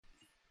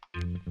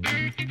Coming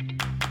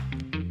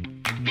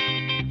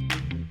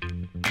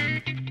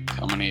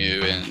to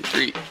you in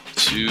 3,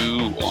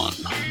 2, 1.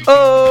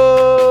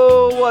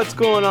 Oh, what's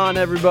going on,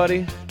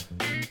 everybody?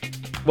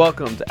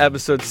 Welcome to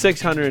episode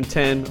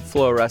 610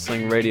 Flow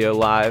Wrestling Radio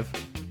Live.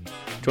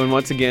 Joined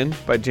once again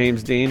by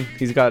James Dean.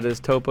 He's got his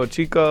Topo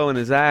Chico and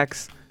his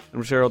axe.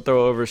 I'm sure he'll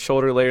throw over his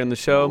shoulder later in the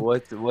show.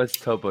 What's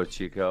Topo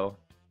Chico?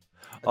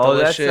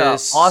 Delicious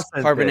that's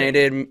Austin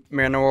carbonated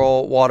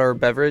mineral water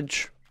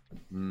beverage.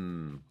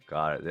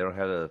 Got it. They don't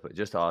have that.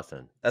 Just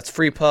Austin. That's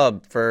free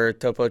pub for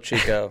Topo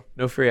Chico.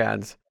 No free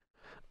ads.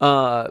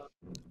 Of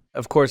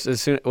course,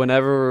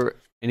 whenever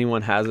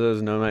anyone has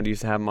those, Nomad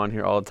used to have them on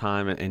here all the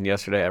time. And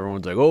yesterday,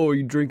 everyone's like, "Oh, are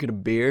you drinking a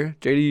beer,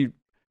 JD?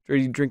 Are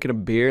you drinking a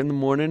beer in the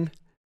morning?"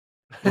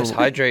 Just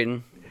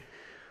hydrating.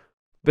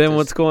 Ben,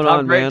 what's going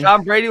on, man?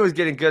 Tom Brady was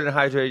getting good and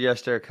hydrated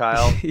yesterday,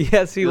 Kyle.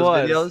 Yes, he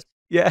was. Videos?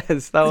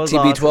 Yes, that was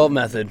TB12 awesome.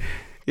 method.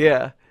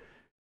 Yeah,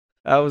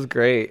 that was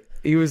great.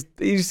 Did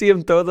you see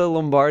him throw the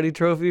Lombardi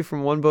trophy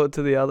from one boat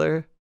to the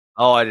other?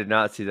 Oh, I did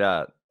not see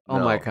that. Oh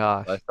No. my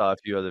gosh. I saw a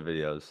few other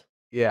videos.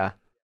 Yeah.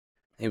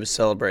 He was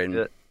celebrating.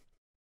 Yeah.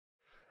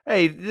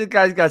 Hey, this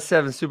guy's got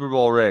 7 Super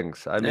Bowl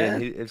rings. I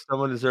mean, Yeah. if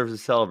someone deserves to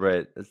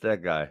celebrate, it's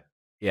that guy.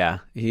 Yeah.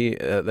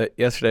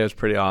 Yesterday was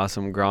pretty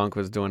awesome. Gronk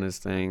was doing his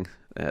thing.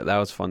 That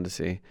was fun to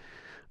see.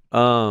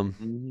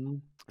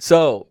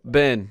 So,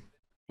 Ben,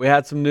 we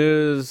had some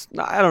news.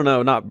 I don't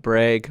know, not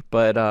brag,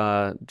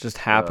 but just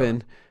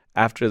happened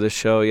after the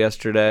show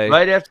yesterday.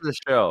 Right after the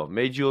show,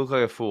 made you look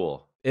like a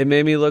fool. It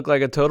made me look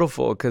like a total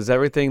fool because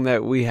everything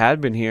that we had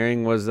been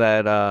hearing was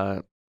that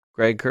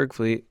Greg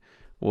Kirkfleet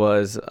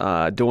was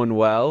doing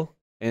well,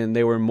 and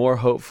they were more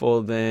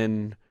hopeful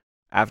than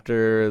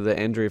after the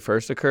injury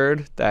first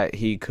occurred that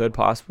he could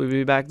possibly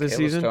be back this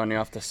Caleb's season. throwing you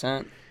off the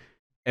scent.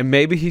 And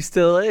maybe he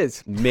still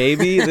is.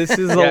 Maybe this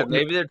is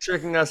Maybe they're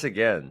tricking us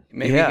again.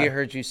 Maybe Yeah. he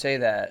heard you say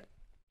that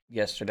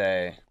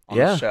yesterday on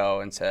Yeah. the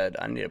show and said,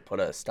 I need to put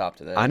a stop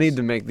to this. I need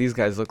to make these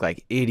guys look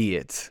like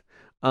idiots.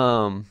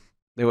 It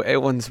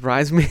wouldn't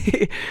surprise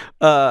me.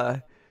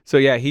 So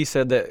yeah, he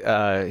said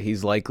that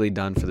he's likely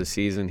done for the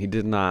season. He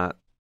did not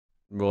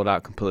rule it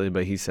out completely,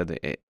 but he said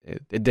that it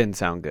didn't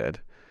sound good,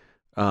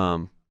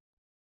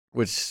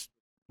 which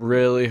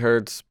really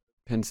hurts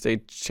Penn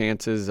State's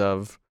chances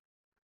of.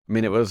 I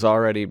mean, it was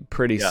already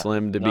pretty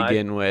slim to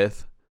begin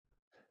with.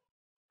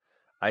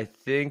 I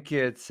think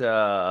it's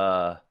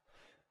man.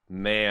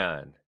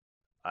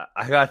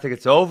 I gotta think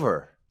it's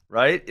over,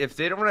 right? If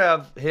they don't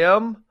have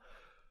him,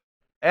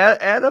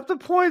 add up the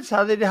points.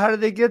 How did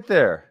they get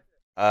there?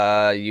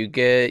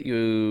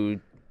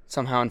 You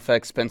somehow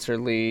infect Spencer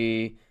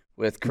Lee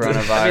with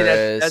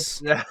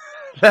coronavirus. I mean,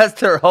 that's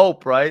their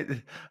hope, right?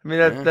 I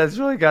mean, that's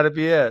really got to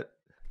be it.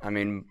 I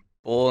mean,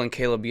 Bull and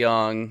Caleb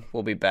Young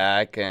will be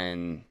back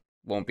and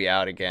won't be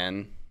out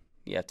again.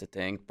 You have to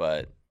think,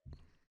 but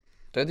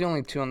they're the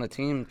only two on the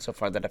team so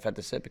far that I've had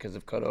to sit because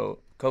of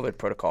COVID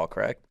protocol.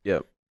 Correct?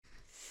 Yep.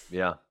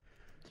 Yeah.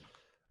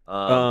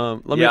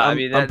 I'm that pulling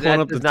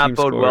up does the not team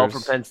bode well for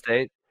scores. Penn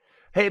State.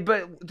 Hey,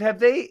 but have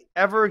they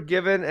ever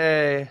given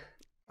a?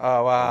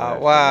 Oh wow! Oh,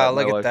 Wow!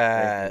 my Look wife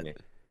at pranked me.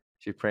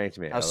 She pranked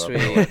me. How I love sweet.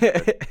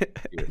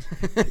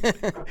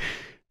 it.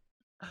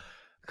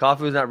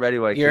 Coffee was not ready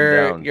when I came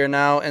that. down. Your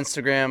now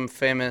Instagram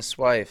famous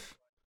wife.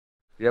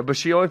 Yeah, but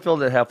she only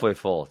filled it halfway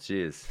full.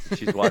 Jeez,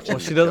 she's watching. Well,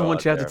 she doesn't want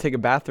you to have to take a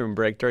bathroom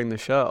break during the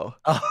show.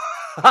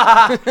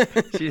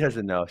 She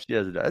doesn't know. She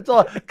doesn't know. It's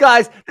all,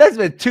 guys. That's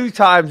been 2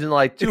 times in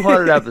like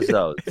 200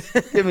 episodes.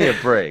 Give me a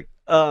break.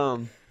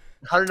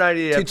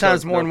 198. 2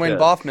 times more than Wayne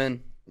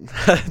Boffman.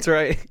 That's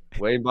right.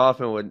 Wayne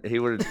Boffman would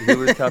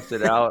have toughed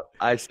it out.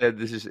 I said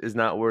this is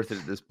not worth it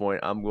at this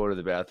point. I'm going to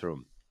the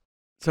bathroom.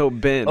 So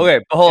Ben, Okay,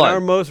 but hold in on. our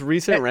most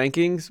recent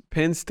rankings,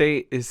 Penn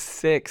State is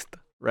 6th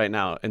right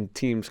now in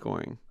team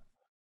scoring.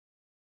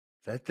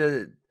 That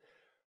doesn't.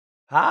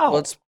 How? Well,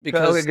 it's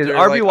because they're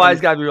RBY's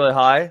like got to be really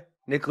high.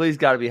 Nick Lee's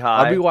got to be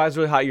high. RBY's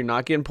really high. You're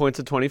not getting points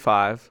at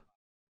 25.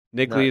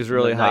 Nick Lee is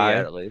really not high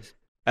yet, at least.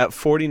 at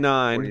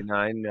 49.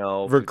 49,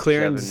 no.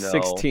 Verclaren's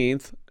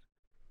 57,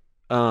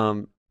 no.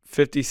 16th.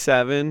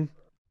 57.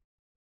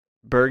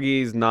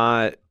 Bergey's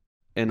not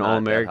an Not that high.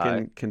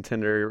 All-American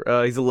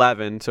contender. He's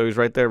 11, so he's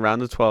right there around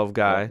the 12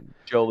 guy.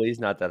 Joe Lee's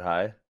not that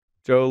high.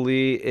 Joe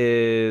Lee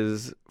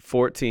is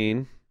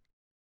 14.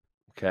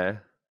 Okay.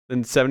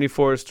 Then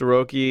 74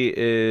 Staroki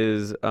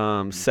is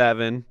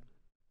 7.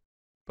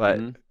 But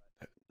Mhm.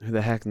 who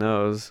the heck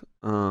knows?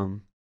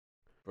 Brooks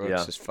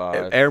Yeah. is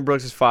 5. Aaron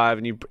Brooks is 5,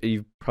 and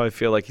you probably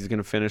feel like he's going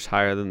to finish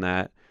higher than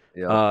that.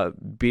 Yeah.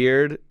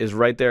 Beard is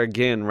right there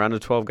again, round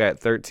of 12 guy at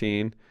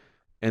 13.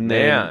 And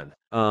then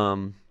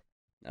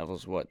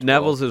Neville's what? 12?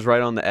 Neville's is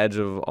right on the edge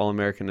of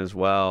All-American as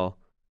well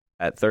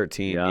at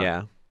 13.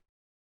 Yeah.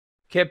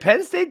 Okay,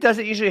 Penn State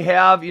doesn't usually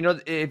have,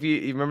 if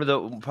you remember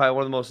probably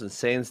one of the most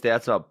insane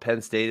stats about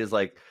Penn State is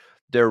like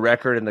their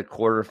record in the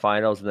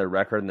quarterfinals and their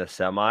record in the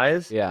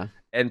semis. Yeah.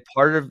 And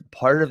part of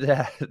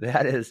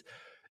that is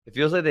it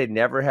feels like they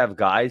never have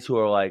guys who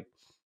are like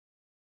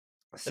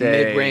The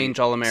mid-range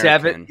All-American.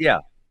 7, yeah.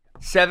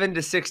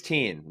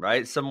 7-16,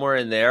 right? Somewhere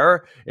in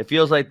there. It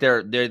feels like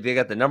they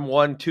got the number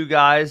 1, 2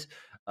 guys,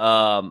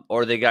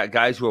 or they got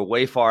guys who are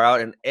way far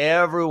out. And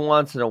every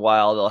once in a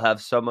while, they'll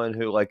have someone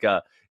who, like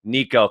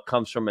Nico,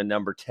 comes from a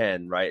number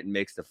 10, right, and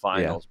makes the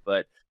finals. Yeah.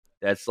 But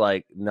that's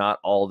like not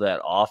all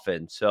that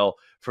often. So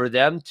for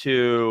them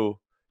to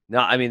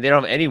not, I mean, they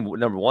don't have any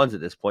number 1s at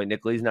this point.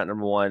 Nick Lee's not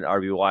number 1,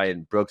 RBY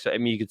and Brooks. I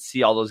mean, you could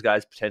see all those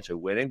guys potentially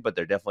winning, but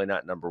they're definitely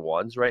not number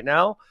 1s right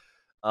now.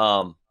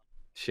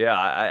 Yeah,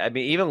 I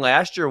mean, even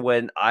last year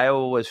when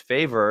Iowa was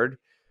favored,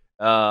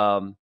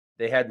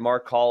 they had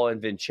Mark Hall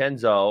and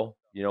Vincenzo,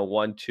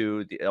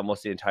 1-2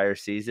 almost the entire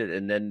season,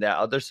 and then that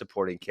other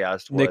supporting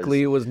cast was Nick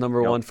Lee was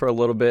number 1 for a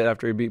little bit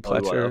after he beat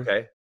Pletcher.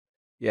 Okay,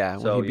 yeah,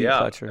 so when he beat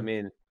Pletcher. I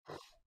mean,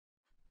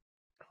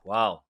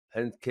 wow,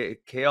 and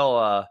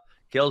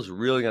Kale's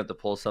really going to have to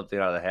pull something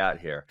out of the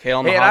hat here. Kale,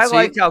 and I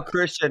like how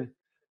Christian.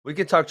 We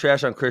can talk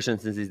trash on Christian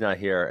since he's not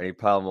here, and he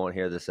probably won't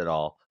hear this at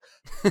all.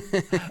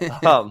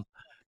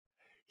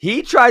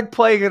 He tried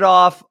playing it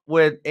off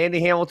when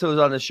Andy Hamilton was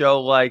on the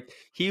show like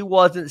he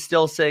wasn't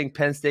still saying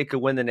Penn State could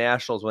win the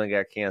Nationals when it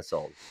got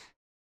canceled.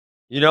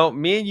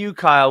 Me and you,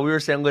 Kyle, we were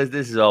saying, Liz,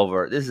 this is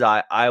over. This is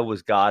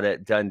Iowa's got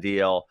it, done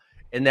deal.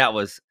 And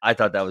I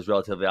thought that was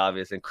relatively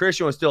obvious. And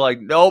Christian was still like,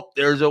 nope,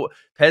 there's a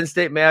Penn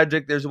State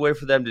magic. There's a way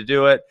for them to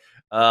do it.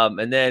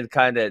 And then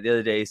kind of the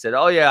other day he said,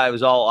 oh, yeah, it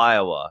was all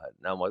Iowa.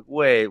 And I'm like,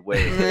 wait.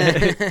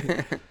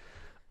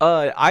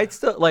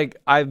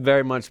 I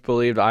very much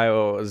believed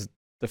Iowa was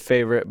the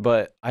favorite,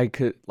 but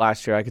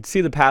last year I could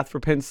see the path for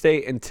Penn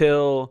State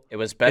until it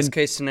was best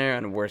case scenario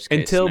and worst case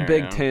until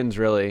scenario. Big Tens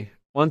really.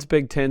 Once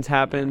Big Tens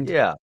happened,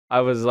 yeah, I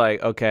was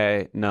like,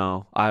 okay,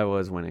 no, Iowa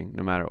was winning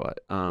no matter what.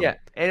 Yeah,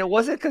 and it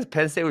wasn't because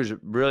Penn State was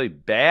really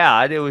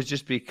bad. It was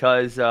just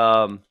because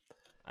Iowa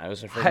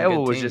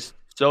was just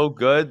so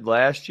good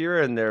last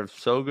year, and they're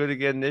so good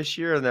again this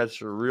year, and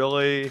that's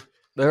really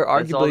they're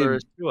arguably that's all there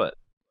is to it.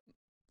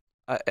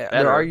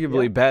 They're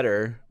arguably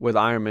better with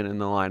Ironman in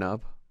the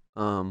lineup.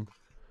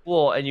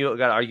 Well, and you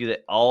got to argue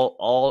that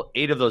all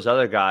 8 of those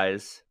other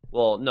guys,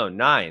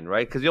 9,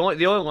 right? Because the only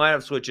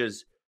lineup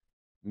switches,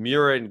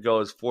 Murin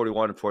goes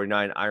 41 and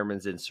 49,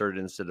 Ironman's inserted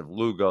instead of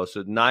Lugo,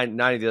 so 9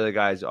 of the other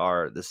guys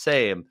are the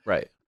same.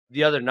 Right.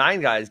 The other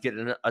 9 guys get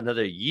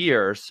another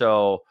year,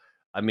 so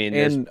I mean,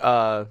 and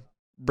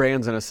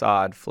Brands and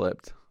Assad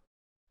flipped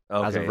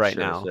as of right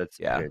now. So that's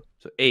yeah. Good.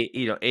 So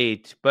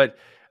 8, but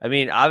I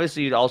mean,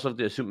 obviously you'd also have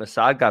to assume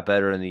Assad got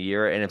better in the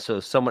year, and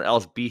if someone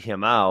else beat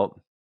him out,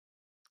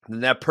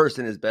 then that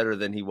person is better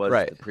than he was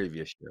the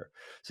previous year.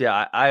 So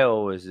yeah,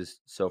 Iowa was just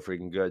so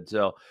freaking good.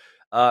 So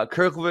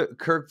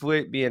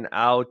Kerkvliet being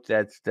out,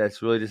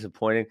 that's really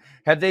disappointing.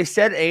 Have they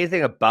said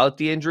anything about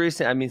the injuries?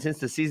 I mean, since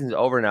the season's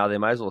over now, they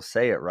might as well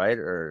say it, right?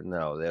 Or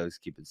no, they always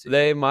keep it secret.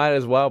 They might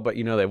as well, but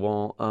they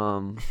won't.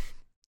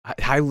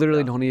 I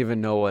literally don't even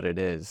know what it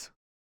is.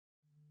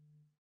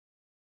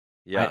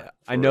 Yeah,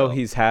 I know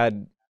he's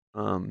had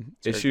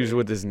issues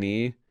with his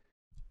knee,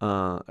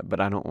 but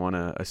I don't want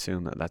to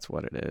assume that that's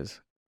what it is.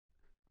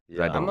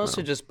 Yeah. I'm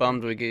mostly just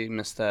bummed we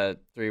missed that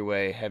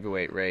 3-way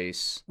heavyweight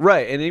race.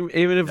 Right, and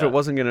even if it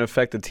wasn't going to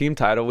affect the team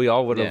title, we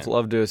all would have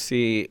loved to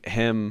see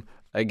him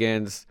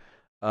against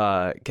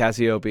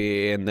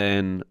Cassiope and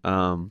then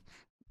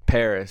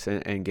Paris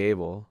and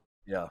Gable.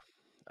 Yeah.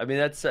 I mean,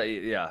 that's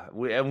we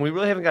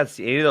really haven't got to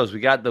see any of those. We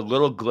got the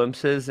little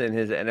glimpses in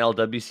his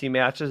NLWC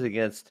matches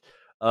against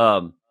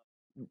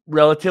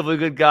relatively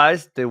good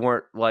guys. They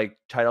weren't like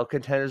title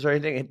contenders or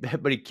anything,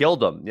 but he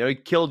killed them. He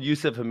killed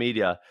Yusuf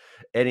Hamidia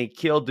and he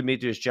killed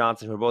Demetrius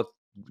Johnson, who are both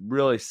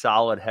really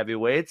solid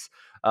heavyweights.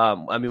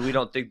 I mean, we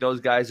don't think those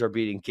guys are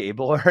beating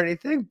Gable or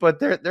anything, but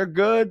they're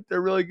good.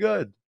 They're really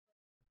good.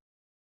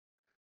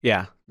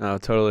 Yeah, no,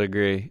 totally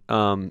agree.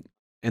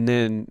 And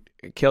then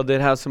Kale did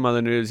have some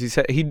other news.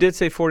 He did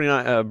say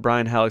 49.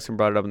 Brian Hellickson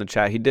brought it up in the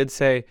chat. He did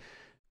say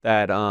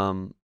that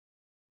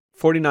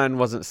 49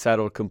 wasn't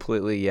settled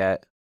completely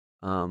yet.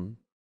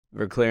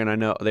 We're clear, and I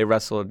know they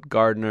wrestled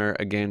Gardner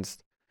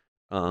against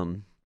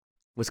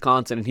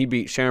Wisconsin, and he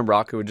beat Sharon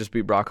Brock, who would just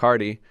beat Brock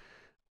Hardy.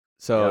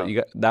 So you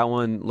got that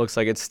one. Looks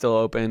like it's still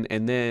open.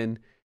 And then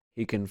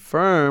he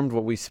confirmed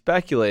what we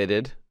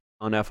speculated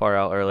on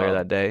FRL earlier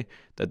that day,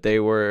 that they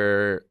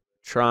were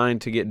trying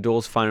to get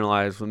duels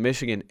finalized with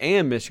Michigan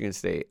and Michigan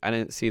State. I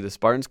didn't see the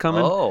Spartans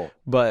coming,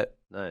 but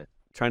nice.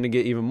 Trying to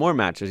get even more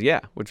matches,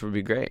 which would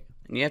be great.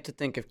 And you have to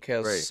think if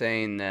Kale's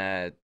saying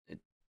that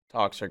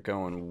talks are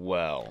going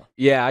well.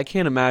 Yeah, I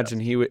can't imagine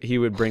he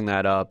would bring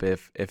that up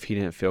if he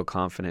didn't feel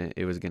confident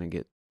it was gonna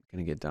get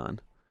done.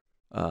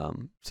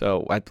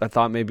 So I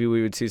thought maybe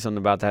we would see something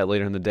about that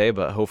later in the day,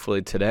 but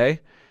hopefully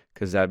today,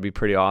 because that'd be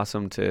pretty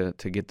awesome to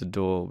get the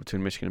duel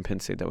between Michigan and Penn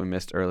State that we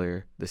missed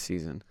earlier this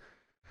season.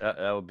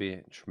 That would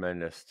be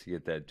tremendous to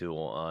get that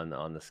duel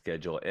on the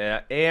schedule.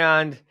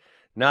 And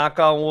knock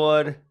on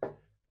wood,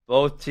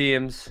 both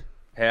teams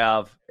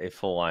have a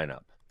full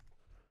lineup.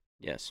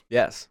 Yes,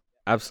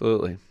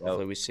 absolutely.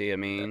 Hopefully we see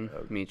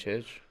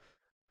Micic.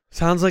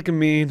 Sounds like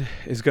Amin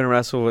is going to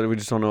wrestle, but we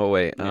just don't know what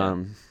weight.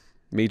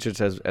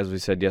 Micic, as we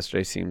said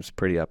yesterday, seems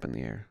pretty up in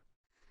the air.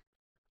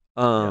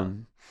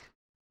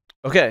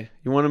 Okay,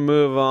 you want to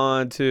move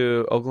on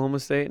to Oklahoma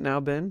State now,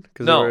 Ben?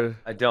 No,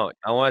 I don't.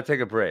 I want to take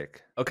a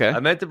break. Okay. I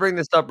meant to bring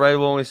this up right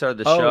when we started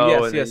the show.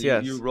 Yes, and yes, then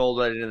yes. You rolled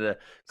right into the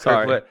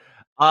Sorry.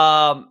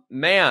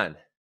 Man,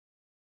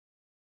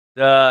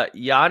 the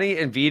Yanni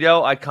and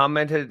Vito. I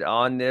commented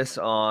on this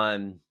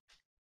on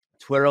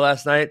Twitter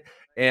last night,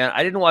 and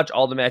I didn't watch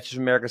all the matches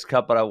from America's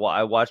Cup, but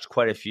I watched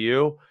quite a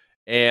few.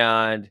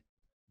 And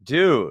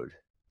dude,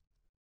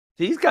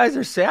 these guys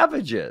are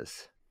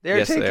savages. They're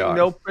Yes, they taking are.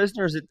 no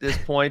prisoners at this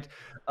point.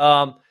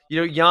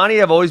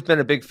 Yanni, I've always been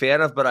a big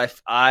fan of, but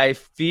I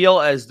feel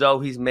as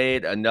though he's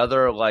made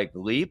another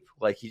leap.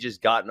 Like he's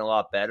just gotten a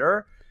lot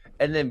better.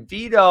 And then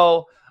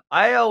Vito,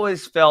 I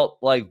always felt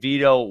like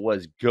Vito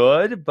was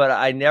good, but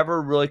I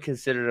never really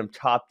considered him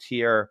top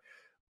tier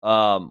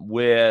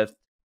with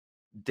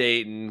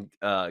Dayton,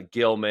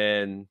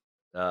 Gilman,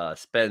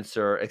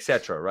 Spencer,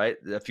 etc. Right,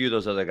 a few of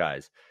those other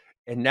guys,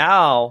 and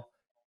now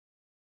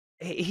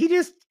he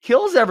just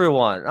kills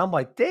everyone. I'm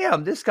like,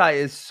 damn, this guy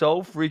is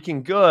so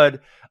freaking good.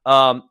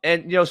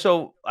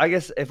 So I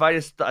guess if I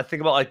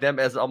think about them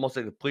as almost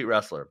a complete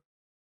wrestler,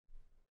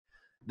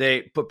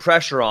 they put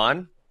pressure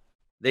on,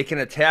 they can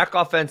attack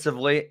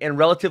offensively and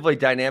relatively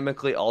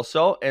dynamically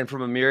also, and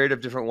from a myriad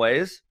of different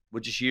ways,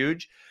 which is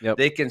huge. Yep.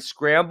 They can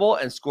scramble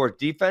and score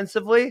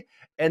defensively,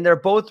 and they're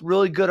both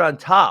really good on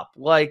top.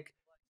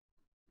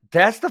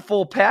 That's the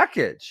full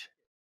package.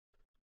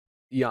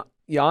 Yeah,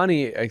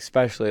 Yanni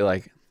especially,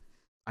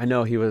 I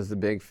know he was the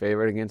big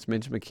favorite against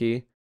Mitch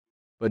McKee,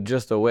 but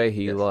just the way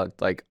he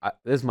looked,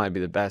 this might be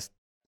the best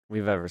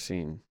we've ever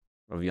seen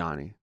of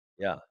Yanni.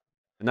 Yeah.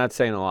 And that's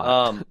saying a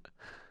lot.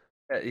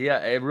 Yeah,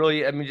 it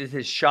really, just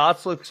his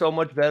shots look so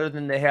much better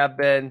than they have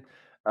been.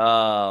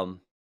 In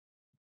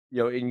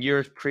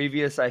years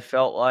previous, I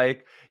felt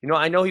like,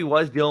 I know he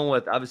was dealing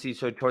with, obviously,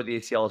 so toward the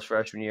ACL his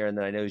freshman year, and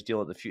then I know he's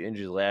dealing with a few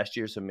injuries last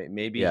year, so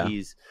maybe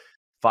he's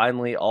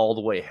finally all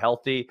the way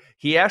healthy.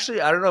 He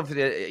actually, I don't know if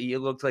he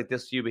looked like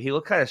this to you, but he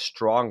looked kind of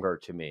stronger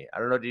to me. I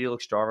don't know, did he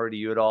look stronger to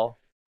you at all?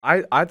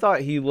 I thought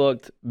he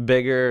looked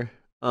bigger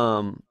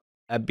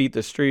at Beat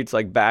the Streets,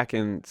 back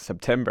in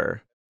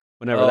September,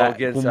 when we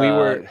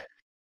were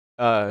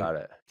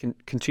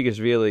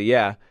Conchikashvili,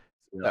 yeah.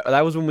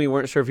 That was when we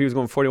weren't sure if he was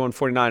going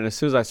 41-49. And as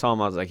soon as I saw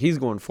him, I was like, he's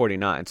going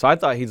 49. So I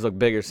thought he's looked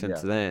bigger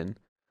since then.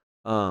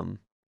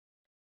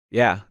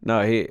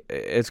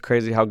 It's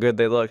crazy how good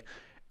they look.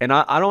 And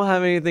I don't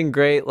have anything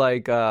great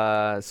like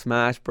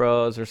Smash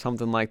Bros or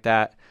something like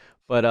that.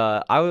 But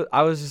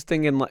I was just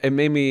thinking, it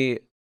made me,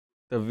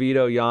 the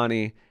Vito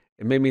Yanni,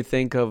 it made me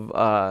think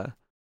of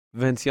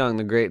Vince Young,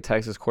 the great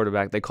Texas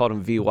quarterback. They called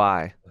him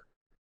VY.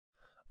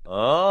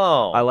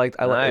 Oh, I like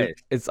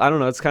it's I don't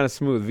know, it's kind of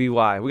smooth.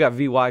 VY. We got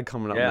VY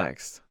coming up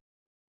next.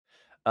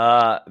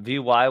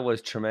 VY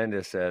was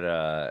tremendous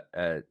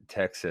at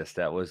Texas.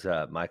 That was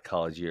my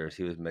college years.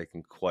 He was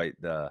making quite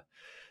the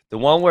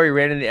one where he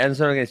ran in the end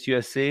zone against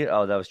USC.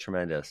 Oh, that was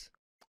tremendous.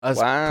 That's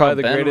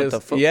probably the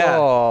greatest.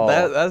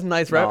 That's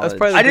nice. That's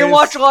probably. I didn't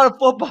watch a lot of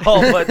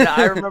football, but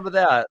I remember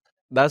that.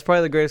 That's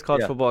probably the greatest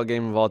college football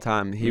game of all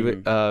time.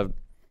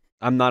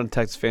 I'm not a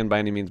Texas fan by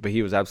any means, but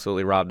he was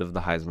absolutely robbed of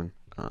the Heisman.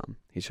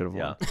 He should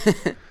have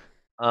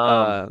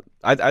won.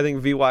 I think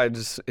VY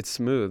it's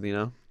smooth,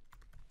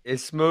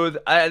 It's smooth.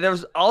 There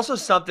was also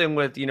something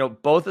with,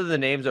 both of the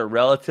names are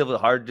relatively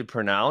hard to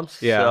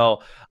pronounce. Yeah.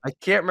 So I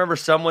can't remember.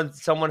 Someone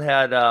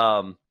had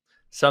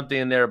something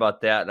in there about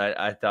that, and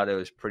I thought it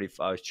was pretty.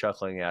 I was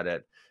chuckling at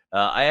it.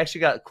 I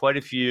actually got quite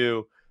a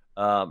few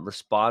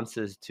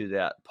responses to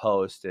that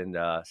post and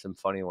some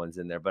funny ones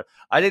in there. But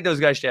I think those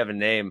guys should have a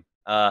name,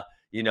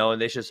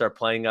 and they should start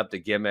playing up the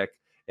gimmick.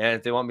 And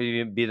if they want me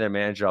to be their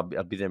manager,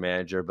 I'll be their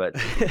manager. But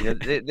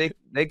they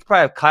could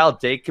probably have Kyle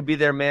Dake could be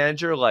their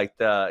manager, like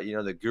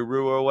the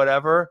guru or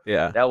whatever.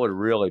 Yeah, that would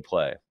really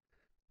play.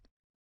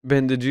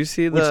 Ben, did you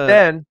see go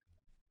ahead.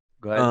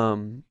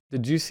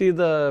 Did you see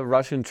the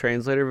Russian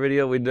translator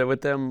video we did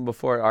with them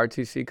before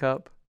RTC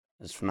Cup?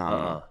 It's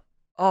phenomenal.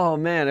 Oh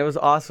man, it was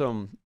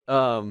awesome.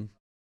 I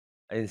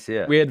didn't see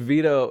it. We had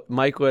Vito.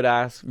 Mike would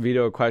ask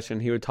Vito a question.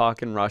 He would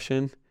talk in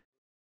Russian,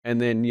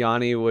 and then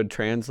Yanni would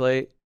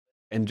translate.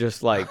 And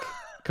just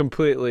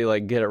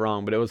completely get it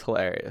wrong, but it was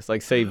hilarious.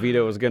 Say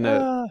Vito was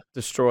gonna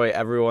destroy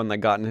everyone that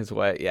got in his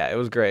way. Yeah, it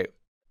was great.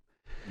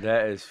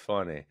 That is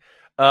funny.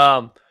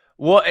 Well,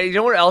 you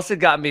know what else it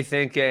got me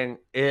thinking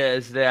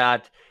is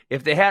that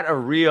if they had a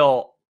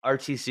real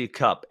RTC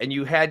Cup and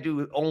you had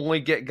to only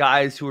get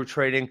guys who were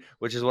trading,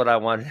 which is what I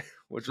wanted,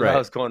 which I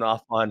was going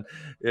off on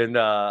in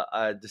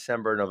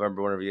December,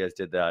 November, whenever you guys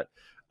did that.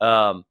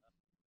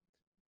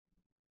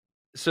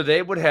 So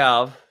they would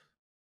have.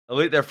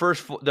 Their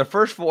first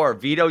four: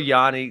 Vito,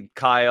 Yanni,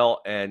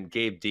 Kyle, and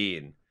Gabe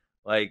Dean.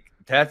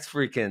 That's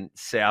freaking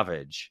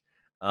savage.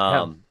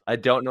 I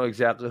don't know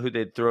exactly who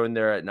they'd throw in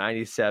there at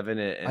 97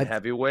 and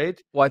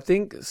heavyweight. Well, I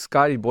think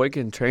Scotty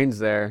Boykin trains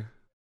there.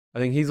 I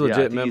think he's a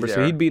legit member,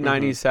 so he'd be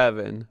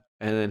 97,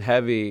 and then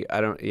heavy. I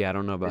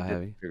don't know about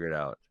heavy. Figure it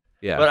out.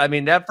 Yeah. But I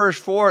mean, that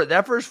first four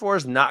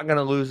is not going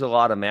to lose a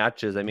lot of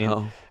matches. I mean,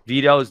 No.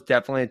 Vito's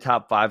definitely a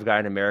top 5 guy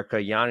in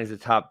America. Yanni's a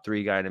top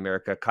 3 guy in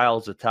America.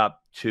 Kyle's a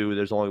top 2.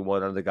 There's only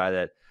one other guy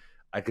that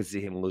I could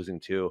see him losing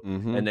to.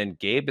 Mhm. And then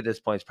Gabe at this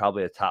point is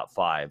probably a top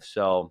 5.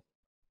 So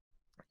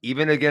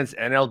even against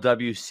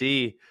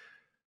NLWC,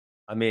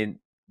 I mean,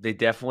 they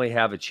definitely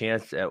have a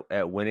chance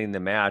at winning the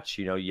match.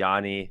 You know,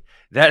 Yanni,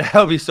 that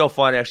would be so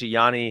fun.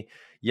 Actually,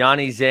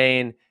 Yanni,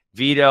 Zane,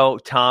 Vito,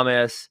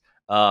 Thomas,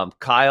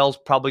 Kyle's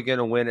probably going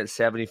to win at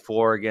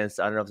 74 against,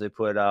 I don't know if they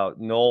put out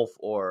Nolf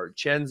or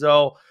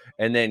Chenzo.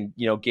 And then,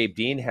 you know, Gabe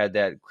Dean had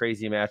that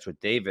crazy match with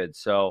David.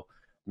 So,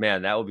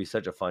 man, that would be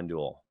such a fun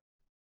duel.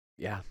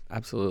 Yeah,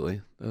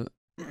 absolutely.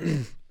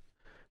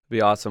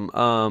 Be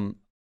awesome.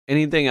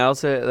 Anything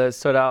else that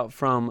stood out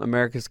from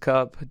America's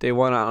Cup Day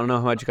 1? I don't know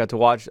how much you got to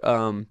watch.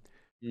 Some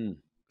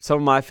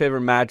of my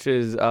favorite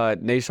matches,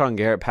 Nashon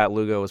Garrett, Pat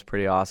Lugo was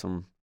pretty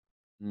awesome.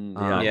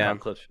 I have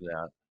clips from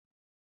that.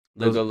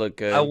 Lugo looked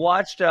good. I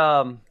watched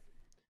who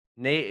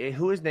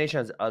is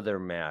Nashon's other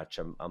match?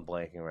 I'm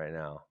blanking right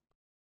now.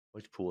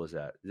 Which pool is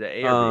that? Is that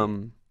A or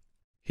B?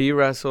 He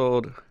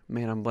wrestled.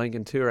 Man, I'm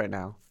blanking too right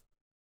now.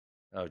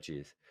 Oh,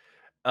 geez.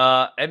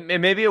 And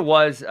maybe it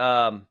was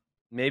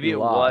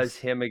was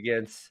him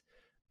against.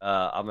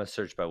 I'm gonna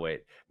search by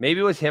weight.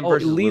 Maybe it was him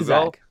versus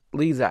Lugo.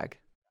 Lezak.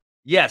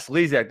 Yes,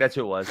 Lezak. That's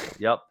who it was.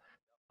 Yep.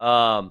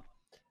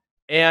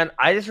 And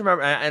I just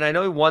remember, and I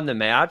know he won the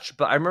match,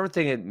 but I remember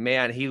thinking,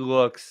 man, he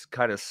looks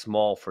kind of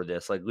small for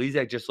this. Like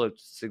Lezak just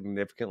looked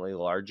significantly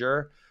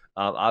larger.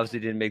 Obviously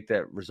didn't make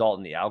that result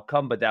in the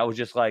outcome, but that was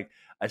just like,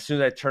 as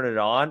soon as I turned it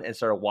on and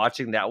started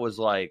watching, that was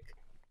like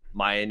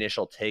my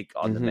initial take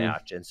on the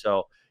match. And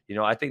so, you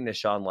know, I think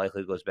Nashon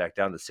likely goes back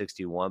down to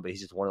 61, but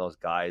he's just one of those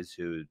guys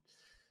who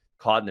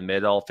caught in the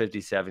middle.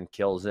 57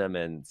 kills him,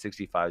 and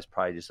 65 is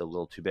probably just a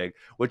little too big,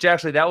 which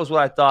actually that was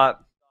what I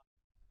thought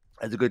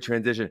as a good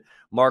transition.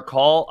 Mark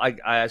Hall,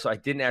 so I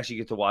didn't actually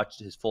get to watch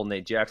his full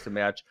Nate Jackson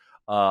match.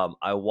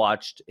 I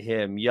watched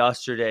him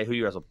yesterday. Who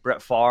you wrestled?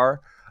 Brett Farr.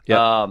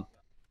 Yep.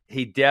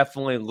 He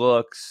definitely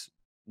looks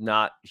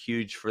not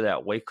huge for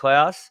that weight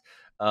class.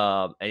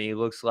 And he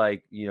looks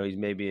like, you know, he's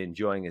maybe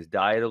enjoying his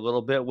diet a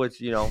little bit, which,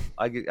 you know,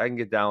 I can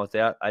get down with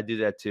that. I do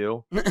that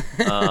too.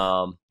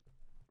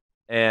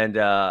 And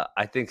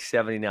I think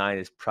 79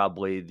 is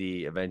probably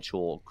the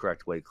eventual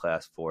correct weight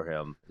class for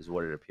him, is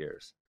what it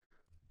appears.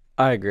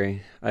 I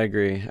agree.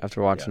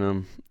 After watching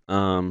him,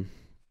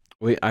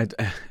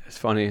 it's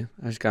funny.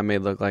 I just got made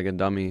look like a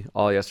dummy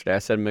all yesterday. I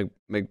said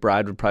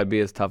McBride would probably be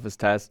his toughest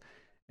test,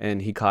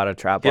 and he caught a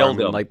trap arm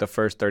in like the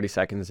first 30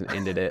 seconds and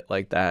ended it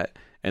like that.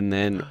 And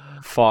then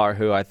Farr,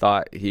 who I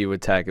thought he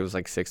would tech, it was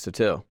like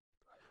 6-2.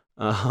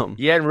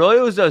 Yeah, and really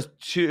it was those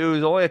two. It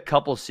was only a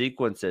couple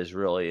sequences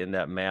really in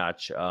that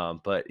match. But I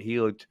thought he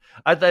looked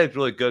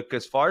really good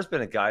because Farr's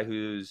been a guy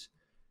he's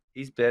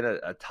been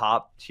a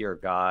top tier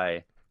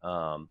guy.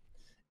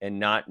 And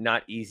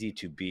not easy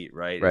to beat,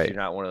 right? If you're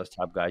not one of those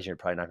top guys, you're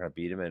probably not going to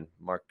beat him. And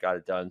Mark got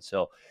it done.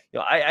 So, you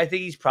know, I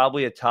think he's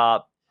probably a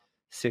top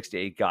 6 to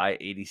 8 guy,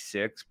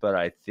 86. But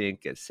I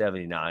think at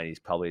 79, he's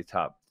probably a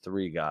top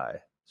 3 guy.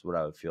 That's what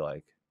I would feel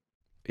like.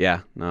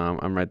 Yeah, no,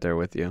 I'm right there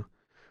with you.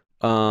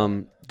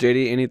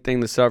 JD,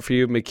 anything to start for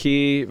you?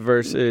 McKee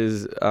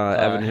versus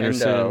Evan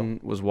Henderson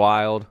was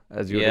wild,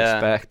 as you would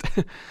expect.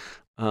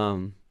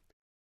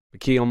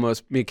 McKee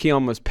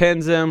almost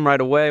pins him right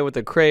away with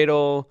the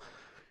cradle.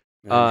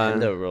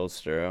 Hendo rolls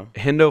through.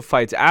 Hendo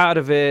fights out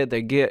of it.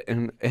 They get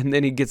and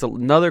then he gets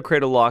another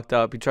cradle locked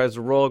up. He tries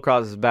to roll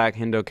across his back.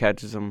 Hendo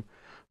catches him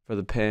for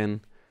the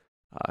pin.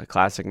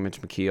 Classic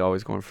Mitch McKee,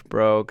 always going for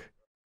broke.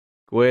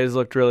 Gwiz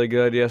looked really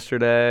good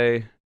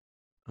yesterday.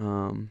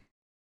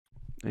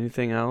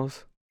 Anything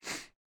else?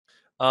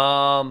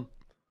 Well,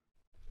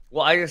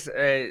 I guess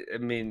I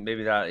mean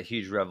maybe not a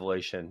huge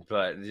revelation,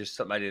 but just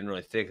something I didn't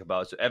really think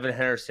about. So Evan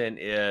Henderson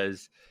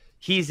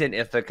he's in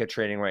Ithaca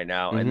training right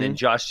now, and then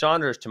Josh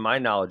Saunders, to my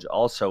knowledge,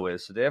 also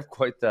is. So they have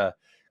quite the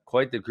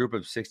group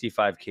of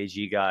 65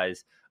 kg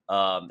guys.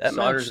 That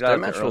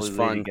match was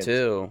fun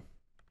too.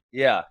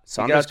 Yeah,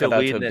 Saunders got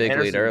out to a big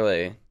lead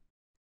early.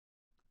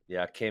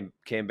 Yeah, came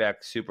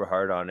back super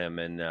hard on him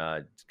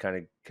and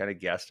kind of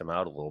gassed him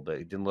out a little bit.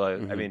 He didn't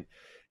look. I mean,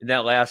 in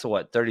that last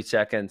 30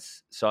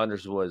 seconds,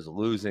 Saunders was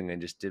losing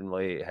and just didn't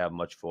really have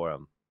much for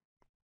him.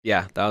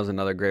 Yeah, that was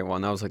another great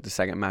one. That was like the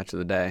second match of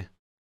the day.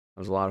 It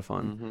was a lot of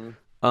fun.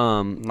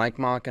 Mike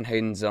Mock and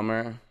Hayden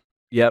Zimmer.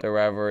 Yep. Their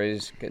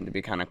rivalry's getting to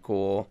be kind of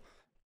cool.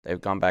 They've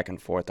gone back and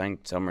forth. I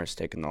think Zimmer's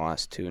taken the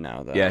last 2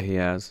 now, though. Yeah, he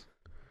has.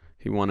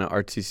 He won an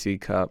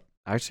RTC Cup.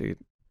 Actually,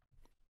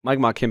 Mike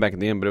Mock came back at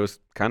the end, but it was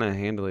kind of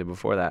handily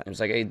before that. It was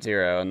like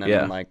 8-0, and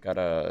then Mike got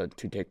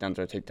 2 takedowns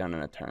or a takedown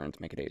and a turn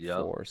to make it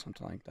 8-4 or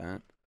something like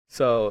that.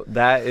 So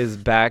that is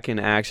back in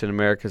action,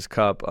 America's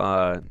Cup,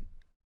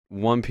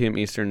 1 p.m.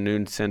 Eastern,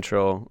 noon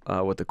Central,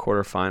 with the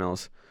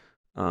quarterfinals.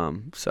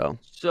 So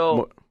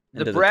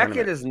the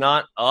bracket is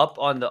not up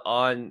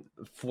on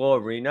Flow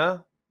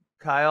Arena,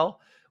 Kyle.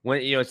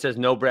 when it says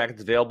no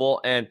brackets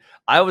available, and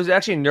I was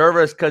actually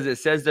nervous because it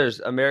says there's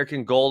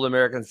American Gold,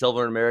 American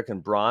Silver, and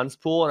American Bronze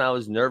pool, and I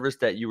was nervous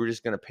that you were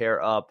just going to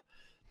pair up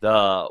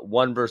the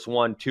 1 versus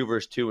 1, 2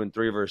 versus 2, and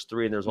 3 versus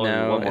 3, and there's only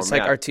one more. It's match,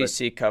 like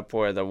RTC Cup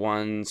where the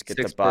ones get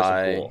to 6-person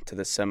bye pool to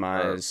the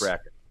semis.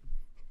 bracket.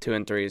 2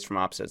 and 3s from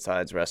opposite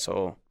sides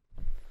wrestle.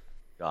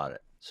 Got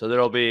it. So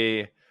there'll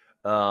be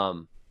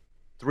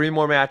 3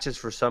 more matches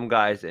for some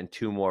guys and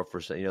 2 more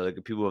for some. Like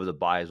people who have the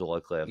buys will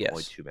likely have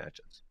only 2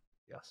 matches.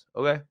 Yes.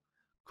 Okay.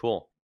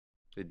 Cool.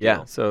 Good deal.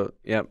 Yeah. So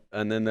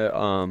and then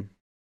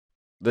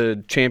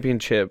the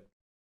championship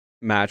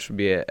match would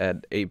be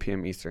at 8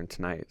 p.m. Eastern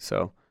tonight.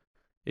 So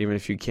even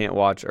if you can't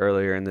watch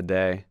earlier in the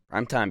day,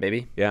 Prime time,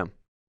 baby. yeah,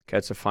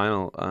 catch the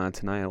final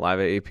tonight live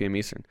at 8 p.m.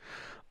 Eastern.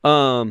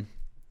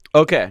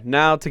 Okay,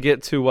 now to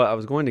get to what I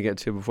was going to get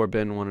to before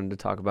Ben wanted to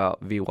talk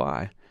about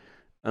VY.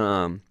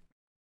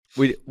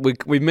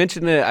 We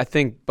mentioned it, I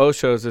think, both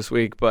shows this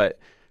week, but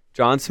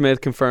John Smith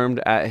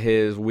confirmed at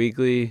his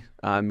weekly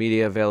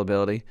media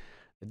availability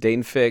that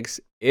Dayton Fix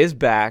is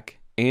back,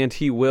 and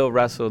he will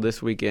wrestle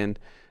this weekend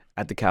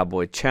at the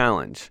Cowboy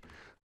Challenge.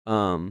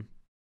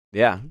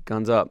 Yeah,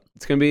 guns up.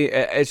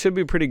 It should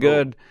be pretty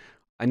good.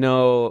 I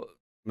know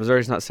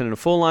Missouri's not sending a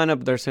full lineup,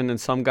 but they're sending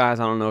some guys.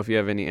 I don't know if you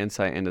have any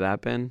insight into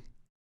that, Ben.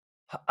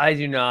 I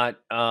do not.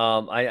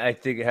 I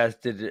think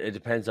it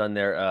depends on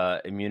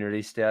their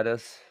immunity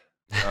status.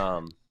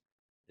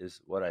 Is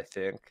what I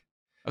think.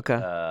 Okay.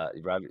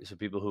 So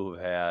people who've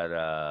had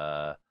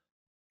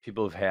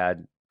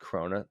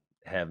Corona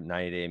have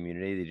 90-day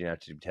immunity. They do not have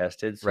to be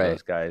tested. So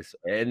those guys,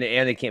 and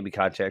they can't be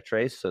contact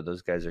traced. So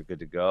those guys are good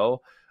to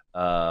go.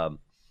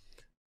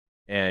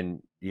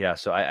 And yeah,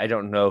 so I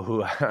don't know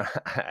who.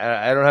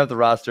 I don't have the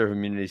roster of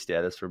immunity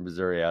status for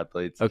Missouri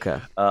athletes.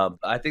 Okay.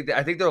 I think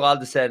they're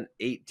allowed to send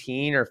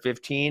 18 or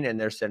 15, and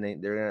they are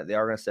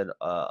going to send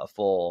a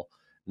full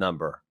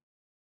number.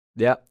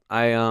 Yeah,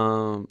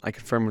 I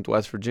confirmed with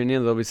West Virginia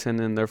they'll be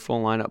sending their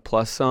full lineup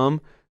plus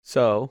some.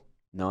 So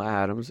Noah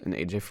Adams and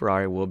AJ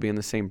Ferrari will be in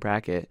the same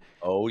bracket.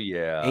 Oh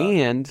yeah.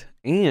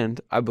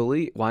 And I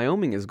believe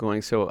Wyoming is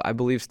going. So I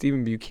believe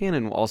Stephen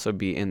Buchanan will also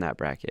be in that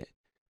bracket.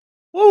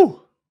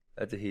 Woo!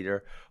 That's a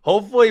heater.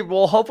 Hopefully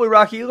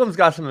Rocky Elam's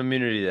got some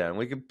immunity then.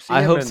 We could see. I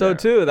him hope in so there.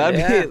 too.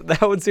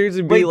 That would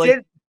seriously be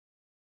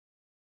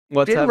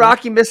Didn't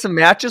Rocky miss some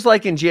matches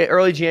like in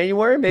early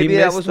January? Maybe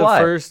that was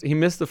why. He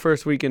missed the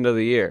first weekend of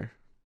the year.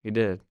 He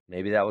did.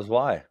 Maybe that was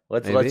why.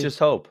 Let's just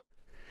hope.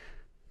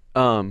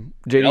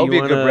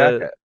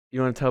 JD,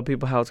 you want to tell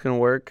people how it's going to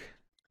work?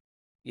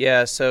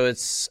 Yeah, so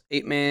it's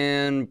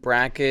 8-man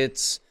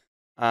brackets.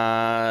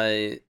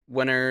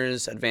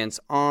 Winners advance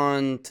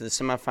on to the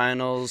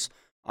semifinals,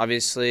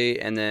 obviously,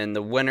 and then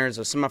the winners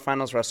of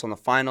semifinals wrestle in the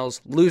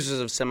finals. Losers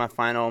of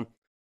semifinal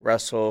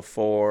wrestle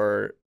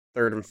for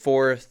third and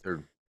fourth.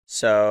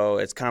 So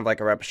it's kind of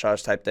like a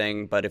repechage type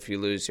thing, but if you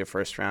lose your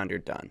first round, you're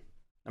done,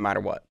 no matter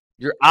what.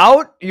 You're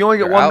out? You only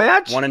get one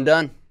match? One and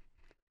done.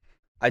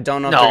 I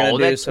don't know if they're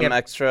going to do some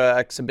extra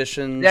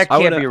exhibitions. That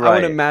can't be right. I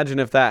would imagine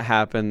if that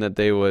happened that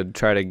they would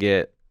try to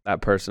get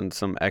that person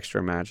some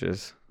extra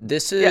matches.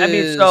 This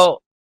is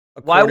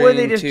why wouldn't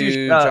they just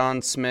do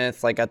John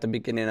Smith like at the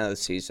beginning of the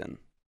season?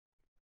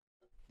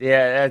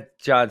 Yeah,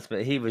 John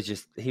Smith.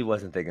 He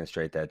wasn't thinking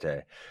straight that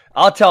day.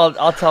 I'll tell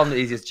him the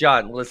easiest.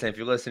 John, listen, if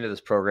you're listening to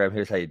this program,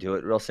 here's how you do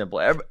it. Real simple.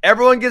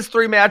 Everyone gets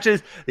 3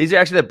 matches. These are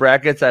actually the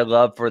brackets I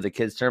love for the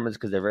kids tournaments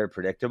because they're very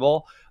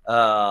predictable.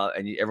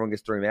 And everyone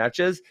gets 3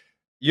 matches.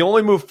 You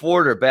only move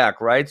forward or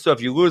back, right? So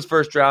if you lose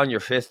first round, you're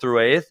 5th through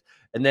 8th.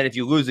 And then if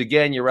you lose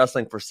again, you're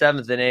wrestling for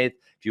 7th and 8th.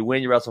 If you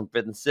win, you're wrestling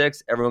 5th and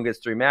 6th. Everyone gets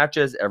 3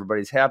 matches.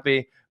 Everybody's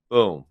happy.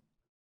 Boom.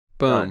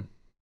 Done.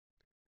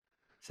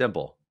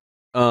 Simple.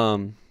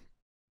 I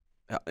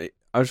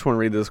just want to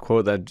read this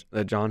quote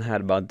that John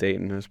had about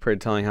Dayton. It was pretty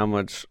telling how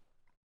much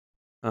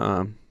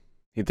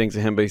he thinks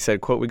of him. But he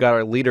said, quote, "We got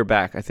our leader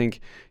back. I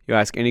think you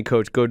ask any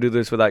coach, go do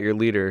this without your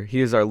leader.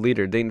 He is our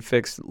leader. Dayton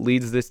Fix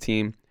leads this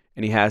team,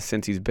 and he has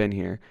since he's been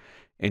here.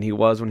 And he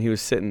was when he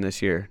was sitting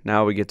this year.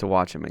 Now we get to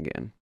watch him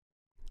again."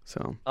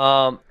 So,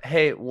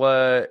 hey,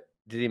 what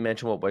did he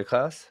mention? What weight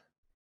class?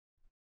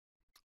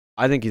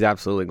 I think he's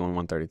absolutely going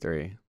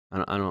 133.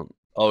 I don't.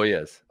 Oh, he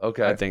is.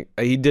 Okay. I think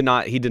he did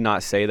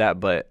not say that,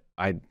 but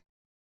I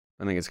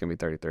think it's gonna be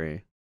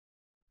 33.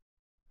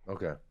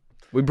 Okay.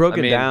 We broke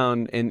it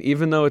down, and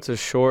even though it's a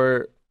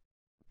short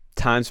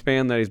time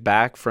span that he's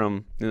back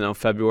from,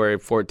 February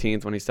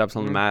 14th when he steps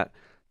on the mat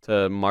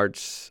to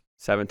March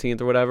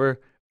 17th or whatever,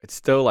 it's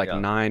still like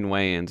 9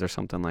 weigh-ins or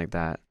something like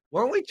that.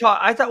 Weren't we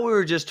I thought we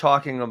were just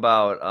talking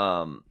about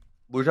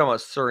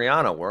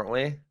Suriano, weren't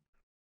we?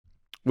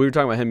 We were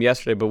talking about him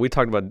yesterday, but we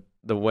talked about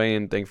the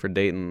weigh-in thing for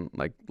Dayton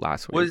like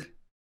last week.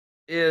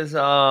 Is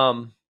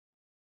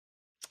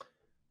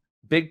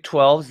Big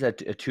 12 is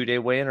that a 2-day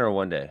weigh-in or a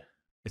 1-day?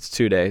 It's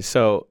 2 days.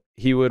 So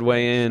he would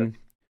weigh in.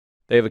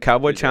 They have a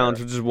Cowboy Challenge,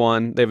 which is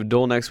 1. They have a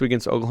duel next week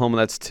against Oklahoma.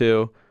 That's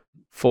 2.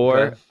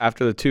 4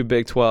 after the 2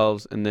 Big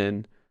 12s, and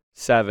then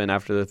 7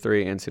 after the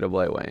 3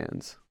 NCAA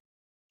weigh-ins.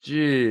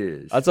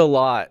 Jeez. That's a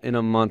lot in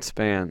a month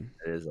span.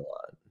 It is a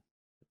lot.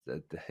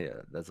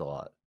 that's a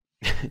lot.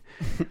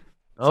 So-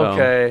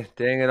 Okay,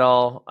 dang it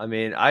all. I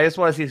mean, I just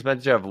want to see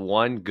Spencer have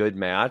one good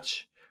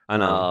match. I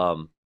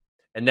know.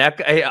 And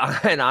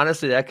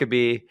honestly, that could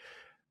be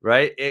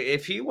right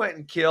if he went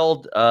and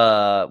killed.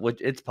 Which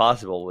it's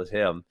possible with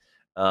him,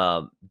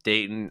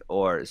 Dayton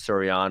or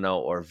Soriano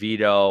or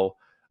Vito,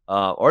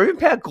 or even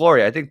Pat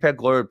Glory. I think Pat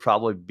Glory would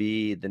probably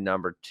be the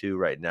number 2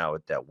 right now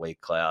with that weight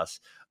class.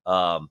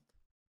 That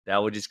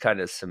would just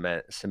kind of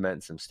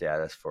cement some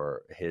status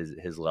for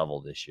his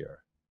level this year.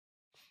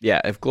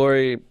 Yeah, if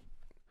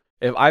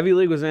Ivy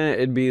League was in it,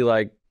 it'd be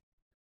like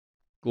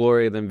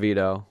Glory then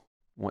Vito,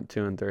 1,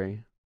 2, and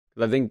 3.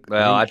 I think.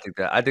 Well, I think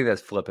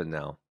that's flipping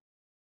now.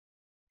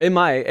 It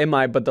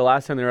might, but the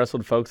last time they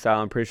wrestled folk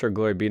style, I'm pretty sure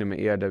Glory beat him at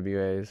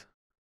EIWAs.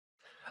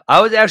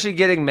 I was actually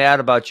getting mad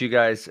about you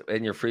guys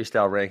in your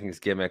freestyle rankings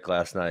gimmick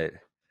last night.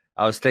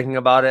 I was thinking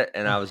about it,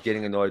 and I was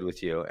getting annoyed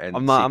with you. And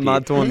I'm CP.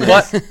 not doing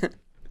this. What?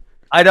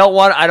 I don't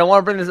want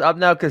to bring this up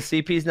now because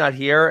CP's not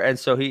here, and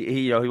so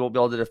he won't be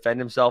able to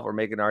defend himself or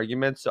make an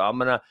argument. So I'm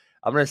gonna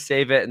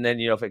save it, and then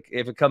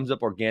if it comes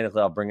up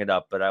organically, I'll bring it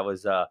up. But I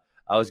was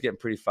getting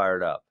pretty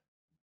fired up.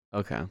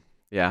 Okay,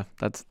 yeah,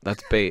 that's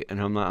bait,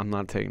 and I'm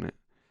not taking it.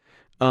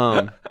 We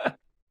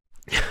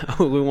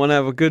want to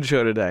have a good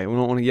show today. We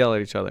don't want to yell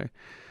at each other.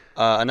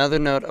 Another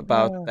note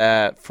about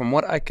that, from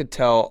what I could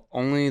tell,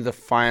 only the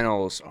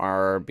finals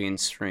are being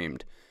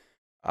streamed.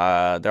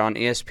 They're on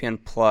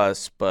ESPN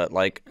Plus, but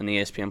like an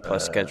ESPN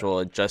Plus schedule,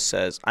 it just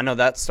says, I know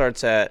that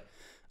starts at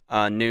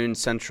noon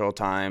Central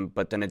Time,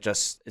 but then it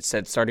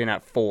said starting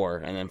at 4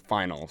 and then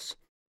finals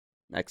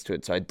next to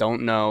it. So I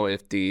don't know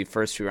if the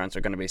first few rounds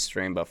are going to be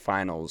streamed, but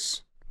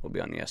finals will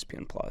be on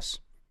ESPN Plus.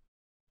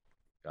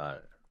 Got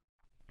it.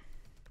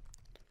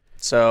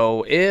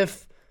 So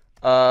if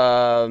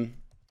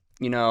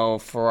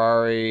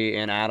Ferrari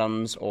and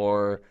Adams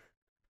or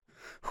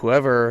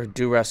whoever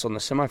do wrestle in the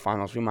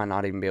semifinals, we might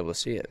not even be able to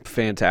see it.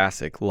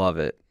 Fantastic, love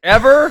it.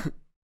 Ever?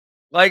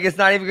 Like it's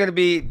not even going to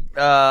be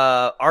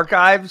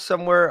archived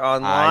somewhere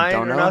online I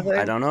don't or know. nothing?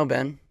 I don't know,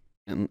 Ben.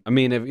 And, I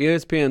mean, if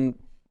ESPN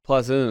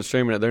Plus isn't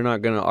streaming it, they're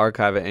not going to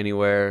archive it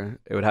anywhere.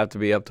 It would have to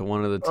be up to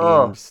one of the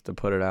teams to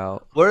put it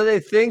out. What are they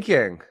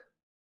thinking?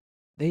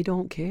 They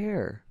don't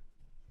care.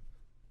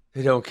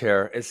 They don't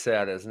care. It's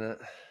sad, isn't it?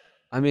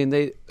 I mean,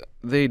 they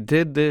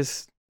did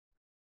this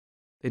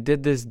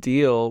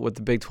deal with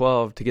the Big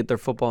 12 to get their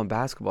football and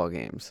basketball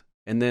games.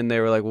 And then they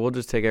were like, well, we'll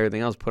just take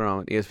everything else, put it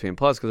on ESPN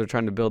Plus because they're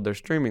trying to build their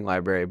streaming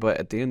library. But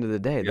at the end of the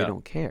day, they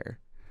don't care.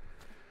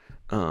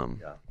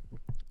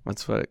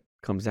 That's what it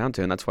comes down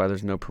to. And that's why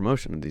there's no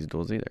promotion of these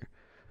duels either.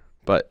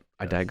 But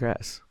I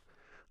digress.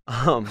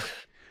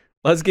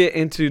 Let's get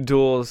into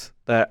duels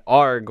that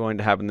are going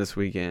to happen this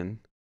weekend.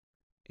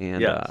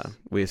 And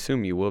we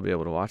assume you will be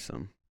able to watch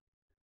them.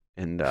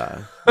 And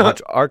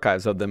watch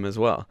archives of them as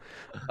well.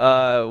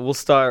 We'll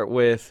start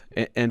with,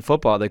 in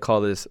football, they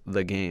call this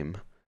the game.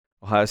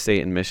 Ohio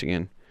State and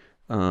Michigan.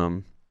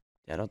 I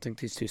don't think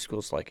these two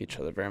schools like each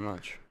other very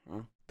much. Huh?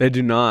 They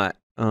do not.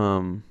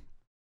 I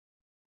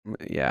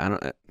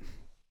don't.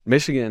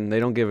 Michigan, they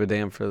don't give a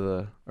damn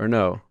for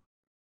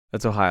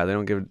that's Ohio. They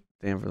don't give a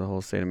damn for the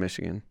whole state of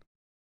Michigan.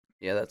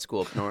 Yeah, that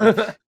school up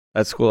north.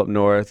 That school up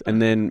north,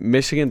 and then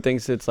Michigan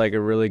thinks it's like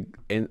they're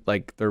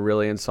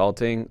really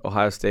insulting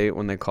Ohio State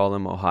when they call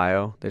them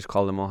Ohio. They just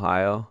call them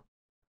Ohio,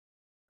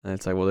 and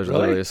it's like, well, there's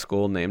literally a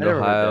school named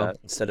Ohio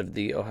instead of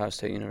the Ohio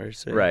State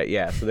University. Right?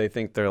 Yeah. So they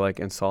think they're like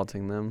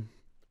insulting them,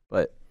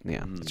 but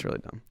yeah, it's really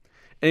dumb.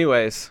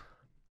 Anyways,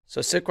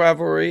 so sick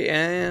rivalry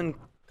and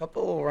a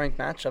couple ranked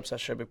matchups that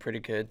should be pretty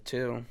good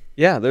too.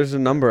 Yeah, there's a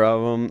number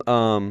of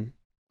them.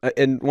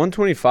 And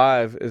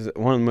 125 is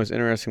one of the most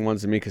interesting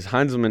ones to me because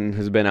Heinzelman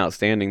has been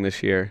outstanding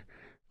this year.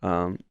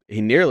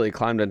 He nearly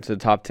climbed into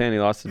the top 10. He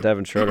lost to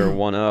Devin Schroeder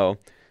 1-0.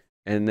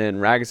 And then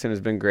Ragusin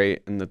has been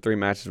great in the 3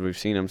 matches we've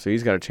seen him, so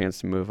he's got a chance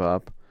to move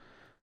up.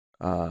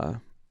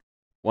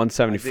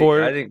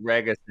 174. I think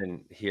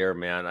Ragusin here,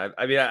 man.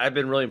 I've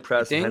been really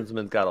impressed.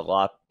 Heinzelman's got a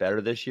lot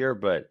better this year,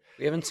 but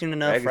we haven't seen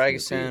enough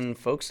Ragusin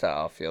folk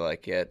style, I feel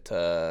like, yet.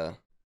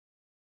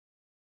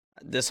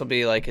 This will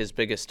be like his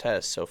biggest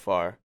test so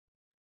far.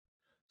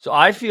 So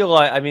I feel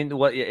like,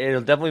 it'll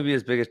definitely be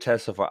his biggest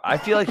test so far. I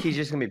feel like he's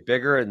just gonna be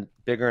bigger and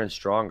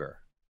stronger.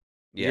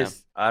 Yeah,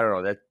 I don't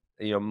know that.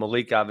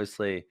 Malik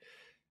obviously,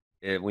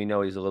 we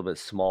know he's a little bit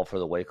small for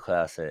the weight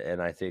class, and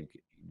I think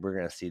we're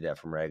gonna see that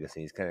from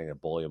Ragusin. He's kind of gonna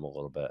bully him a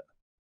little bit.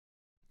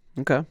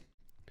 Okay.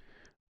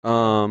 Who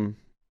are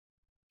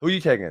you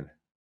taking?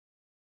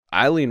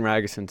 I lean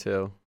Ragusin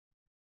too.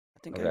 I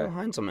think I go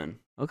Heinzelman.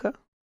 Okay.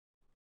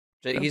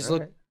 He's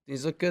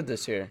looked good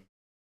this year.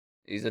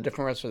 He's a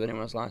different wrestler than he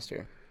was last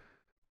year.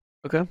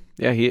 Okay.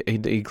 Yeah,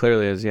 he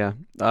clearly is, yeah.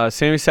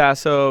 Sammy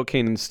Sasso,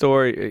 Kanan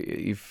Storr,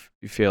 you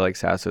feel like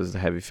Sasso is the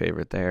heavy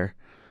favorite there.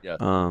 Yeah.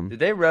 Did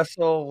they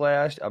wrestle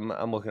last?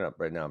 I'm looking up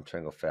right now. I'm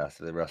trying to go fast.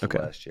 Did they wrestle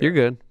last year? You're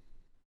good.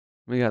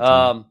 We got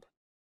time.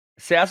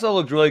 Sasso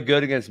looked really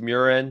good against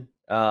Murin.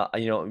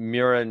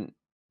 Murin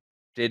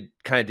did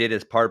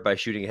his part by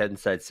shooting head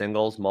inside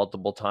singles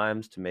multiple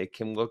times to make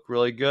him look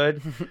really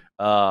good.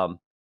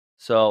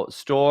 So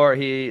Sasso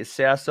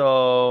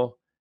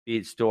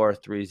beat Storr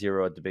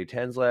 3-0 at the Big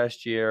Tens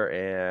last year,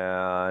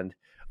 and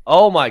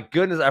oh my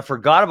goodness, I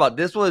forgot about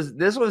this.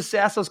 This was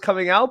Sasso's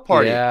coming out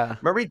party. Yeah.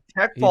 Remember he He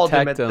techballed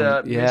him teched at him,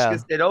 the yeah. Michigan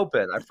State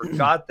Open. I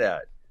forgot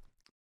that.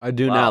 I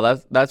do Wow. now.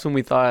 That's when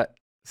we thought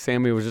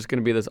Sammy was just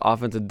going to be this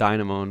offensive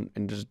dynamo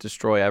and just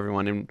destroy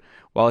everyone. And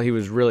while he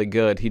was really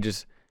good, he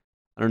just,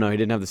 I don't know, he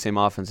didn't have the same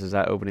offense as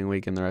that opening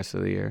week and the rest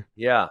of the year.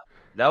 Yeah,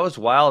 that was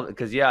wild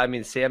because I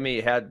mean,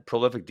 Sammy had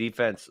prolific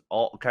defense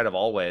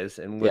always,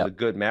 and was Yeah. a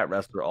good mat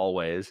wrestler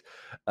always.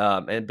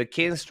 But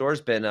Caden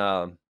Storr's been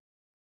out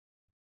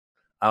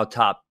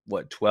top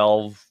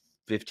 12,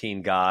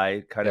 15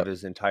 guy kind of Yep.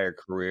 his entire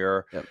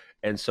career. Yep.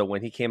 And so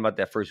when he came out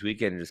that first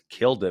weekend and just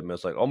killed him, it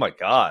was like, oh my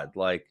god,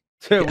 like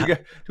dude, Yeah.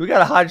 we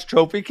got a Hodge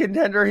Trophy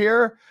contender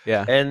here.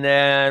 Yeah. And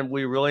then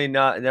we really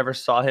never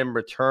saw him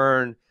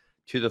return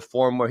to the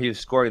form where he was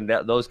scoring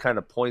those kind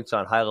of points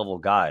on high level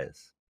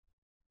guys.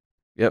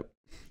 Yep.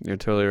 You're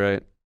totally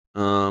right.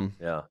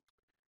 Yeah.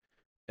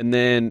 And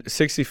then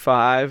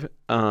 65,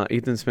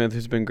 Ethan Smith,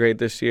 who's been great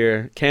this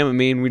year. Cam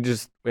Amin, we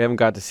haven't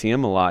got to see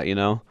him a lot, you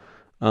know.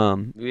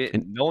 No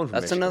one from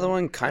That's another Michigan,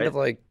 one kind right? of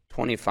like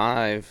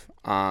 25,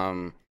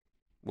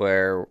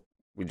 where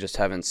we just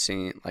haven't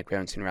seen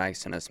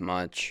Ragston as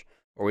much,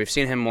 or we've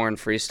seen him more in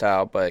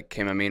freestyle, but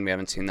Cam Amin, we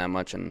haven't seen that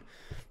much in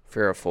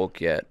Fear of Folk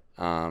yet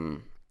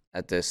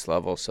at this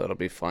level, so it'll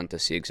be fun to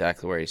see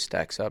exactly where he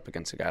stacks up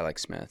against a guy like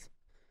Smith.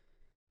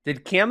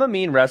 Did Cam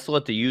Amin wrestle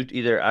at the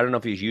either? I don't know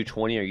if he's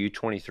U20 or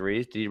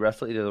U23s. Did he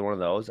wrestle either one of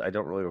those? I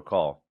don't really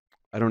recall.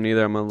 I don't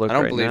either. I'm gonna look. I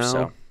don't right believe now.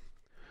 so.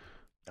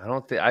 I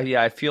don't think.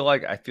 I feel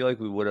like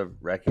we would have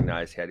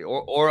recognized Hattie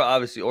or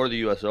obviously or the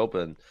U.S.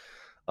 Open.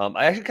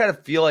 I actually kind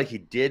of feel like he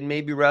did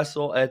maybe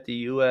wrestle at the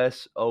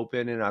U.S.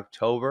 Open in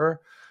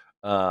October,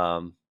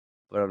 but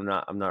I'm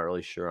not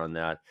really sure on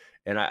that.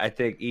 And I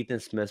think Ethan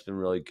Smith's been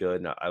really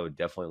good, and I would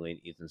definitely lean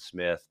Ethan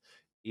Smith.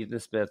 Ethan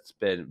Smith's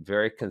been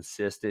very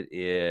consistent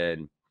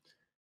in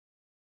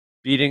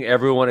beating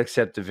everyone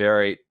except the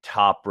very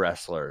top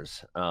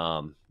wrestlers.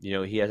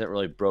 He hasn't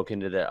really broken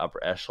into that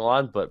upper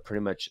echelon, but pretty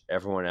much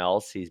everyone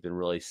else he's been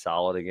really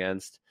solid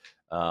against.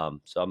 So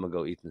I'm gonna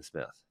go Ethan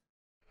Smith.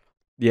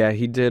 Yeah,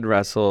 he did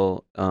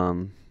wrestle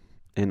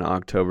in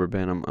October,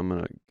 Ben. I'm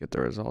gonna get the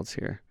results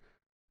here.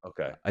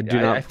 Okay. I do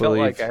not I felt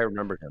believe- like I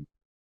remembered him.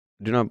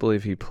 I do not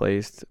believe he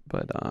placed,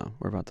 but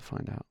we're about to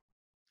find out.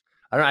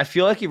 I don't. I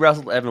feel like he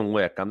wrestled Evan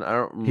Wick. I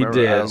don't remember.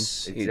 did.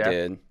 Yes, he exactly.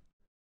 did.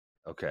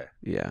 Okay.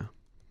 Yeah.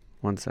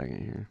 1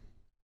 second here.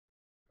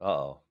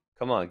 Uh-oh.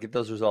 Come on, get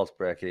those results,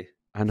 Brecky.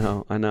 I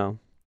know.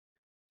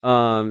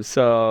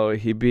 So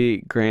he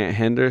beat Grant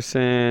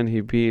Henderson,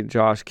 he beat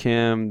Josh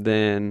Kim,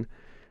 then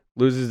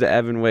loses to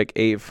Evan Wick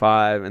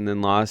 8-5, and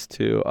then lost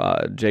to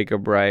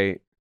Jacob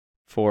Wright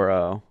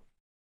 4-0.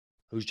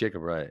 Who's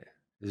Jacob Wright?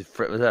 Was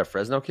that a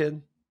Fresno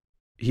kid?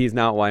 He's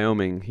now at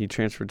Wyoming. He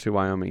transferred to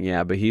Wyoming,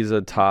 yeah, but he's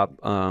a top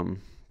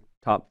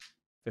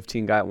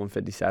 15 guy at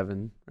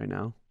 157 right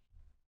now.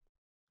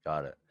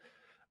 Got it.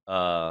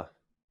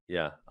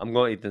 Yeah, I'm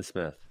going Ethan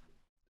Smith.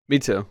 Me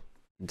too.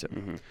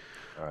 Mhm.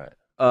 All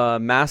right.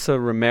 Massa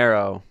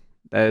Romero.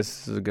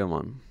 This is a good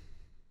one.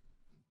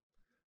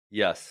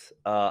 Yes.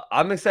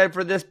 I'm excited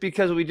for this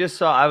because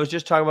I was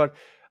just talking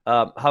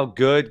about how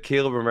good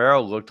Caleb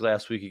Romero looked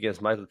last week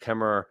against Michael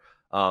Kemmerer.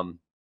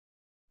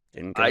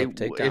 Didn't get a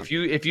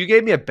takedown. If you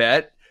gave me a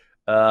bet,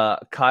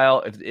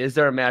 Kyle, is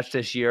there a match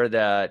this year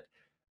that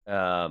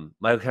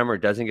Michael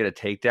Kemmerer doesn't get a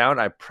takedown?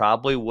 I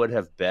probably would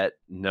have bet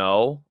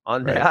no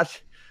on Right.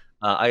 that.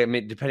 I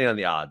mean, depending on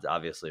the odds,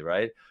 obviously,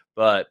 right?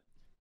 But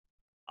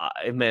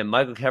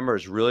Michael Kemmerer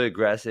is really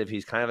aggressive.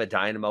 He's kind of a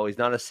dynamo. He's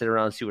not a sit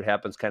around and see what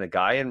happens kind of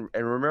guy. And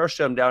Romero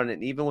shut him down.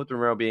 And even with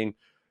Romero being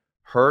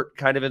hurt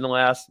kind of in the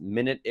last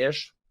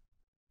minute-ish.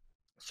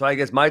 So I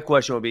guess my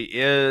question would be,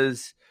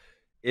 is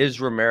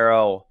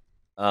Romero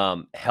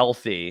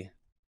healthy,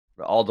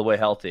 all the way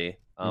healthy?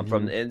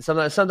 And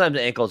sometimes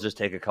the ankles just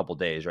take a couple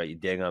days, right? You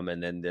ding them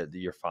and then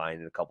you're fine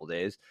in a couple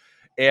days.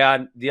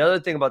 And the other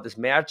thing about this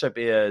matchup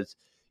is,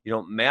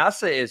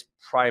 Massa is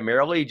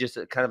primarily just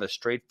kind of a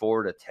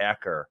straightforward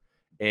attacker.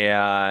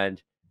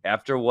 And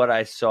after what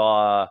I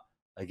saw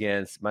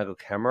against Michael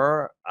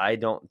Kemmerer, I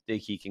don't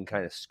think he can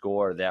kind of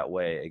score that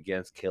way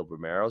against Caleb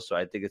Romero. So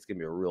I think it's going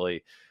to be a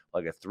really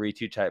like a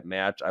 3-2 type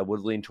match. I would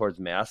lean towards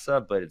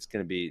Massa, but it's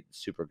going to be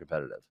super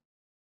competitive.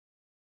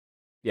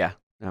 Yeah,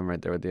 I'm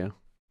right there with you.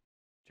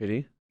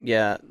 JD?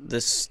 Yeah,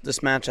 this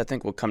match I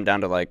think will come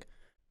down to like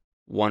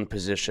one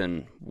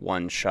position,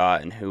 one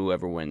shot, and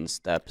whoever wins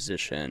that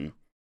position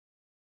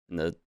in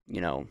the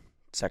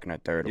second or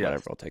third or Yes.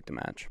 whatever will take the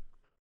match.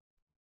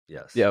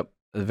 Yes. Yep,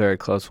 a very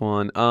close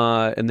one.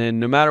 And then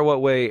no matter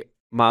what way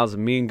Miles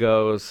Amin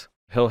goes,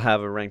 he'll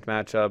have a ranked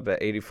matchup.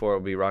 At 84 will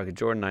be Rocky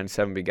Jordan,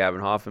 97 will be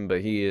Gavin Hoffman,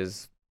 but he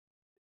is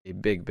a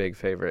big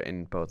favorite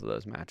in both of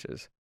those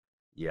matches.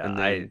 Yeah, And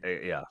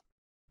then-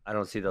 I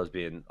don't see those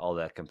being all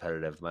that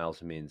competitive.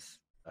 Miles Amin's,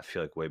 I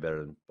feel like, way better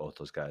than both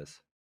those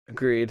guys.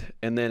 Agreed.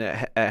 And then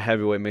at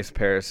heavyweight, Mason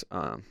Paris,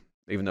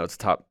 even though it's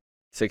top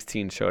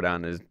 16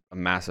 showdown is a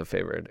massive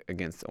favorite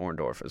against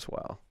Orndorff as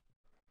well.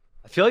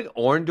 I feel like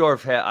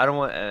Orndorff had. I don't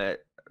want.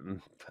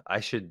 I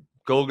should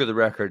go to the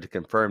record to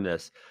confirm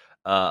this,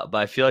 but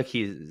I feel like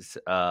he's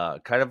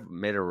kind of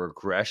made a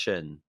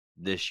regression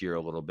this year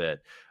a little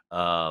bit.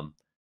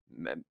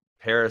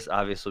 Paris,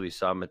 obviously, we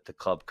saw him at the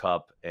Club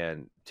Cup,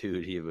 and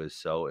dude, he was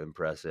so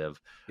impressive.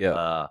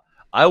 Yeah.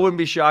 I wouldn't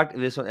be shocked if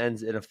this one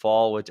ends in a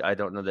fall, which I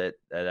don't know that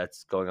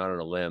that's going on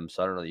a limb.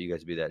 So I don't know that you guys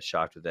would be that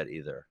shocked with that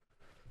either.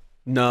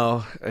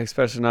 No,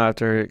 especially not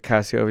after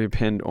Cassiope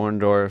pinned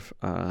Orndorff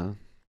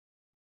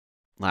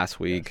last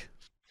week.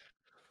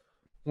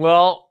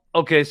 Well,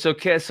 okay, so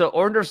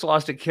Orndorff's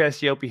lost to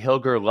Cassiope,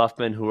 Hilger,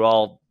 Luffman, who are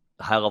all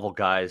high-level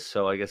guys.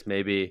 So I guess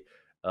maybe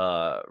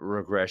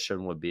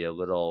regression would be a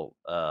little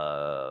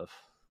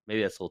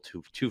maybe that's a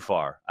little too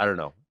far. I don't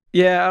know.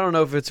 Yeah, I don't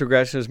know if it's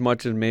regression as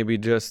much as maybe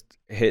just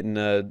hitting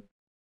a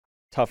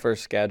tougher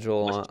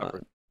schedule.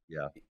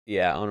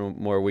 Yeah, on a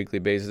more weekly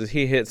basis.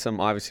 He hit some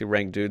obviously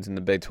ranked dudes in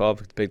the Big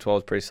 12. The Big 12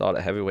 was pretty solid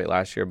at heavyweight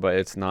last year, but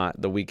it's not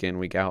the week in,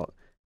 week out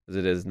as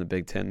it is in the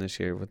Big 10 this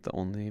year with the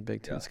only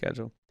Big 10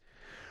 schedule.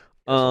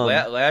 So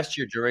last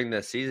year during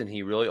the season,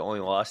 he really only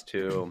lost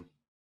to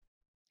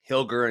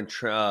Hilger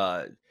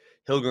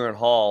and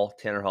Hall,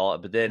 Tanner Hall,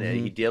 but then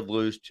he did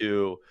lose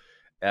to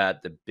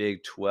at the Big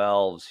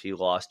 12s. He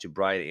lost to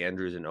Brian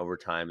Andrews in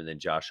overtime, and then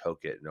Josh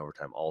Hokett in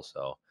overtime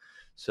also.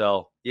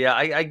 So yeah,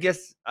 I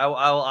guess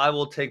I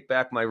will take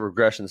back my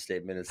regression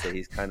statement and say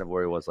he's kind of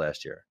where he was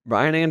last year.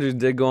 Brian Andrews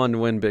did go on to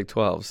win Big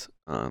 12s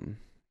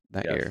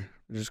that year,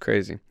 which is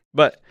crazy.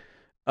 But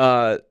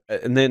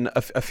and then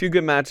a few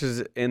good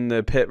matches in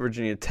the Pitt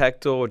Virginia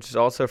Tech duel, which is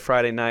also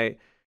Friday night.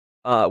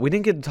 We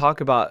didn't get to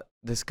talk about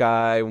this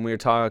guy when we were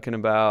talking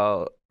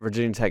about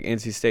Virginia Tech,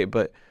 NC State,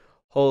 but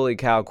holy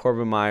cow,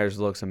 Corbin Myers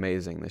looks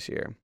amazing this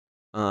year.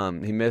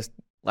 He missed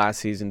last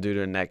season due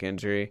to a neck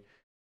injury,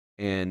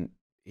 and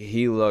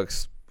he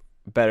looks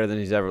better than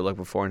he's ever looked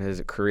before in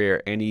his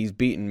career, and he's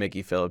beaten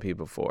Mickey Philippi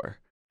before.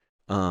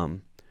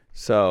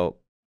 So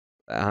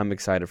I'm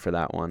excited for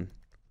that one.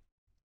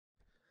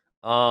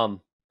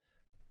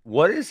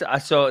 What is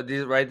this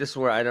is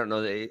where I don't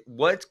know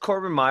what's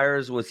Corbin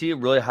Myers? Was he a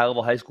really high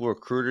level high school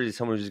recruiter? Is he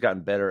someone who's just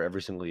gotten better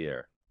every single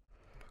year?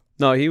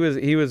 No, he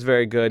was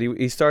very good.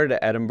 He started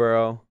at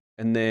Edinboro,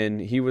 and then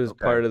he was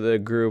part of the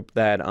group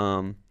that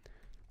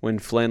when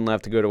Flynn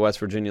left to go to West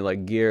Virginia,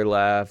 like Gear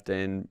left,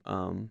 and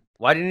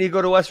why didn't he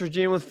go to West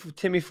Virginia with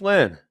Timmy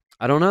Flynn?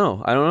 I don't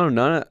know.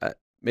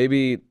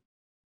 Maybe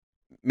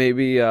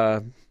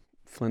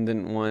Flynn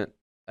didn't want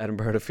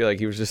Edinboro to feel like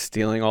he was just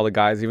stealing all the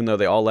guys, even though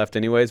they all left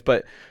anyways.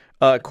 But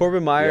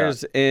Corbin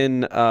Myers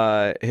in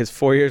his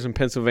 4 years in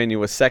Pennsylvania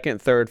was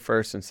second, third,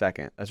 first, and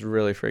second. That's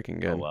really freaking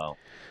good. Oh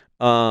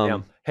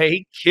wow. Hey,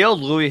 he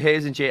killed Louis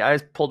Hayes and I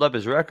just pulled up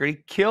his record. He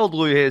killed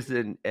Louis Hayes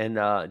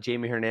and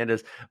Jamie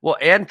Hernandez. Well,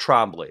 and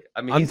Trombley.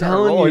 I mean, I'm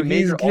telling you,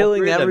 he's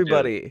killing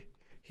everybody.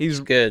 He's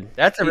good.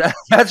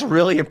 That's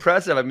really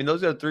impressive. I mean,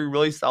 those are three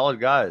really solid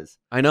guys.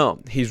 I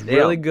know. He's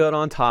really good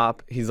on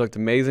top. He's looked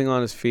amazing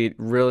on his feet.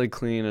 Really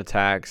clean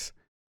attacks.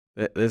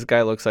 This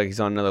guy looks like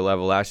he's on another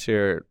level. Last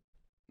year,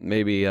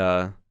 maybe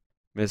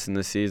missing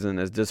the season,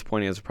 as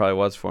disappointing as it probably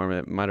was for him,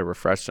 it might have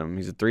refreshed him.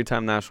 He's a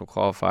 3-time national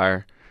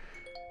qualifier.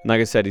 And like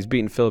I said, he's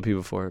beaten Philippi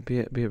before. Be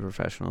a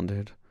professional,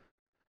 dude.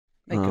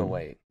 Make it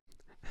wait.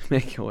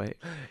 Make it wait.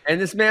 And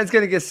this man's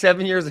gonna get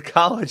 7 years of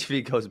college if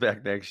he goes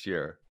back next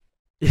year.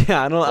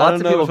 Yeah, I don't know.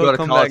 Lots of people go to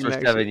college for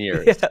 7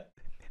 years.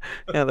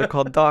 Yeah, they're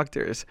called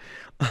doctors.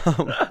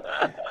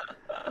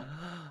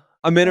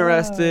 I'm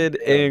interested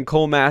in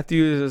Cole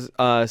Matthews,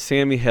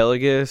 Sammy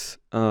Hilligus.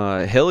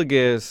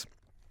 Hilligus,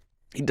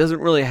 he doesn't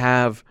really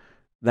have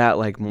that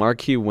like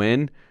marquee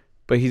win,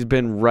 but he's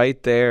been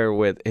right there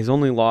with his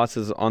only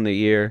losses on the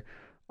year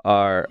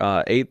are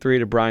 8-3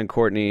 to Brian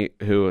Courtney,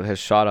 who has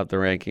shot up the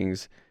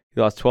rankings.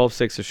 He lost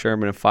 12-6 to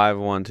Sherman and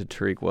 5-1 to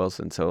Tariq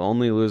Wilson, so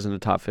only losing the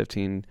top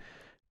 15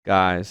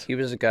 guys. He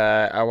was a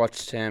guy, I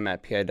watched him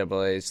at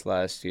PIAA's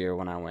last year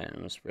when I went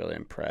and was really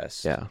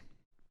impressed. Yeah.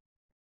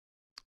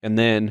 And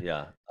then...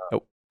 Yeah.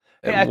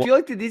 Hey, I feel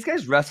like did these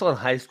guys wrestle in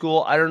high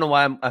school? I don't know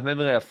why I'm having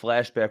like a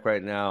flashback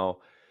right now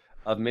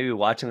of maybe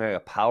watching like a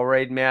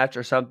Powerade match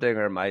or something,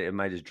 or am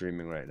I just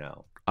dreaming right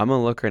now? I'm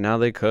gonna look right now.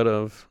 They could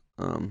have.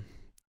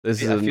 I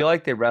feel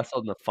like they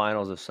wrestled in the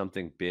finals of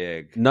something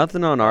big.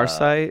 Nothing on our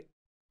site.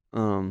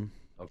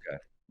 Okay,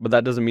 but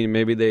that doesn't mean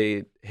maybe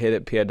they hit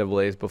it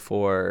PIAA's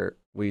before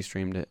we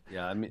streamed it.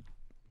 Yeah, I mean,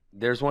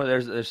 there's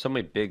so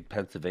many big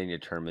Pennsylvania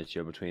tournaments,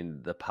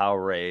 between the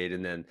Powerade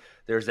and then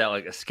there's that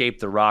like Escape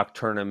the Rock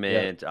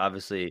tournament. Yeah.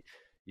 Obviously,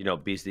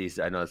 Beasties.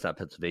 I know it's not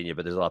Pennsylvania,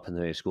 but there's a lot of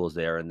Pennsylvania schools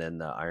there, and then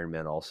the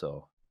Ironman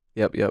also.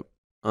 Yep.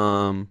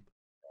 And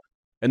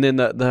then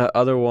the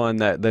other one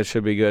that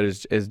should be good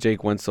is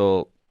Jake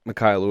Winsel,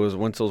 Mekhi Lewis.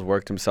 Winsel's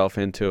worked himself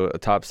into a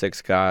top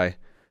 6 guy,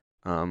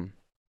 and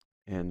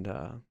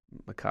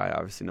Mekhi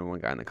obviously number 1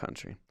 guy in the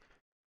country.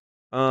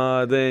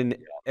 Then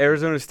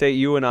Arizona State,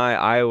 UNI,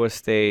 Iowa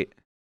State.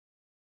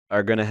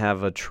 are going to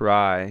have a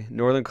try.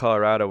 Northern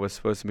Colorado was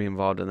supposed to be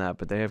involved in that,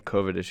 but they have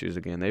COVID issues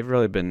again. They've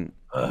really been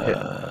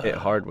hit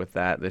hard with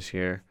that this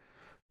year.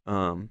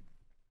 But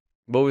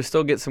we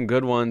still get some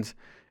good ones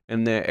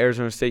in the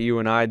Arizona State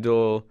UNI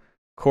duel.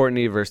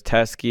 Courtney versus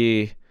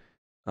Teskey,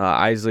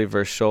 Isley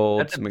versus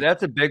Schultz.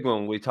 That's a big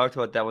one. We talked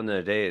about that one the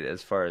other day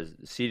as far as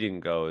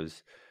seeding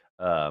goes,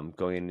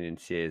 going into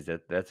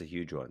NCAAs. That's a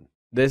huge one.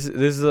 This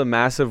is a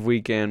massive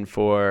weekend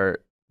for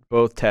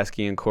both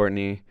Teskey and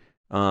Courtney.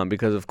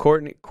 Because of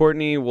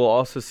Courtney will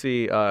also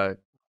see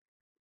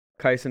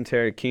Kyson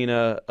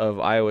Terakina of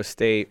Iowa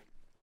State,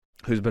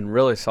 who's been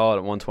really solid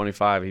at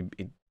 125.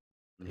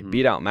 He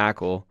beat out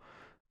Mackel,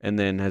 and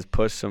then has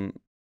pushed some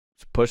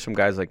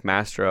guys like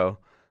Mastro.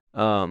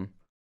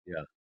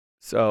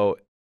 So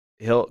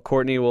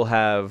Courtney will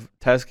have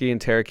Teskey and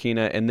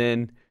Terakina, and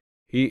then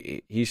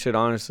he should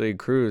honestly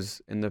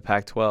cruise in the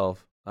Pac-12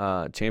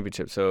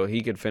 championship. So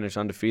he could finish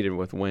undefeated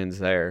with wins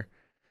there.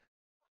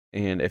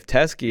 And if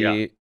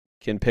Teskey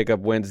can pick up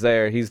wins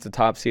there, he's the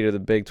top seed of the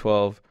Big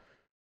 12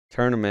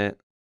 tournament,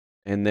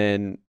 and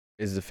then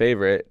is the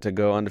favorite to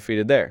go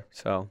undefeated there.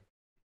 So,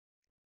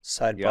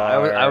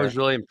 sidebar. I was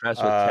really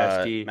impressed with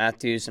Teskey.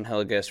 Matthews and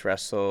Hilligus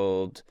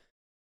wrestled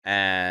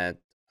at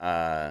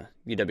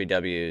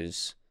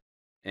UWW's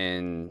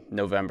in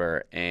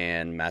November,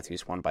 and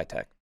Matthews won by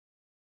tech.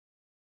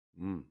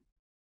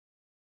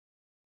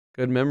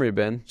 Good memory,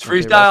 Ben. It's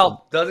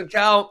freestyle. Doesn't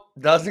count.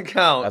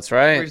 That's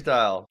right.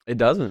 Freestyle. It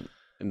doesn't.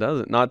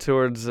 Not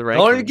towards the rankings.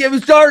 Don't even get me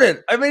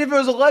started. I mean, if it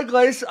was a leg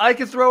lace, I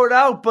could throw it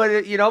out.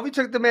 But we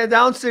took the man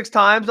down 6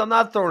 times. I'm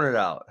not throwing it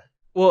out.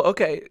 Well,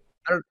 okay.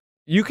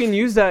 You can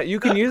use that.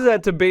 You can use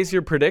that to base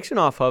your prediction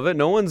off of it.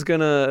 No one's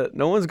gonna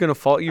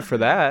fault you for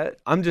that.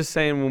 I'm just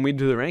saying when we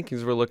do the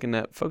rankings, we're looking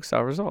at folk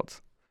style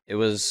results. It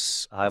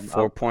was I'm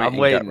 4-point. I'm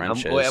waiting.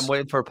 I'm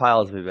waiting for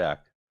Pyle to be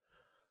back.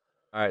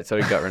 All right, so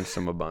he gut wrenched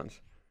him a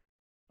bunch.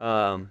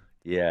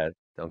 Yeah,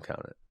 don't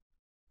count it.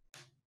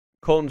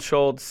 Colton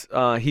Schultz,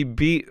 he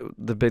beat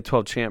the Big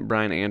 12 champ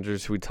Brian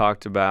Andrews, who we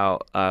talked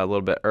about a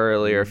little bit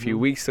earlier, a few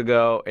weeks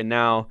ago, and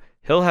now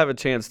he'll have a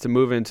chance to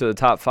move into the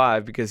top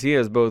 5 because he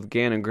has both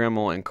Gannon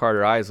Grimmel and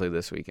Carter Isley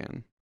this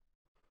weekend.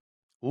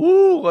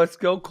 Ooh, let's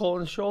go,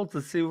 Colton Schultz.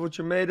 Let's see what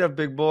you're made of,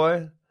 big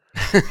boy.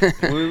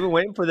 We've been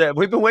waiting for that.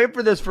 We've been waiting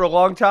for this for a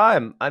long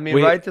time. I mean,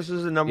 right? This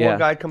was the number 1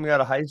 guy coming out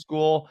of high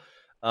school.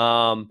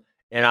 And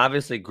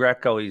obviously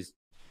Greco, he's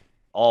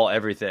all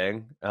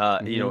everything,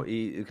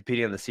 he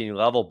competing on the senior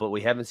level, but we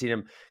haven't seen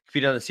him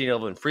compete on the senior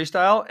level in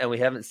freestyle, and we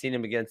haven't seen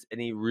him against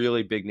any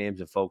really big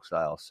names in folk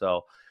style.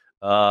 So,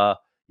 I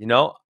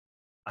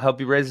hope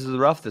he raises the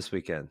rough this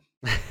weekend.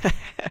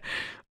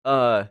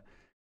 What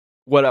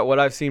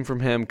I've seen from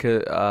him,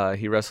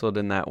 he wrestled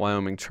in that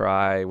Wyoming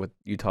try with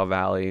Utah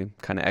Valley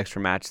kind of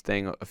extra match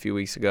thing a few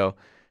weeks ago,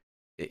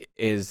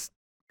 is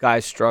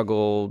guys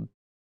struggled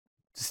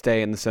to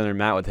stay in the center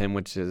mat with him,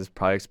 which is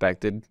probably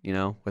expected,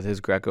 with his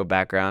Greco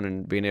background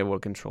and being able to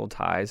control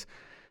ties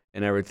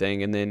and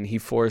everything. And then he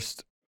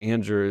forced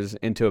Andrews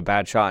into a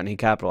bad shot, and he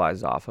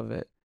capitalized off of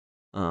it.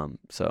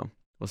 So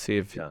we'll see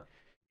if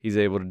he's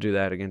able to do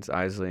that against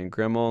Isley and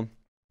Grimmel.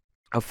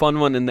 A fun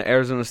one in the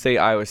Arizona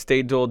State-Iowa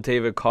State duel,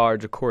 David Carr,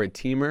 Ja'Cory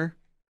Teamer.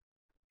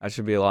 That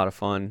should be a lot of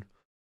fun.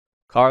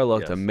 Carr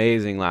looked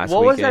amazing last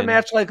weekend. What was that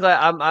match like?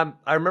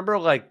 I remember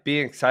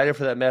being excited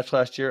for that match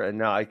last year, and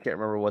now I can't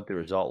remember what the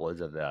result was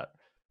of that.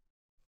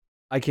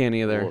 I can't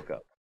either. Look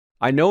up.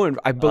 I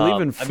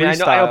believe in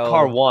freestyle. I know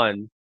Carr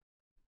won.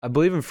 I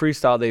believe in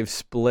freestyle they've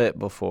split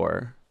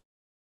before.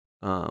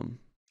 Let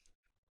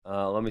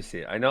me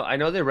see. I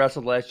know they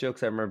wrestled last year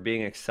because I remember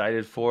being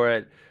excited for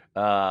it.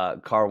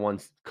 Carr won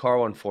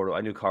 4-1.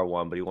 I knew Carr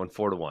won, but he won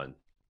 4-1.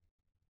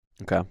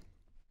 Okay.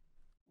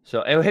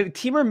 So, and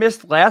Teamer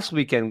missed last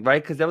weekend, right?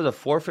 Because that was a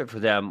forfeit for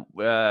them.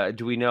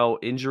 Do we know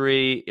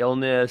injury,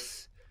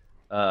 illness,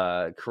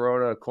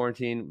 corona,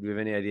 quarantine? Do we have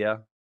any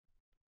idea?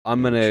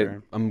 I'm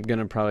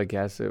gonna probably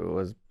guess it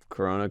was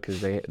corona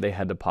because they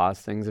had to pause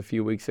things a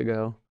few weeks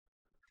ago,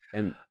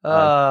 and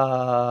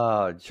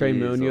Trey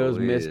Munoz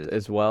missed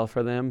as well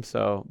for them.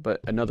 So,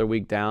 but another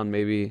week down,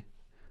 maybe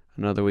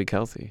another week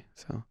healthy.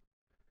 So,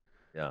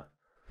 yeah.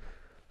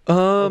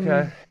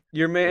 Okay.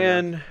 Your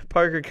man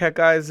Parker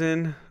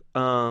Keckeisen.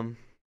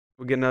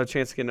 We get another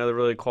chance to get another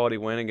really quality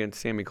win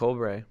against Sammy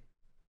Colbray.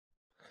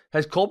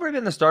 Has Colbray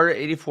been the starter at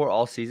 84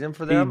 all season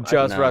for them? He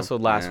just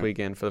wrestled last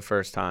weekend for the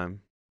first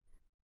time.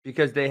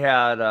 Because they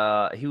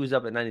had he was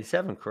up at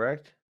 97,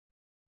 correct?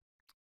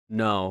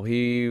 No,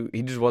 he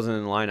just wasn't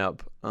in the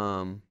lineup.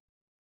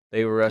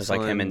 They were wrestling. It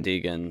was like him and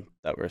Deegan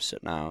that were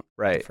sitting out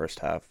the first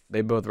half.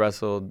 They both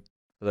wrestled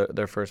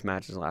their first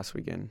matches last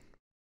weekend.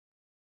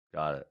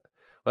 Got it.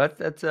 Well,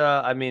 that's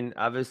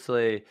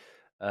obviously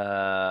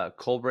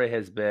Colbray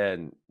has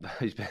been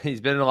he's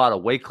been in a lot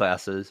of weight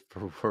classes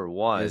for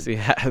one. Yes, he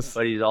has.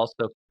 But he's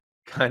also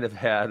kind of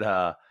had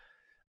a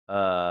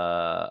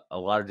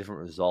lot of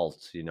different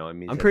results.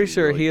 I'm pretty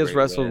sure really he has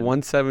wrestled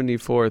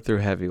 174 through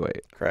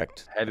heavyweight.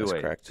 Correct.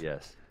 Heavyweight. That's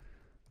correct.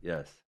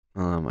 Yes.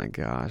 Oh my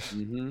gosh,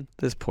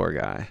 this poor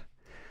guy.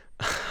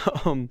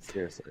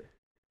 Seriously.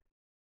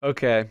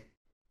 Okay.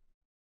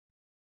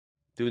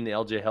 Doing the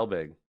LJ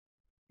Hellbig.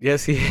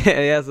 Yes,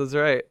 yes, that's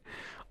right.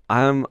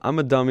 I'm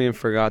a dummy and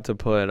forgot to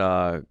put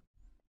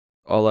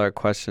all our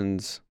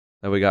questions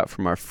that we got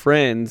from our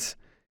friends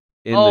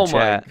in the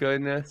chat. Oh my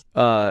goodness.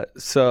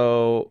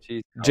 So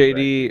Jeez,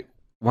 JD,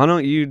 why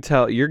don't you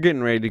tell? You're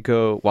getting ready to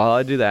go. While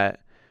I do that,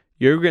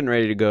 you're getting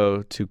ready to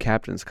go to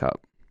Captain's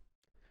Cup.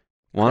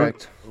 Why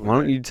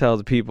don't you tell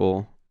the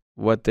people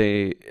what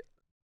maybe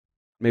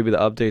the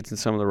updates and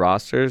some of the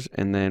rosters,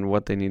 and then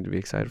what they need to be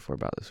excited for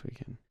about this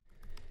weekend?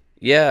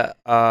 Yeah,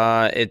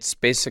 it's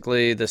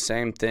basically the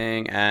same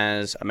thing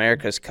as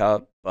America's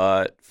Cup,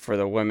 but for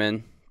the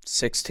women,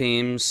 6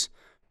 teams,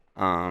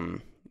 Olympic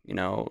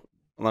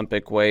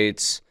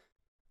weights.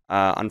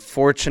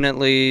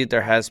 Unfortunately,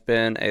 there has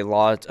been a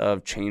lot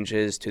of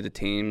changes to the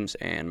teams,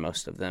 and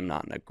most of them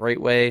not in a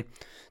great way.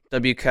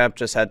 WCAP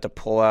just had to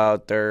pull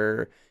out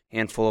their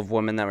handful of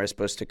women that were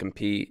supposed to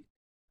compete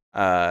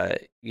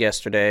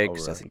yesterday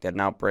because I think they had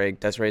an outbreak.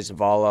 Desiree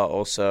Zavala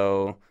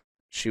also...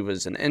 She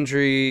was an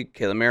injury.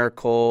 Kayla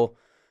Miracle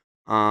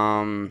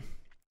pulled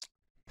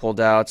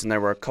out, and there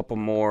were a couple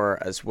more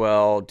as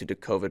well due to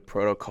COVID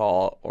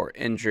protocol or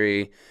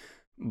injury.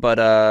 But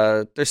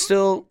they're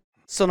still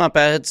not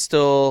bad.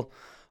 Still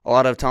a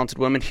lot of talented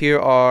women. Here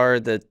are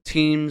the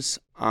teams.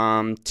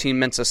 Team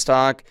Mensa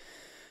Stock,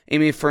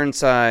 Amy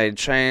Fernside,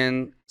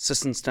 Cheyenne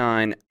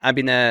Sistenstein,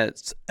 Abby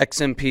Nets,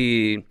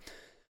 XMP,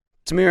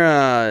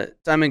 Tamira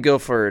Diamond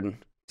Guilford,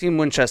 Team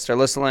Winchester,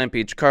 Alyssa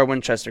Lampe, Jakar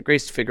Winchester,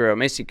 Grace Figueroa,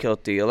 Macy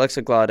Kilty,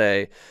 Alexa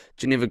Glade,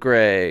 Geneva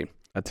Gray.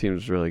 That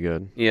team's really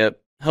good.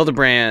 Yep.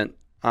 Hildebrandt,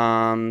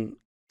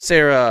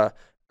 Sarah,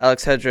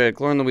 Alex Hedrick,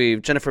 Lauren Louise,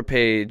 Jennifer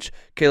Page,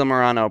 Kayla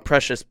Morano,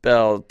 Precious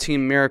Bell,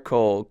 Team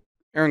Miracle,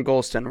 Erin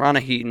Golston,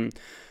 Rana Heaton,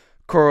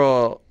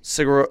 Coral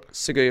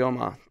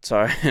Sigayoma.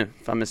 Sorry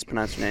if I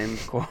mispronounced your name.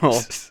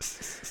 Coral.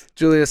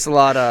 Julia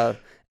Salata,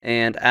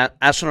 and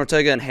Ashlyn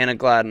Ortega and Hannah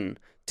Gladden.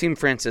 Team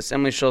Francis,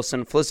 Emily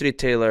Shilson, Felicity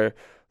Taylor,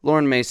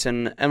 Lauren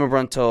Mason, Emma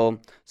Bruntel,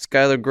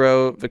 Skylar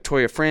Groh,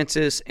 Victoria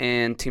Francis,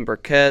 and Team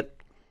Burkett,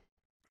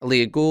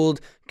 Aaliyah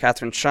Gould,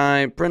 Catherine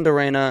Shy, Brenda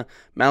Reyna,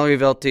 Mallory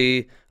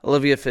Velty,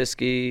 Olivia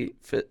Fiske,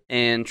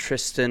 and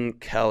Tristan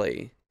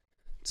Kelly.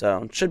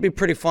 So it should be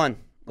pretty fun.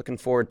 Looking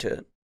forward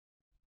to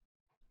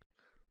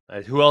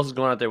it. Who else is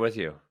going out there with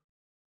you?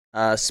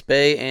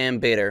 Spay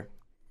and Bader.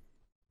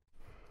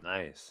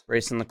 Nice.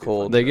 Racing the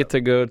cold. They get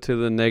to go to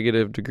the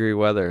negative degree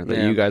weather that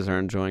you guys are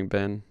enjoying,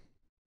 Ben.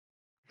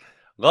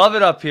 Love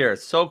it up here.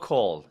 It's so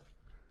cold.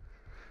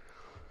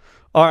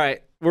 All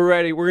right, we're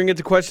ready. We're going to get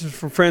to questions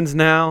from friends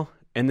now.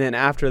 And then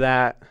after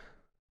that,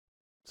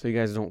 so you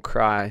guys don't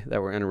cry that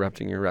we're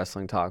interrupting your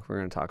wrestling talk, we're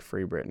going to talk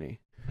Free Britney.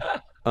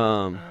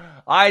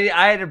 I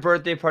had a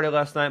birthday party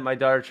last night. My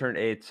daughter turned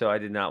 8, so I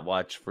did not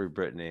watch Free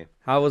Britney.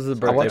 How was the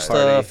birthday I watched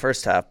party? the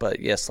first half,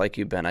 but yes, like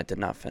you, Ben, I did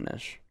not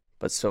finish.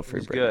 But still Free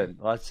Britney.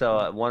 Good.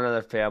 So one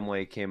other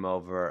family came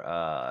over,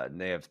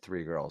 and they have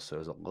 3 girls, so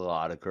there's a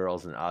lot of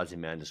girls, and Ozzy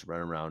Man just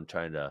running around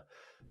trying to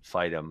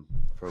fight him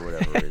for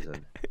whatever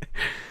reason.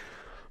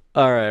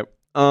 All right.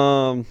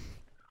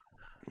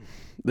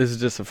 This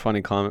is just a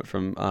funny comment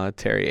from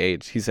Terry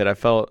H. He said, I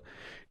felt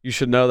you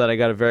should know that I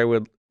got a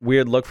very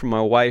weird look from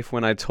my wife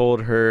when I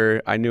told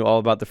her I knew all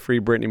about the Free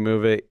Britney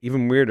movie.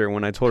 Even weirder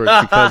when I told her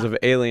it's because of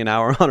Alien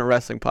Hour on a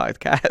wrestling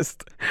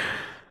podcast.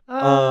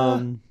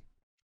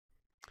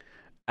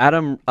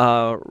 Adam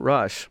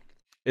Rush.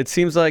 It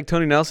seems like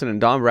Tony Nelson and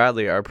Don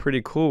Bradley are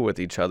pretty cool with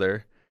each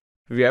other.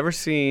 Have you ever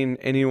seen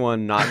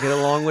anyone not get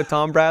along with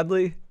Tom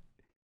Bradley?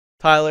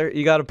 Tyler,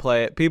 you got to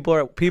play it. People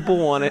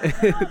want it.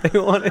 They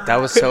want it.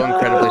 That was so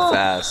incredibly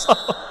fast.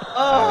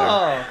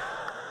 Oh,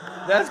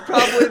 that's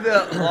probably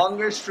the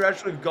longest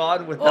stretch we've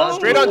gone without.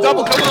 Straight on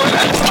double. Come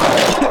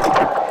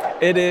on.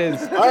 It is.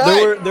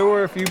 Right. There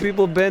were a few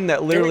people, Ben,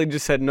 that literally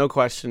just said no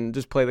question.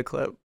 Just play the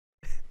clip.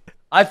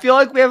 I feel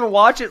like we haven't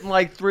watched it in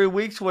like 3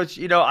 weeks, which,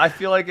 I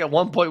feel like at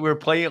one point we were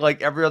playing it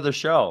like every other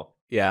show.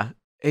 Yeah.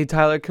 Hey,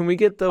 Tyler, can we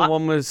get the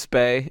one with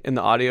Spay in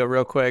the audio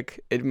real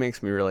quick? It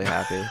makes me really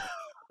happy.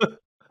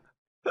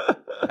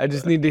 I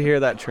just need to hear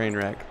that train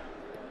wreck.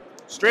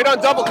 Straight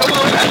on double. Come on.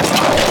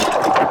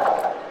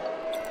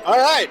 All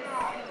right.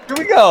 Here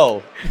we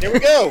go. Here we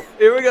go.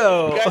 Here we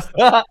go.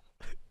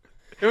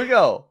 Here we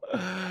go.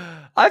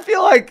 I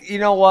feel like, you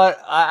know what?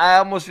 I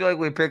almost feel like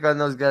we pick on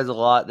those guys a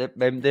lot. They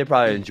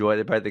probably enjoy it.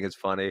 They probably think it's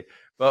funny.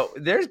 But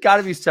there's got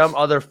to be some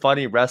other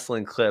funny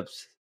wrestling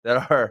clips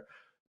that are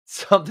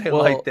something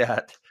like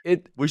that.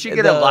 We should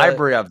get a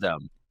library of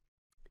them.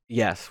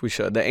 Yes, we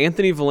should. The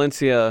Anthony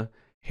Valencia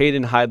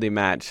Hayden Hidley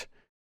match.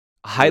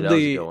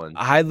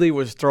 Hidley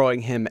was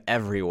throwing him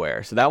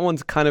everywhere. So that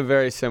one's kind of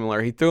very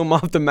similar. He threw him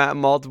off the mat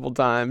multiple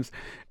times.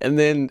 And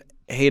then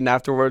Hayden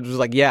afterwards was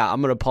like, yeah,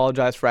 I'm going to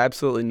apologize for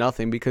absolutely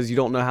nothing because you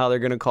don't know how they're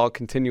going to call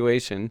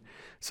continuation.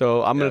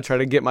 So I'm going to try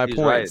to get my points.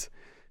 Right.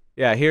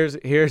 Yeah,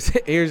 here's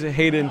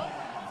Hayden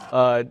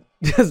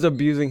just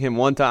abusing him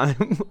one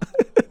time.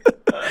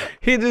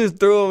 He just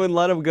threw him and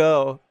let him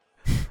go.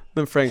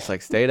 Then Frank's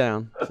like, stay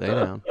down.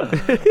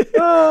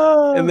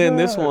 And then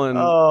this one.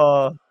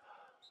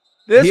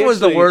 This He was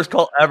the actually- worst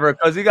call ever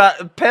because he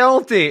got a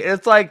penalty.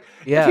 It's like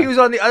Yeah. if he was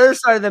on the other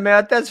side of the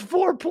mat, that's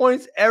 4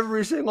 points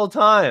every single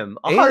time.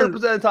 100%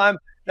 of the time,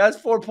 that's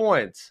 4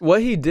 points.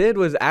 What he did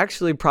was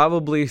actually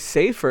probably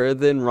safer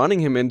than running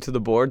him into the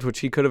boards, which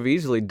he could have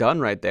easily done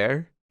right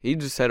there. He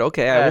just said,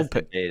 "Okay, That's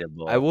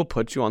debatable. I will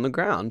put you on the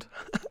ground."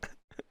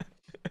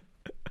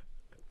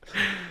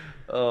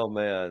 Oh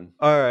man.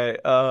 All right,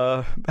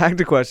 back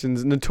to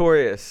questions.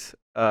 Notorious.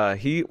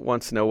 He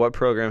wants to know what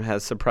program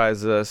has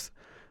surprised us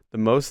the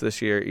most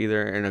this year,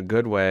 either in a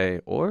good way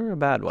or a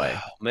bad way.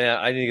 Man,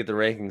 I need to get the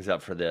rankings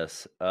up for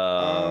this.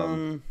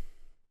 I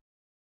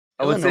would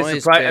Illinois say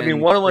has surprise. I mean, been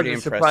one of the pretty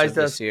ones that impressive surprised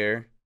us. this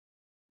year.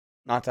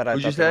 Not that I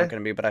What'd you thought they weren't say?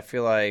 going to be, but I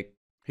feel like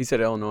He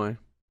said Illinois.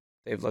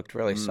 they've looked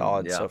really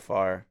solid yeah. so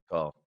far.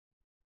 Oh,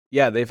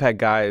 Yeah, they've had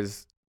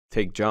guys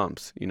take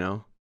jumps.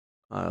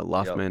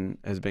 Luffman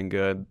has been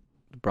good.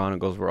 The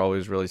Broncos were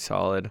always really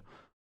solid.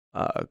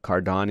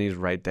 Cardani's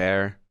right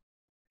there.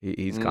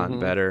 He's gotten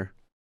Mhm. better.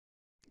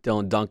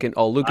 Dylan Duncan.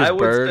 Oh, Lucas I would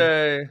Bird.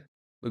 say,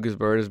 Lucas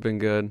Bird has been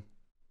good.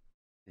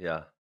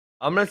 yeah.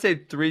 I'm gonna say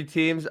 3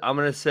 teams. I'm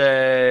gonna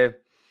say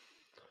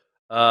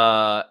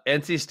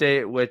NC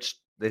State, which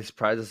they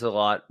surprised us a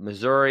lot.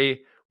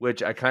 Missouri,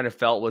 which I kind of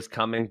felt was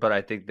coming, but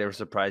I think they were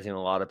surprising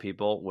a lot of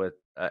people with,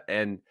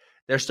 and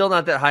they're still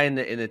not that high in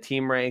the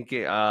team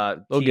ranking,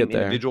 They'll team get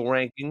there. individual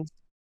rankings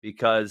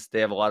because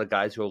they have a lot of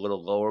guys who are a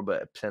little lower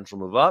but potential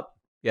move up.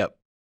 Yep.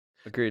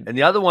 Agreed. And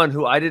the other one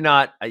who I did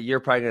not, you're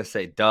probably going to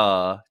say,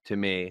 duh, to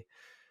me.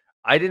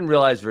 I didn't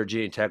realize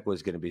Virginia Tech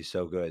was going to be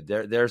so good.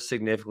 They're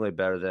significantly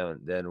better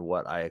than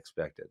what I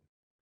expected.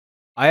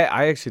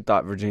 I actually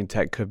thought Virginia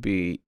Tech could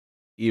be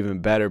even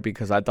better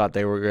because I thought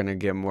they were going to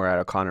get more out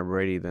of Connor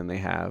Brady than they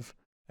have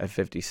at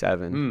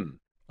 57.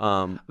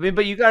 I mean,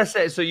 but you got to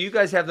say, so you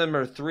guys have them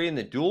number 3 in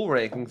the dual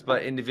rankings,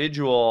 but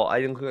individual, I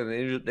didn't include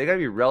individual, they got to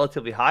be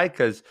relatively high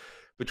because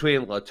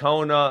between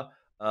Latona,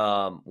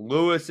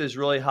 Lewis is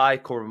really high,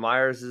 Corbin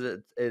Myers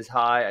is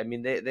high. I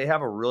mean, they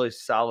have a really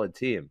solid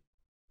team.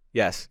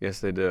 Yes,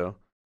 they do.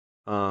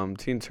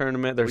 Team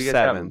tournament, they're What do you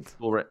guys have? 7th.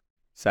 Full ra-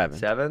 7th.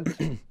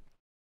 7th? I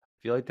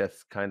feel like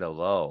that's kind of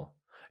low.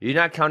 Are you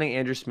not counting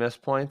Andrew Smith's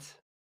points?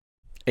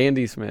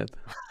 Andy Smith.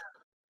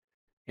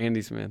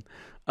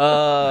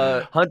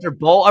 Hunter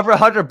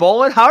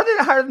Bolin? How are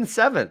they higher than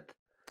 7th?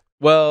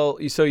 Well,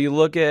 so you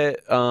look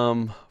at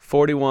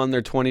 41,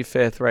 they're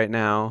 25th right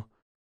now.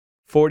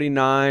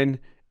 49,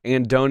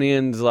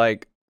 Andonian's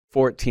like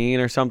 14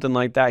 or something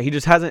like that. He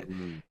just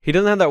hasn't he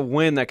doesn't have that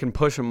win that can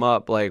push him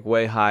up like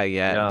way high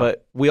yet. Yeah.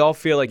 But we all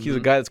feel like he's a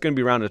Mhm. guy that's going to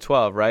be around to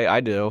 12, right? I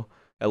do,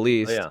 at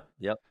least. Oh,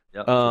 yeah.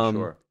 Yep, for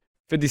sure.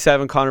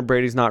 57, Connor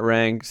Brady's not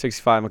ranked.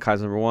 65,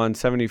 Makai's number 1.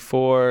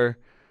 74,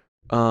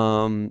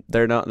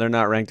 they're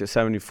not ranked at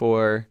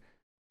 74.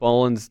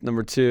 Bolin's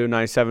number 2.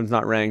 97's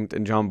not ranked,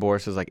 and John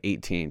Boris is like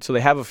 18. So they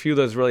have a few of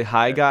those really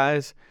high Okay.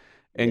 guys,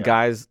 and Yeah.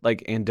 guys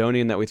like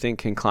Andonian that we think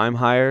can climb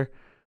higher.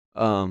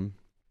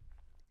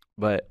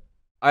 But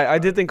I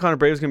did think Connor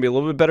Brady was going to be a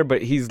little bit better,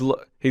 but he's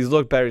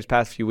looked better these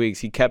past few weeks.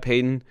 He kept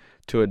Hayden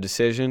to a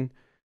decision,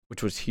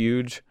 which was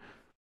huge,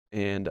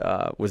 and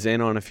was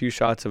in on a few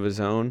shots of his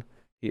own.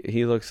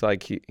 He looks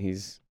like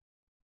he's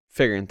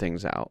figuring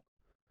things out.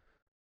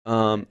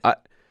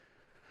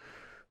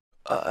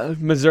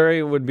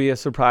 Missouri would be a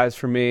surprise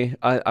for me.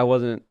 I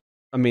wasn't.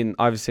 I mean,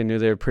 obviously I knew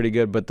they were pretty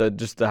good, but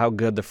how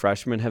good the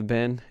freshmen have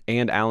been,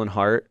 and Alan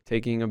Hart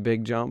taking a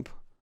big jump.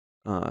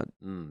 Yeah,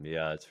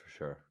 that's for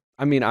sure.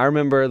 I mean, I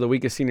remember the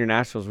week of senior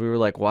nationals, we were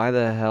like, why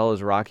the hell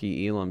is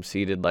Rocky Elam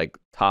seated like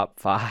top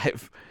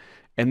 5?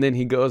 And then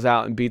he goes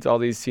out and beats all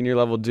these senior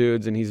level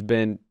dudes, and he's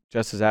been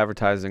just as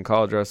advertised in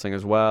college wrestling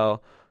as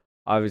well.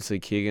 Obviously,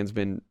 Keegan's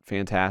been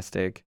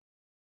fantastic.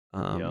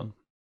 Yeah.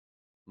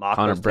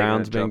 Connor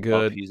Brown's been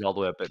good. He's all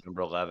the way up at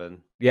number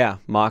 11. Yeah,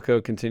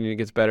 Mako continuing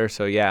to get better.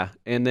 So, yeah.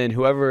 And then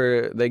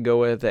whoever they go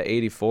with at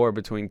 84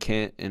 between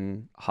Kent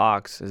and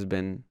Hawks has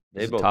been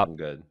They is both top. been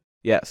good.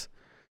 Yes.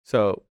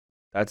 So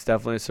that's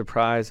definitely a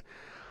surprise.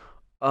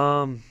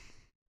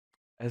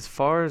 As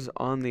far as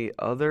on the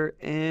other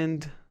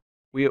end,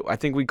 I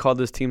think we call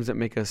this teams that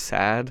make us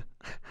sad.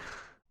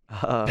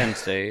 Penn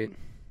State.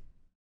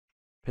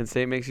 Penn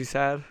State makes you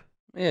sad?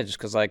 Yeah, just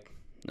because, like,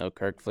 no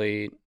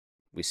Kirkfleet.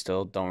 We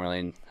still don't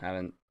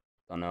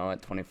know,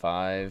 at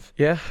 25.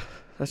 Yeah,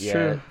 that's Yeah.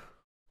 true.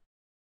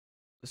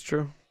 That's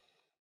true.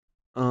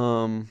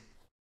 I'm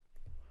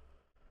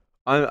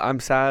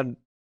sad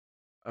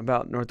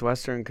about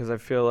Northwestern because I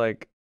feel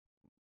like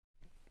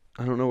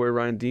I don't know where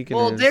Ryan Deacon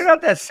Well, is. they're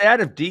not that sad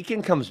if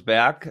Deacon comes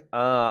back.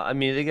 I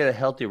mean, they get a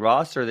healthy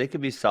roster. They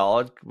could be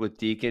solid with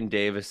Deacon,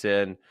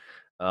 Davison.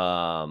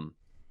 I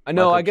know.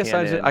 Michael I guess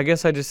Cannon. I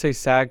guess I just say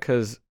sad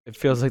because it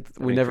feels like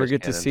we mean, never Chris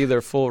get to Cannon. see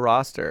their full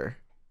roster.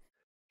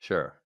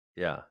 Sure.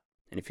 Yeah.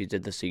 And if you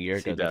did this a year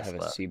ago, they'd Seabass have a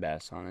left.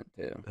 Seabass on it,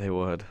 too. They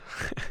would.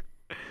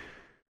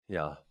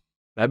 Yeah.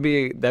 That'd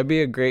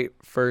be a great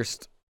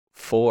first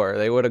 4.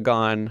 They would have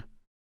gone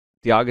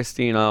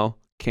D'Agostino,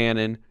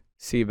 Cannon,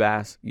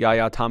 Seabass,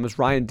 Yaya Thomas,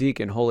 Ryan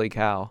Deacon. Holy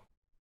cow!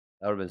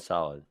 That would have been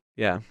solid.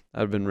 Yeah,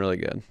 that'd have been really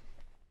good.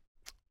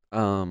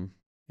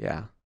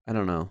 Yeah, I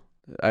don't know.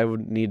 I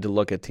would need to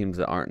look at teams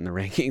that aren't in the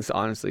rankings,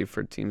 honestly,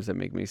 for teams that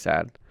make me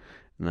sad.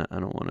 And I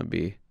don't want to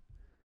be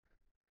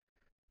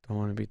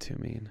too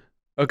mean.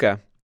 Okay,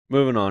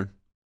 moving on.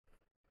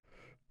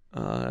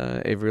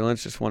 Avery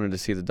Lynch just wanted to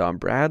see the Don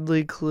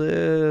Bradley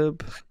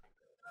clip.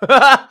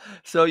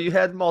 So you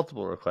had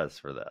multiple requests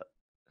for that.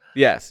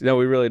 Yes, no,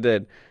 we really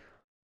did.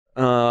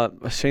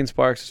 Shane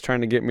Sparks is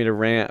trying to get me to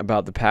rant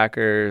about the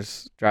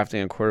Packers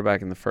drafting a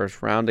quarterback in the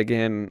first round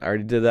again. I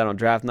already did that on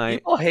draft night.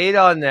 People hate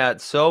on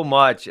that so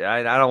much.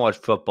 I don't watch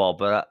football,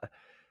 but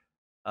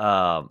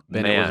Man,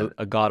 man, it was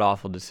a god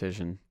awful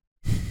decision.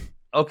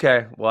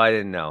 okay. Well, I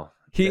didn't know.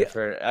 He,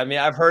 I mean,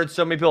 I've heard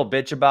so many people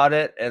bitch about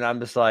it, and I'm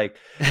just like,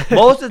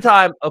 most of the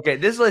time, okay,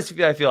 this is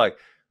I feel like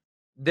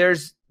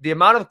there's the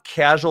amount of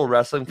casual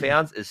wrestling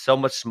fans is so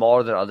much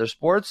smaller than other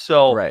sports.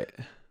 So, right.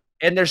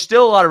 And there's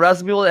still a lot of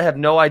wrestling people that have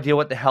no idea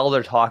what the hell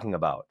they're talking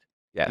about.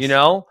 Yes. You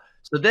know?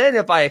 So then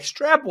if I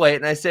extrapolate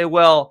and I say,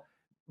 well,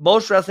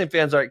 most wrestling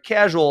fans are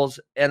casuals,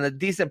 and a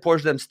decent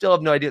portion of them still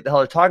have no idea what the hell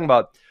they're talking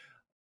about,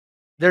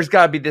 there's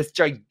got to be this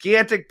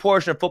gigantic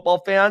portion of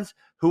football fans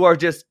who are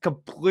just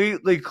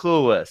completely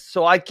clueless.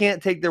 So I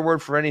can't take their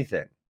word for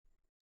anything.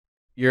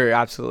 You're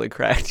absolutely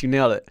correct. You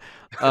nailed it.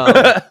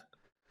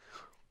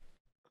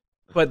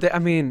 But I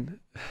mean,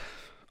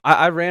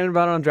 I ran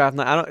about it on draft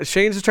night.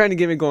 Shane's just trying to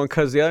get me going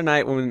because the other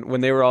night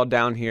when they were all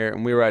down here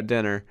and we were at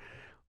dinner,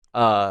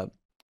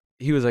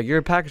 he was like, "You're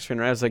a Packers fan,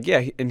 right?" I was like,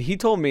 "Yeah." And he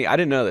told me, I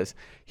didn't know this.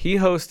 He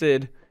used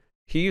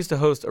to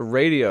host a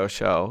radio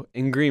show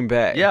in Green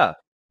Bay. Yeah.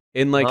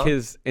 In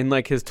his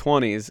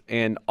 20s,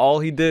 and all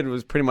he did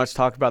was pretty much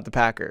talk about the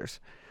Packers.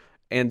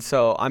 And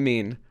so, I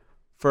mean,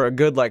 for a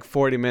good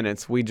 40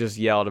 minutes, we just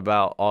yelled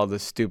about all the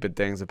stupid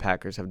things the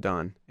Packers have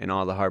done and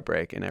all the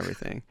heartbreak and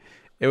everything.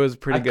 It was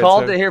pretty good. I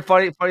called in here,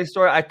 funny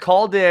story. I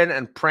called in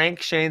and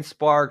pranked Shane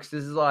Sparks.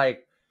 This is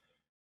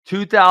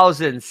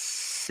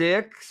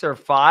 2006 or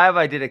 5.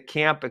 I did a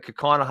camp at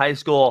Kaukauna High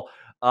School.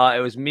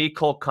 It was me,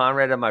 Cole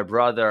Conrad, and my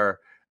brother.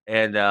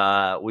 And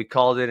we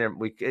called in,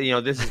 and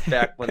this is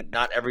back when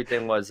not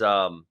everything was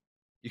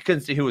you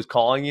couldn't see who was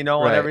calling, right.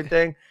 on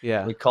everything.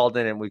 Yeah. We called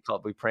in and we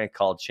prank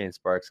called Shane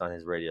Sparks on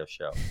his radio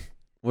show.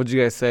 What'd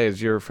you guys say?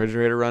 Is your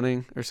refrigerator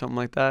running or something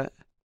like that?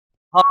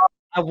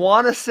 I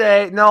want to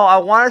say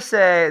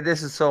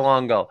this is so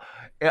long ago.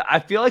 I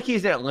feel like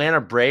he's an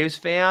Atlanta Braves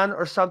fan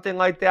or something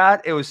like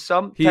that. It was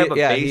some type of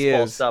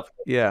baseball stuff.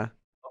 Yeah.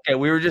 Okay,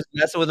 we were just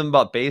messing with him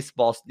about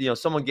baseball.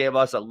 Someone gave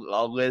us a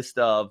list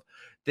of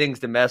things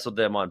to mess with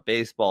them on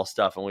baseball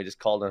stuff, and we just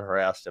called and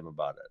harassed him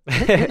about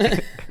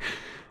it.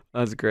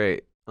 That's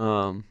great.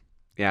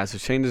 Yeah, so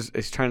Shane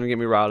is trying to get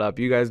me riled up.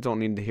 You guys don't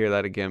need to hear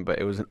that again, but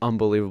it was an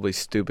unbelievably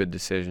stupid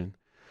decision.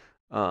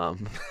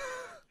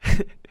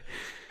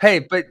 Hey,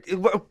 but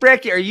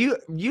Bracky, you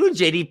and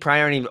JD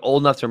probably aren't even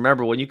old enough to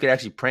remember when you could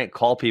actually prank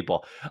call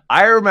people.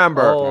 I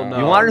remember.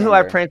 You want to know who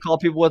I prank call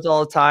people with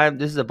all the time?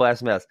 This is a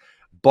blast mess.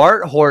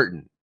 Bart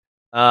Horton.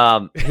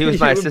 He was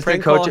my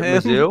assistant coach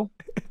at Mizzou.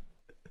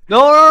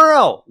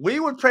 No. We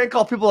would prank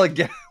call people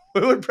again.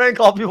 We would prank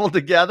call people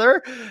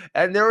together,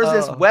 and there was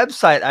this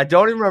website. I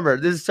don't even remember.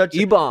 This is such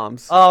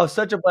E-bombs.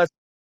 Such a blast.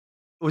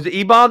 Was it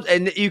E-bombs?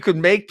 And you could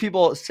make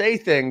people say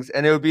things,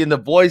 and it would be in the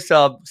voice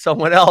of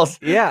someone else.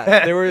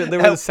 Yeah, there were the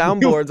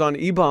soundboards on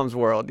E-bombs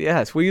World.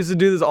 Yes, we used to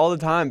do this all the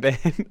time, Ben.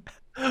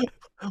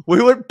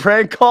 We would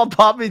prank call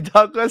Bobby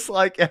Douglas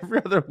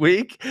every other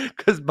week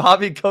because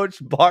Bobby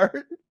coached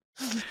Bart.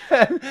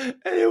 And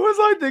it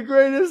was the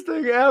greatest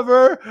thing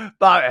ever.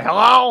 Bobby,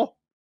 hello?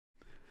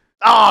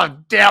 Oh,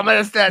 damn it.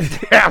 It's that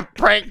damn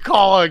prank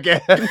call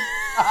again.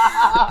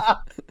 Oh,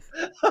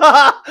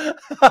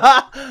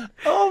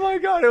 my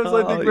God. It was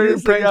the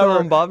greatest thing ever.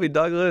 On Bobby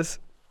Douglas.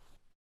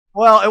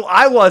 Well,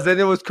 I wasn't.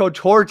 It was Coach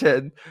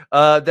Horton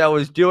that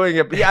was doing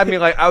it. But yeah, I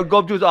mean, I would go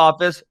up to his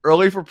office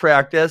early for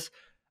practice.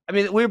 I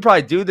mean, we would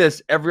probably do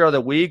this every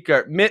other week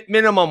or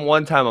minimum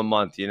one time a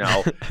month,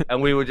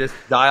 and we would just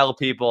dial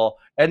people.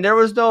 And there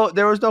was no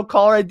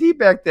caller ID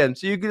back then,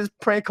 so you could just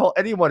prank call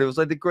anyone. It was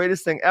the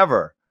greatest thing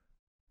ever.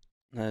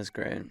 That is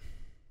great.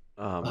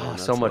 Oh, man,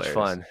 so much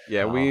hilarious. fun.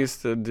 Yeah, we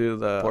used to do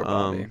the Poor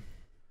Bobby.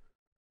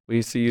 We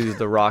used to use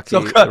the Rocky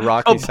Bobby,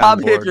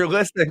 soundboard. if you're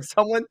listening,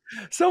 someone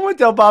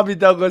tell Bobby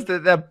Douglas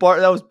that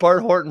was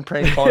Bart Horton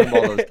prank calling him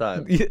all those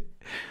times. He's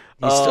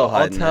still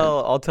hiding.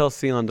 I'll tell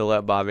Ceylon to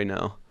let Bobby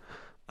know.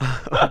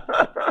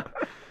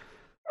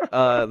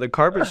 The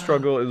carpet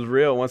struggle is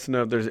real. Wants to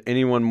know if there's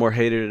anyone more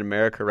hated in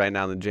America right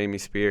now than Jamie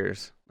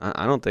Spears.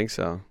 I don't think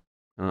so.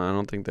 I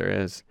don't think there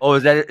is. Oh,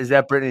 is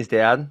that Brittany's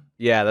dad?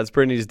 Yeah, that's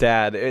Brittany's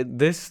dad.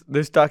 This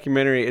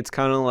documentary, it's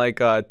kind of like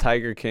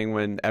Tiger King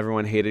when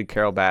everyone hated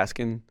Carol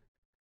Baskin.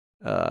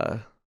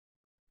 Carol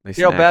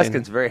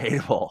Baskin's very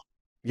hateable.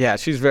 Yeah,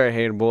 she's very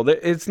hateable.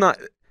 It's not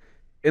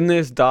in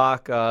this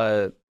doc.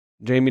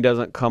 Jamie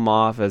doesn't come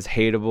off as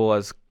hateable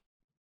as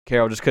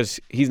Carol just because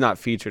he's not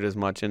featured as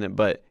much in it.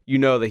 But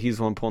that he's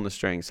the one pulling the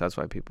strings. So that's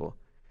why people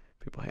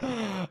hate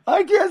him.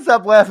 I can't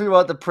stop laughing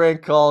about the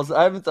prank calls.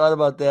 I haven't thought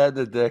about that in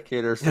a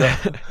decade or so.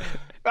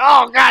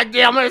 Oh, God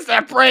damn it, it's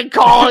that prank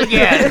call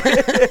again.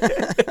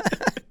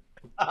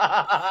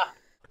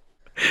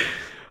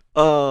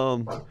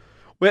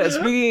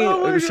 Speaking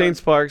of Shane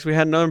Sparks, we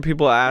had another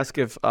people ask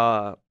if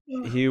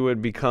he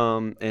would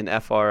become an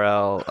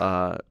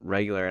FRL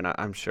regular, and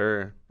I'm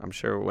sure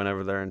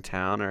whenever they're in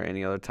town or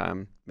any other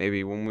time,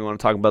 maybe when we want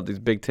to talk about these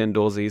Big Ten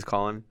duels that he's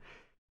calling,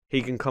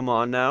 he can come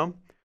on now.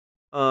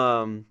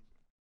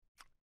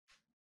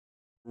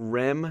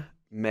 Rem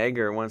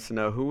Megger wants to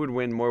know who would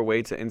win more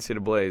weights at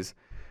NCAAs,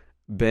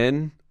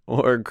 Ben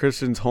or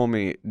Christian's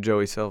homie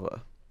Joey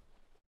Silva.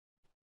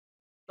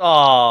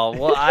 Oh,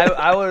 well,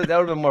 I would. That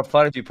would have been more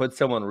fun if you put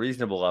someone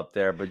reasonable up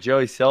there. But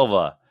Joey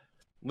Silva,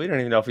 we don't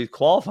even know if he's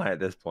qualifying at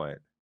this point.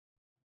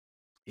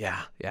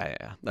 Yeah.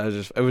 It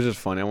was just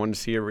funny. I wanted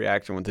to see your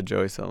reaction with the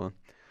Joey Silva.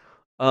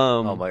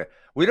 Oh my!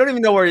 We don't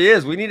even know where he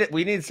is. We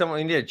need someone.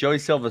 We need a Joey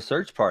Silva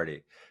search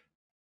party.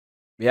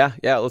 Yeah.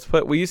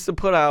 We used to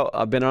put out.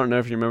 Ben, I don't know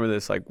if you remember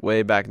this. Like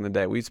way back in the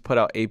day, we used to put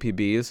out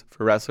APBs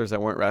for wrestlers that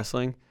weren't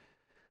wrestling.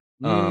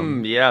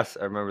 Yes,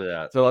 I remember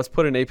that. So let's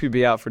put an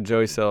APB out for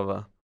Joey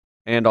Silva.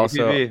 And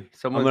also,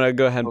 I'm going to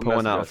go ahead and put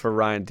one out for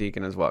Ryan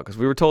Deacon as well. Because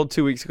we were told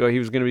 2 weeks ago he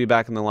was going to be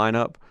back in the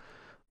lineup.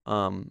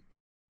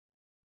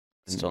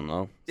 Still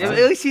no. Yeah, at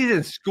least he's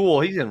in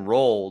school. He's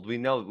enrolled. We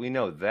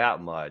know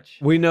that much.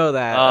 We know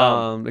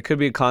that. It could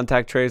be a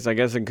contact trace. I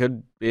guess it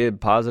could be a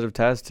positive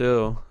test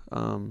too.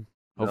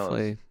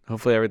 Hopefully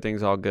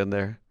everything's all good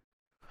there.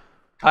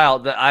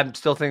 Kyle, I'm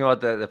still thinking about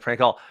the prank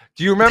call.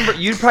 Do you remember?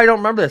 You probably don't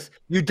remember this.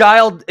 You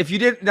dialed. If you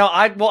didn't, no.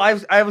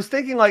 I was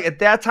thinking like at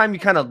that time you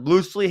kind of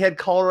loosely had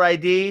caller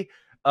ID.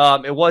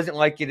 It wasn't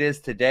like it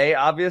is today,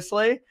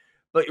 obviously.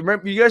 But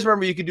you guys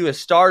remember you could do a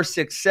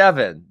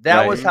 *67.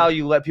 That was how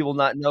you let people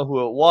not know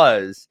who it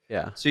was.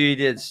 Yeah. So you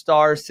did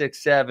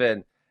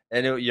 *67,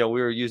 and we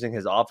were using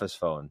his office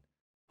phone.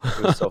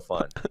 It was so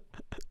fun.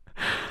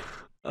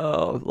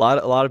 Oh, a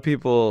lot of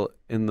people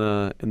in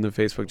the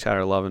Facebook chat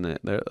are loving it.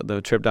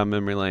 The trip down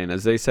memory lane,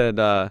 as they said,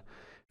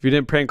 if you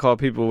didn't prank call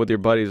people with your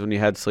buddies when you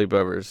had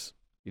sleepovers,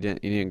 you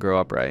didn't grow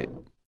up right.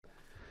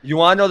 You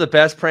want to know the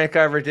best prank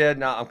I ever did?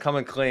 Now I'm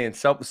coming clean.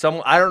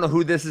 Someone I don't know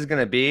who this is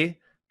gonna be,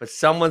 but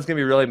someone's gonna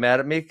be really mad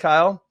at me,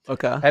 Kyle.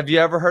 Okay. Have you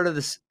ever heard of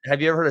this?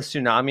 Have you ever heard of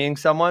tsunamiing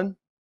someone?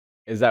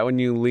 Is that when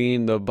you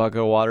lean the bucket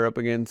of water up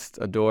against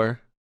a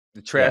door?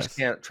 The trash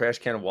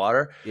can of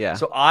water. Yeah.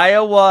 So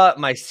Iowa,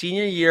 my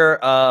senior year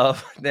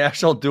of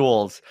national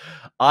duels,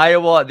 the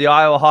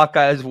Iowa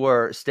Hawkeyes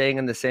were staying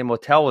in the same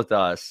hotel with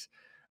us,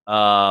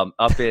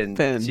 up in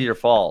Cedar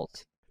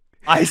Falls.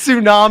 I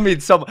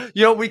tsunamied someone.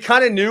 We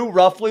kind of knew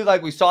roughly,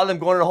 like we saw them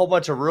going in a whole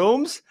bunch of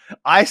rooms.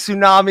 I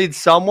tsunamied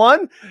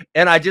someone,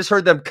 and I just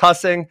heard them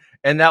cussing,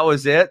 and that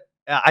was it.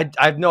 I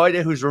have no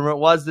idea whose room it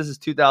was. This is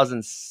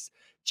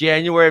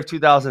January of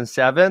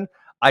 2007.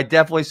 I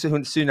definitely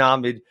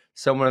tsunamied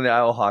someone on the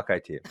Iowa Hawkeye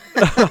team.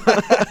 All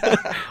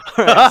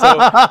right,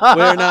 so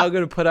we're now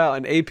going to put out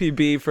an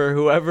APB for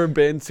whoever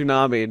been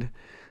tsunamied.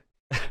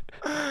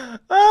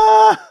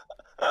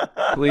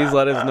 Please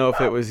let us know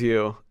if it was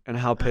you and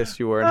how pissed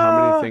you were and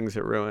how many things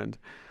it ruined.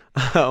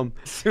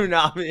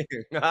 Tsunami.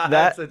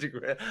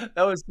 That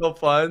was so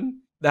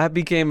fun. That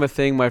became a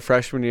thing my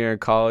freshman year of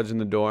college in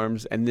the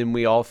dorms, and then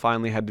we all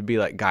finally had to be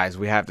like, guys,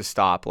 we have to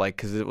stop, like,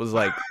 because it was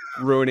like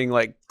ruining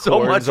like so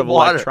cords much of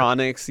water.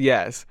 Electronics.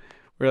 Yes,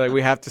 we're like,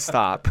 we have to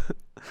stop.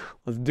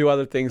 Let's do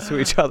other things to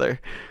each other.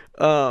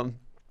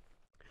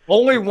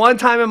 Only one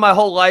time in my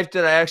whole life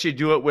did I actually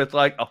do it with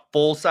like a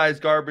full size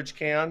garbage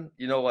can,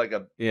 like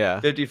a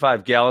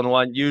 55-gallon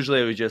one.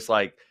 Usually it was just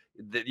like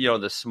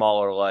the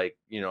smaller, like,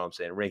 what I'm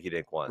saying, rinky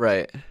dink one.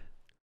 Right.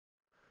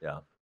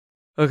 Yeah.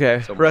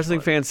 Okay. So Wrestling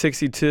Fan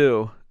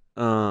 62.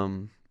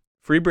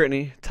 Free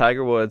Britney,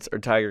 Tiger Woods, or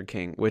Tiger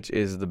King, which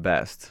is the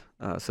best?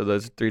 So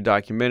those 3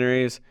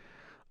 documentaries.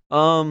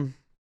 I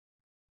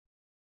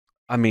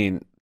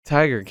mean,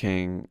 Tiger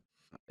King,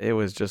 it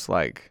was just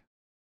like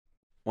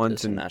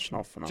once in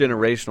national phenomenon.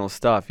 Generational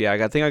stuff. Yeah,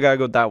 I think I gotta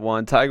go with that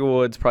one. Tiger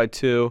Woods probably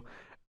 2,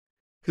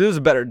 because it was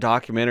a better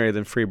documentary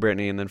than Free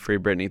Britney, and then Free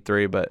Britney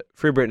 3. But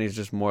Free Britney is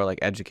just more like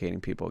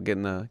educating people,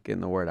 getting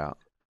the word out.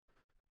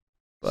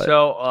 But,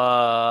 so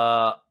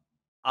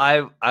I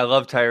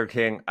love Tiger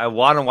King. I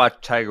want to watch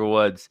Tiger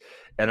Woods,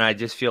 and I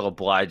just feel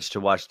obliged to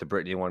watch the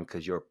Britney one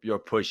because you're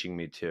pushing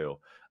me to,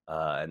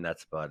 and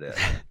that's about it.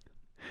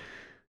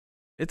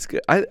 It's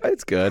good.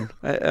 It's good.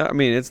 I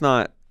mean, it's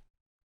not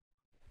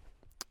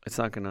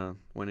gonna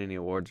win any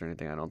awards or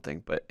anything, I don't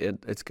think, but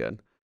it's good.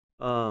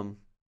 He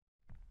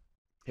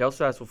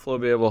also asked, will Flo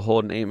be able to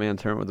hold an 8-man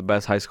tournament with the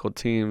best high school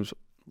teams?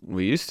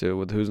 We used to,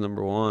 with Who's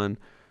Number One.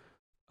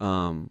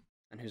 And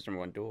Who's Number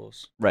One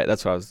duels. Right,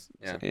 that's what I was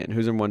saying.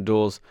 Who's Number One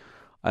duels.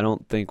 I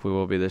don't think we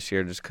will be this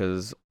year just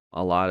because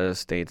a lot of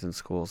states and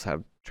schools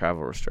have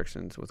travel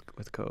restrictions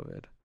with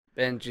COVID.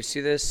 Ben, did you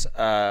see this?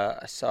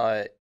 I saw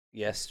it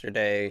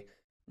yesterday.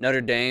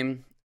 Notre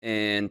Dame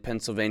in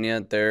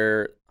Pennsylvania,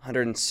 their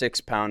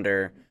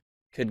 106-pounder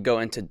could go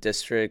into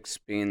districts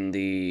being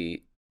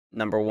the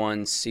number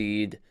 1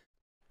 seed,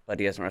 but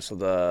he hasn't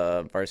wrestled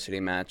the varsity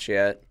match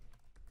yet.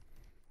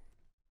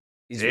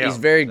 He's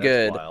very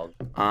good. Wild.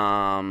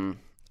 I'm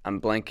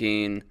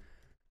blanking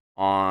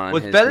on. Well,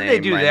 it's his better they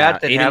name do right that now.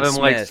 than Aiden have him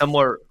like Smith.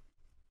 somewhere.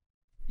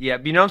 Yeah,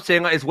 you know what I'm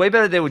saying? Like, it's way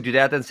better they would do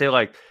that than say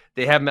like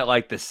they have him at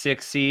like the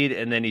 6th seed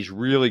and then he's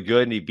really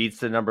good and he beats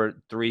the number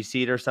 3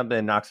 seed or something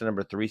and knocks the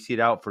number 3 seed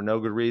out for no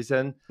good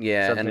reason.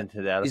 Yeah, Something and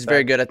to that he's effect.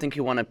 very good. I think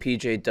he won a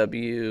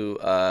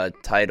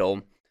PJW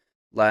title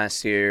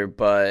last year,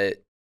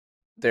 but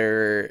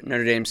their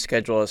Notre Dame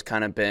schedule has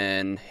kind of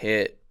been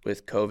hit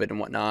with COVID and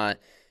whatnot.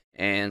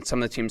 And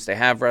some of the teams they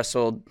have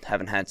wrestled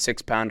haven't had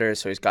 6-pounders,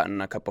 so he's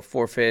gotten a couple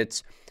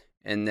forfeits.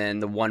 And then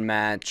the one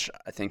match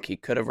I think he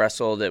could have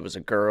wrestled, it was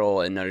a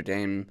girl, and Notre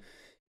Dame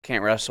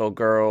can't wrestle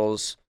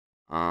girls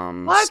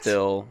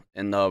still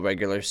in the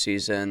regular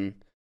season.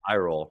 Eye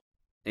roll.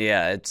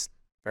 Yeah, it's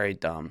very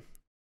dumb.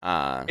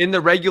 In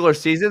the regular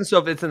season, so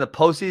if it's in the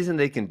postseason,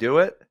 they can do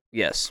it?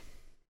 Yes.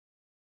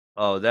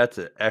 Oh, that's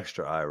an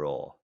extra eye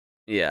roll.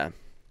 Yeah.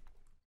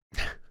 I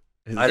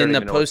don't In the even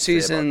know what to say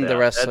about postseason, the that.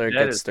 wrestler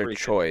That gets is their freaking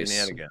choice.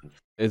 Shenanigans.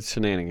 It's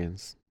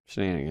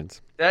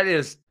shenanigans.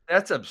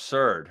 That's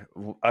absurd.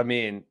 I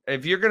mean,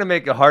 if you're gonna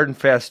make a hard and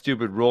fast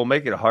stupid rule,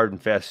 make it a hard and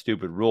fast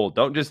stupid rule.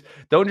 Don't just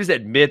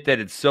admit that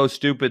it's so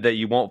stupid that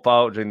you won't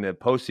follow it during the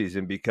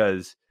postseason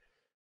because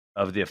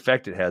of the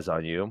effect it has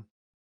on you.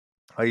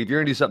 Like if you're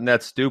gonna do something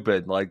that's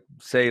stupid, like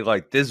say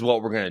like this is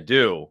what we're gonna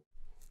do,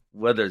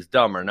 whether it's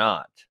dumb or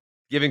not.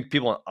 Giving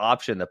people an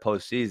option in the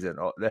postseason,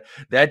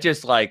 that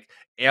just like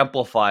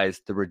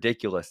amplifies the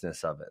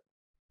ridiculousness of it.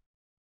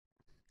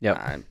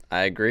 Yep.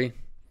 I agree.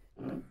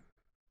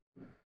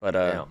 But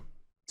Yeah.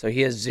 so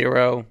he has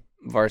 0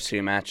 varsity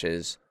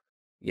matches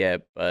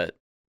yet, but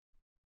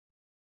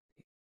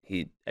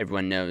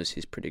everyone knows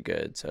he's pretty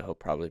good, so he'll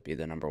probably be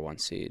the number 1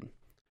 seed.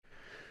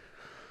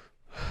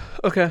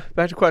 Okay,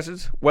 back to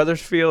questions.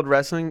 Weathersfield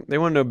Wrestling. They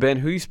want to know, Ben,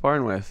 who you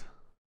sparring with?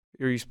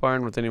 Are you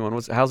sparring with anyone?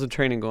 How's the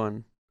training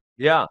going?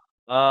 Yeah.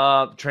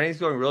 Training's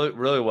going really,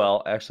 really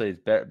well. Actually, it's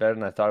better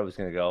than I thought it was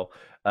going to go.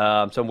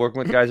 So I'm working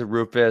with guys at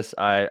Rufus.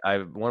 I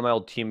one of my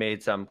old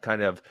teammates. I'm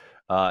kind of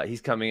he's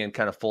coming in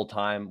kind of full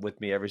time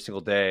with me every single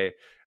day.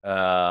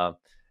 And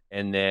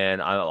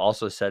then I'm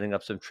also setting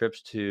up some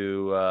trips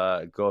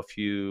to go a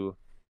few.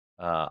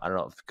 I don't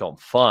know if to call them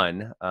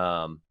fun,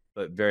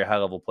 but very high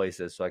level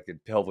places, so I could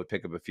hopefully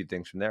pick up a few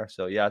things from there.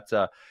 So yeah, it's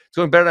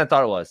going better than I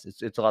thought it was.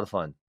 It's a lot of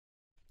fun.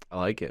 I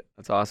like it.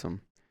 That's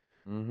awesome.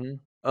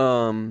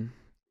 Mm-hmm.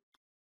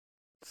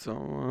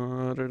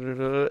 So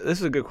this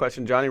is a good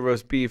question. Johnny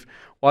Roast Beef.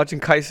 Watching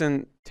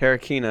Kaisen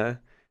Tarakina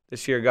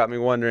this year got me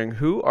wondering,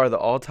 who are the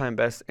all-time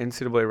best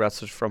NCAA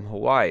wrestlers from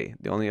Hawaii?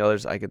 The only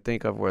others I could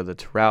think of were the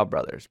Terrell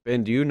brothers.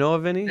 Ben, do you know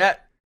of any?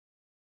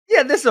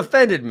 Yeah, this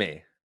offended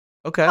me.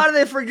 Okay. How did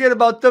they forget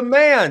about the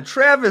man,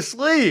 Travis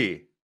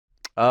Lee?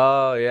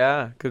 Oh,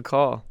 yeah. Good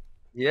call.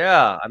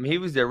 Yeah, I mean, he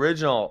was the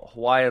original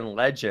Hawaiian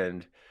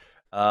legend.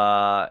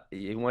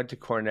 He went to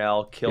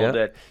Cornell, killed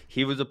it.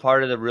 He was a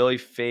part of the really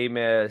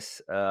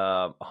famous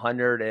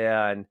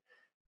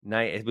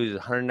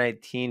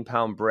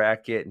 119-pound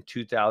bracket in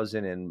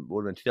 2000 and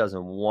would have been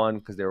 2001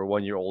 because they were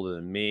 1 year older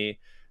than me.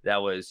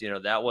 That was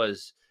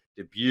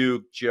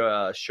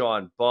Dubuque,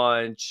 Sean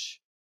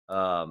Bunch,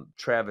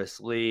 Travis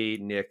Lee,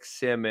 Nick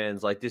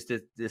Simmons, like this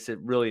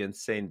really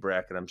insane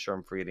bracket. I'm sure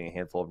I'm forgetting a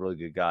handful of really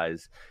good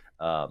guys.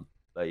 But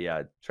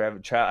yeah,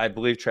 I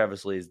believe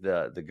Travis Lee is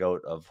the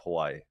GOAT of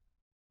Hawaii.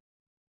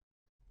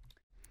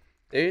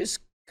 There's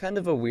kind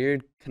of a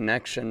weird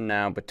connection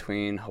now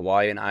between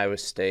Hawaii and Iowa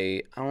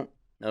State. I don't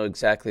know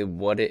exactly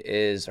what it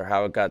is or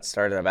how it got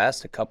started. I've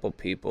asked a couple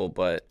people,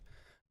 but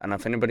I don't know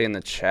if anybody in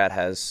the chat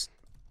has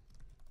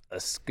a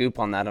scoop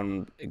on that,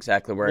 on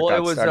exactly where it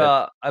got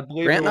started. I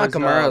believe Grant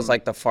Nakamura is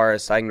like the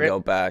farthest I can go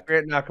back.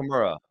 Grant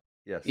Nakamura,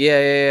 yes.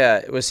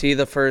 Yeah. Was he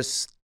the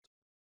first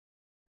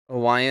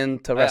Hawaiian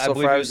to wrestle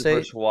for Iowa State? The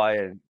first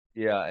Hawaiian,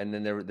 yeah. And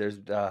then there's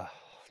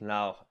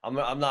now I'm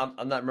not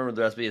remembering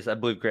the rest, but yes, I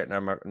believe Grant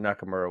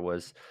Nakamura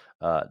was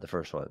the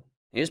first one.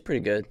 He was pretty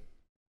good.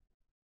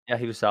 Yeah,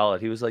 he was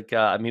solid. He was like,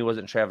 he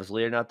wasn't Travis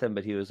Lee or nothing,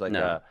 but he was like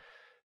a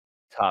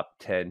top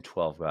 10,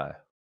 12 guy.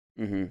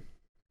 Mm-hmm.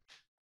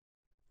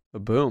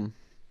 Boom.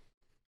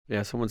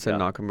 Yeah, someone said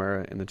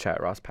Nakamura in the chat.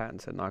 Ross Patton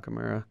said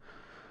Nakamura.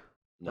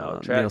 No,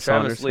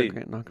 Travis Lee,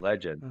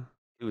 legend.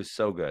 He was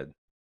so good.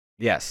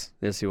 Yes,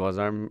 he was.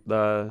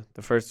 The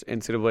first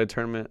NCAA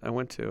tournament I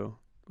went to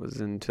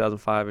was in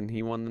 2005, and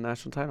he won the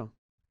national title.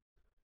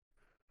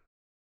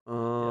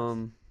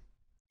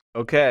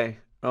 Okay.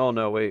 Oh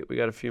no, wait, we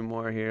got a few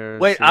more here.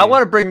 Wait, I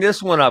want to bring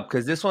this one up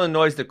because this one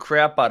annoys the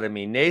crap out of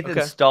me. Nathan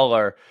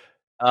Stuller,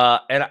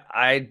 and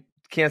I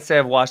can't say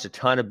I've watched a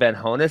ton of Ben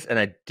Honus, and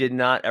I did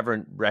not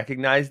ever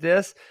recognize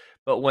this.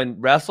 But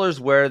when wrestlers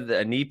wear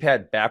a knee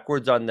pad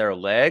backwards on their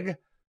leg,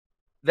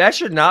 that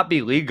should not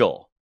be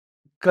legal.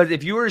 Because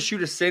if you were to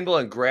shoot a single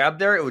and grab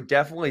there, it would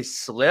definitely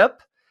slip.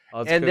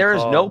 And there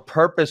is no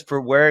purpose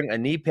for wearing a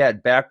knee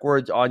pad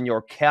backwards on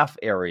your calf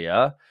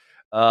area.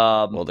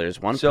 Well,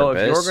 there's one so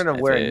purpose. If you're going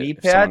to wear a knee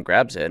if pad, someone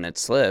grabs it and it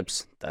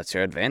slips, that's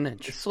your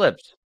advantage. It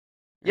slips.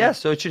 Yeah,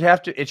 so it should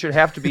have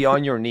to be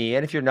on your knee.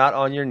 And if you're not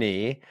on your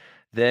knee,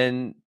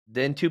 then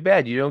too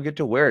bad. You don't get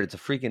to wear it. It's a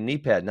freaking knee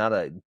pad, not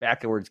a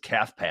backwards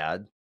calf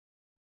pad.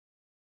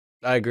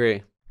 I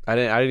agree. I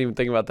didn't even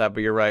think about that,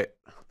 but you're right.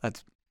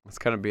 That's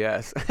kind of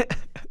BS.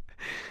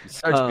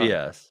 Such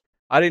BS.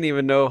 I didn't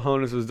even know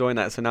Honus was doing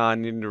that, so now I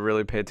need to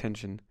really pay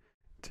attention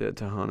to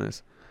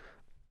Honus.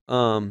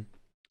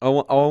 I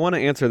want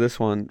to answer this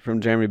one from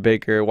Jeremy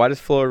Baker. Why does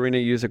Flow Arena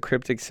use a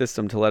cryptic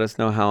system to let us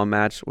know how a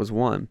match was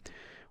won?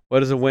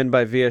 What is a win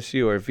by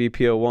VSU or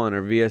VPO1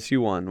 or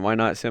VSU1? Why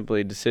not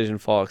simply decision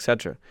fall,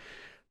 etc.?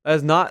 That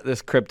is not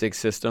this cryptic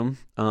system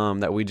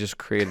that we just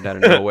created out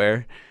of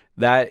nowhere.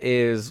 That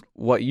is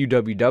what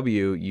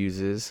UWW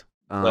uses.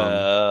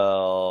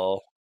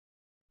 Well,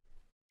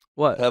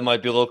 What? that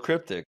might be a little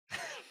cryptic.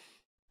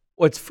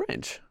 What's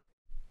French?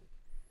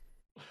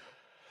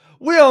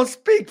 We don't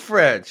speak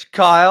French,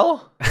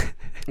 Kyle.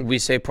 We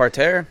say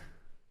parterre.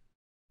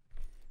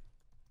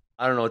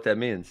 I don't know what that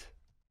means.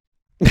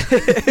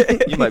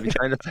 You might be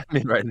trying to offend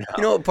me right now.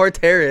 You know what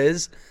parterre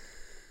is?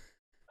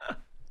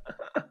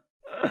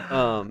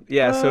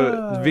 Yeah,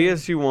 so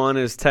VSU1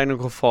 is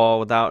technical fall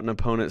without an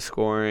opponent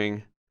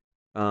scoring.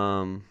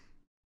 I'm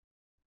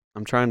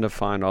trying to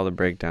find all the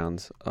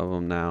breakdowns of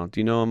them now. Do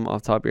you know them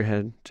off the top of your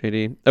head,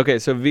 JD? Okay,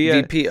 so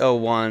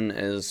VPO1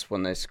 is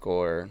when they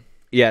score.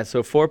 Yeah,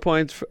 so 4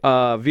 points.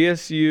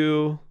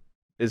 VSU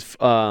is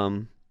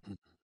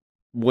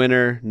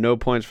winner, no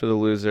points for the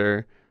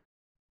loser.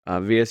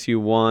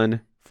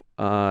 VSU1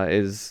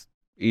 is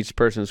each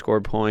person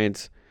scored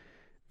points.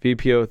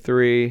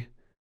 VPO3.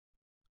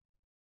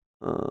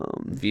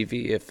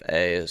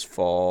 VVFA is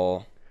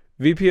fall.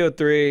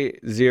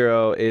 VPO3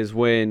 0 is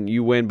when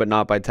you win but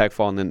not by tech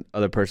fall and then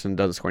other person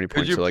doesn't score any Could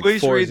points. you So like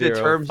please 4-0, read the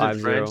terms in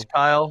 5-0. French,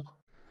 Kyle?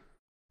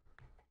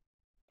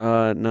 No.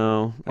 I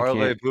can't.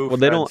 Parlez-vous Well,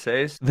 they don't.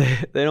 français?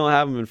 They don't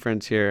have them in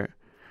French here.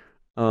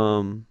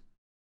 VPO1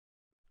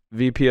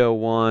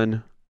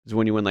 is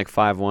when you win like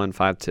 5-1,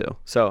 5-2.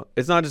 So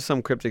it's not just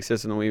some cryptic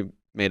system that we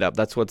made up.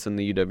 That's what's in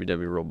the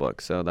UWW rulebook.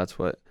 So that's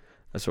what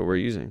we're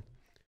using.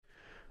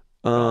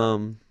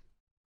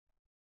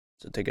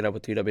 So take it up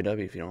with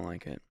UWW if you don't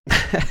like it.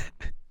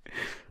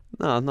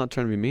 No, I'm not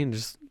trying to be mean.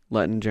 Just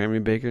letting Jeremy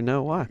Baker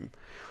know why.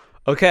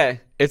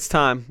 Okay, it's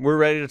time. We're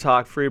ready to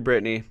talk Free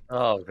Britney.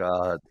 Oh,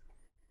 God.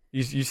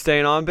 You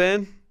staying on,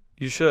 Ben?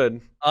 You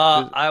should.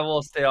 I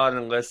will stay on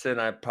and listen.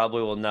 I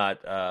probably will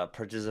not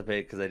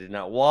participate because I did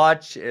not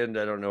watch and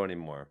I don't know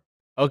anymore.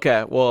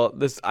 Okay, well,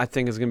 this I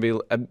think is gonna be.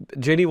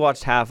 JD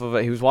watched half of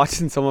it. He was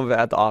watching some of it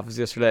at the office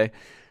yesterday.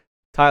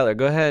 Tyler,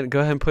 go ahead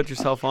and put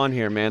yourself on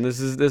here, man. This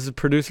is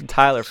producer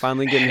Tyler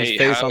finally getting his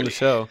face on the howdy.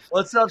 show.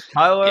 What's up,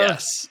 Tyler?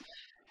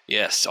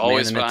 Yes,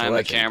 always Man, the behind the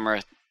legend.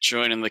 camera,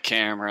 joining the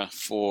camera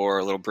for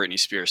a little Britney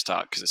Spears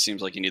talk because it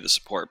seems like you need the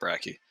support,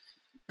 Bracky.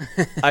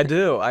 I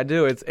do.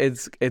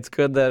 It's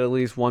good that at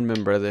least one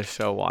member of this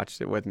show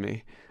watched it with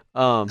me.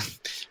 Well,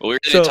 we were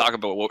going So- to talk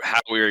about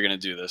how we were going to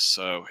do this.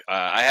 So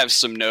I have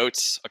some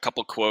notes, a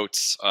couple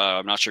quotes.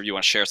 I'm not sure if you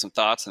want to share some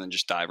thoughts and then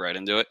just dive right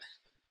into it.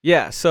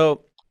 Yeah,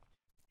 so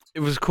it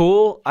was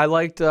cool. I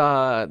liked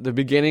the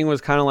beginning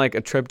was kind of like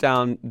a trip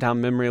down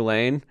memory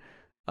lane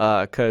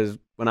because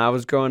when I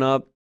was growing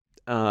up,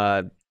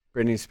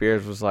 Britney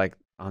Spears was like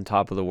on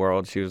top of the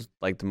world. She was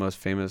like the most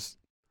famous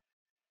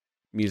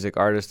music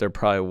artist there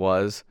probably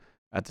was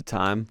at the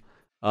time.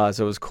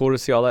 So it was cool to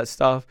see all that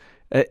stuff.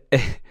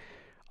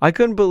 I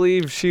couldn't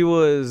believe she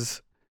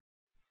was.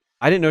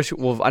 I didn't know she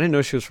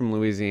was from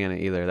Louisiana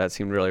either. That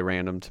seemed really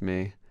random to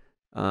me.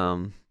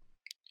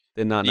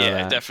 Did not know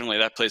that. Definitely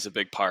that plays a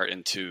big part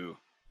into,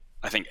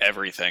 I think,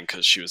 everything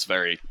because she was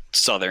very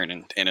southern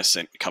and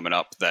innocent coming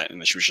up.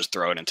 And then she was just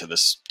thrown into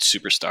this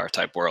superstar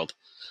type world.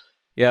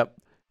 Yep.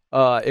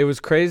 It was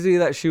crazy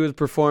that she was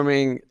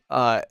performing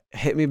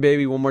 "Hit Me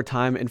Baby One More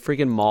Time" in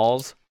freaking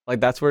malls.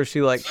 Like that's where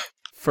she like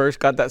first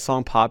got that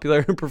song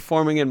popular,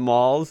 performing in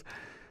malls.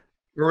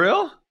 For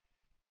real?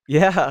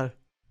 Yeah.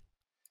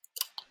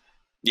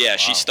 Yeah, Wow.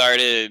 she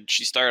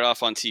started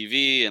off on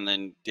TV and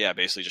then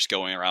basically just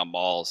going around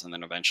malls and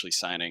then eventually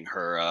signing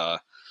her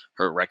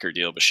record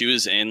deal. But she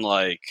was in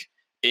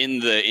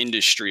the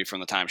industry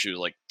from the time she was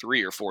like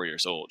 3 or 4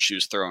 years old. She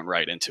was thrown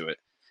right into it.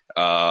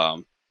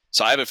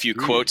 So I have a few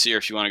quotes here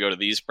if you want to go to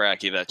these,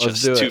 Bracky. That's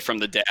Let's just do two it. from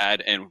the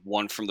dad and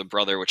one from the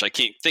brother, which I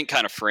think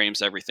kind of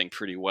frames everything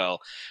pretty well.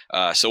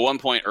 So one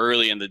point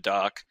early in the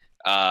doc,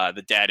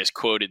 the dad is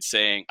quoted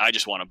saying, "I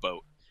just want a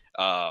boat."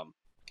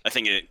 I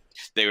think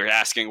they were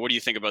asking, "What do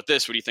you think about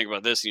this? What do you think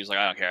about this?" And he was like,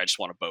 "I don't care. I just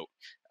want a boat."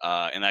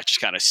 And that just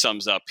kind of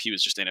sums up he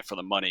was just in it for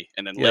the money.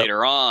 And then Yep.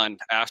 later on,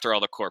 after all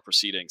the court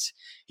proceedings,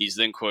 he's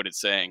then quoted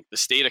saying, "The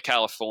state of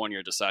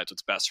California decides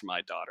what's best for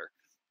my daughter,"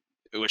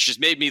 which just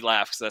made me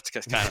laugh because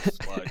that's kind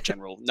of a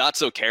general, not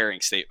so caring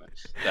statement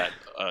that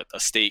a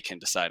state can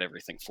decide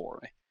everything for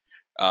me.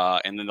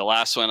 And then the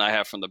last one I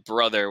have from the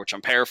brother, which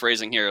I'm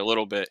paraphrasing here a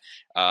little bit,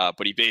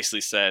 but he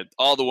basically said,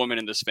 "All the women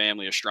in this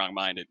family are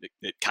strong-minded.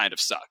 It kind of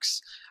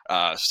sucks."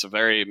 So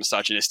very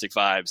misogynistic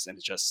vibes,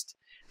 and just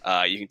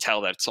you can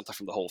tell that it's something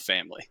from the whole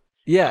family.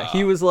 Yeah,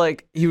 he was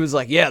like,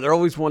 yeah, they're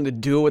always wanting to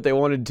do what they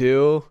want to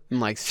do and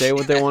like say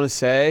what they want to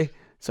say.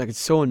 It's like it's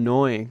so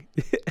annoying.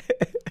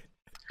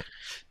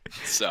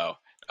 So,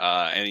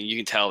 and you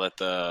can tell that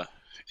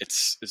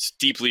it's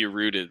deeply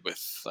rooted with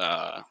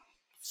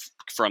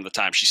from the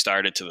time she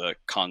started to the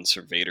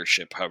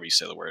conservatorship, however you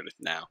say the word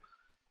now.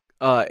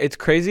 It's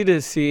crazy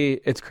to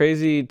see. It's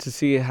crazy to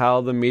see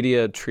how the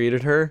media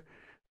treated her.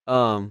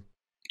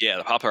 Yeah,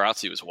 the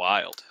paparazzi was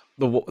wild.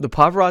 The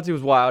paparazzi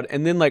was wild,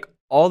 and then like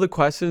all the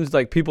questions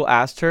like people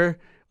asked her,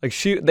 like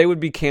they would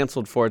be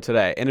canceled for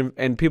today,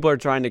 and people are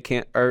trying to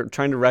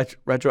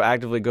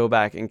retroactively go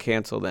back and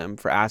cancel them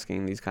for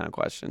asking these kind of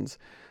questions.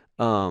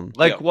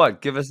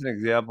 What? Give us an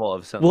example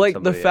of something. Well,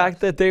 like the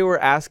fact that they were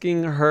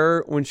asking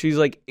her when she's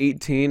like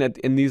 18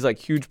 in these like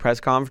huge press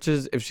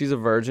conferences if she's a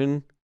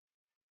virgin.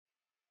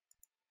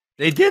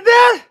 They did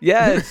that?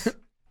 Yes.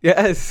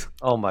 Yes.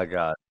 Oh my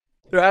God.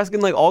 They're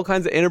asking like all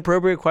kinds of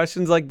inappropriate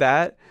questions like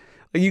that.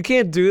 Like you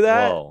can't do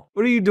that. Whoa.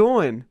 What are you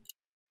doing?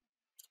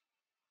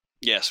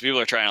 Yeah, so people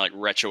are trying to like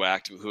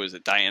retroactive. Who is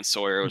it? Diane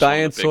Sawyer.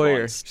 Diane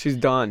Sawyer. She's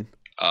done.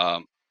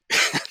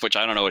 Which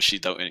I don't know what she's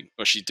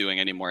doing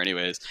anymore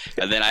anyways.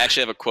 And then I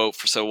actually have a quote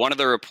so one of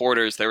the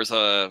reporters, there was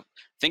I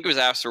think it was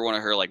after one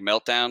of her like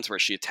meltdowns where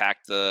she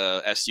attacked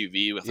the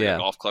SUV with like a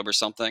golf club or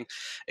something.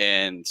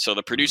 And so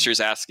the producer's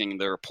asking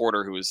the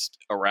reporter who was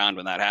around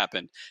when that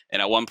happened.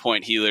 And at one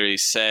point he literally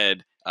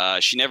said,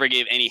 she never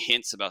gave any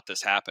hints about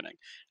this happening.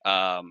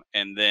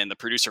 And then the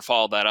producer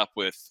followed that up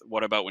with,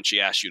 what about when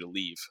she asked you to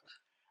leave?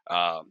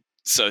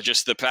 So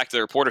just the fact that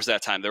the reporters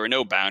that time, there were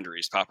no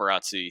boundaries,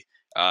 paparazzi.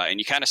 And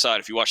you kind of saw it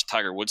if you watched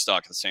Tiger Woods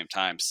talk at the same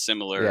time,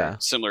 similar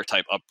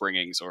type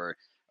upbringings or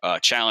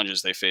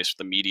challenges they face with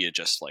the media,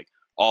 just like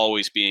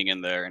always being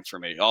in their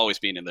information, always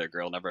being in their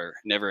grill,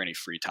 never any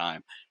free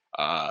time.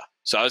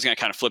 So I was going to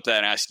kind of flip that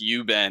and ask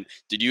you, Ben,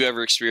 did you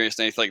ever experience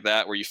anything like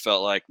that where you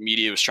felt like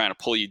media was trying to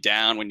pull you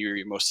down when you were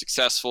your most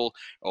successful,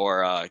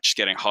 or just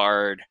getting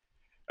hard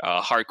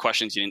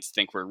questions you didn't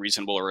think were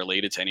reasonable or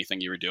related to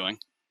anything you were doing?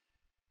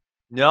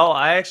 No,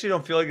 I actually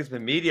don't feel like it's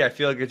been media. I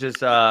feel like it's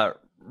just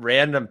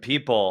random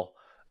people.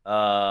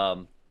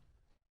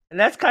 And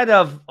that's kind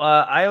of,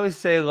 I always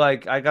say,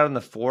 like, I got on the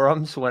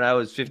forums when I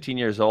was 15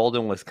 years old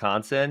in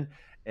Wisconsin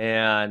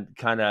and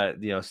kind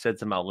of, said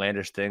some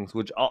outlandish things,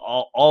 which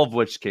all of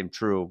which came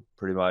true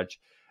pretty much.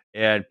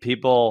 And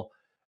people,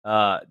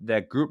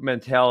 that group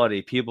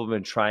mentality, people have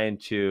been trying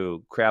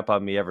to crap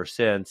on me ever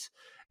since.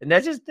 And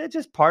that's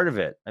just part of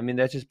it. I mean,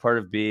 that's just part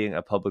of being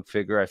a public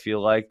figure, I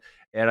feel like.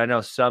 And I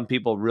know some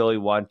people really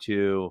want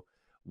to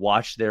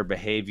watch their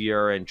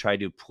behavior and try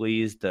to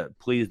please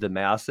the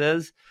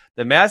masses.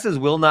 The masses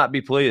will not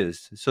be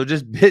pleased. So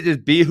just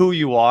be who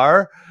you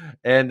are,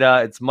 and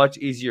it's much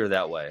easier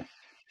that way.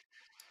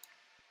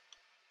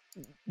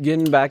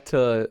 Getting back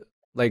to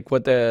like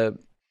what the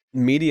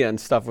media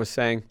and stuff was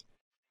saying,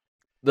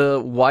 the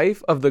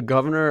wife of the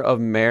governor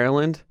of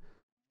Maryland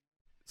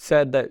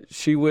said that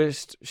she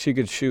wished she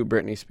could shoot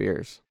Britney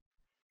Spears.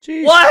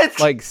 Jeez. What?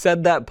 Like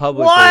said that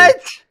publicly.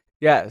 What?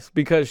 Yes,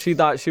 because she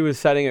thought she was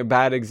setting a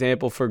bad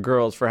example for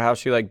girls for how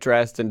she like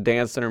dressed and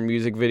danced in her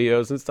music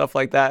videos and stuff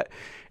like that.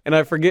 And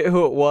I forget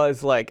who it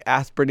was, like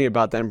asked Britney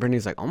about that, and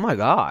Britney's like, "Oh my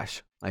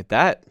gosh, like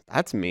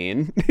that's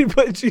mean."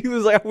 But she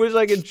was like, "I wish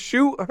I could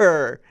shoot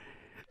her."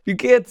 You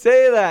can't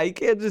say that. You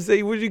can't just say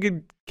you wish you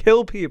could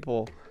kill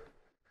people.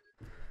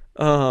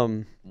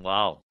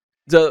 Wow.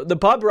 So the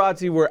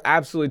paparazzi were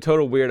absolutely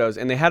total weirdos,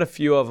 and they had a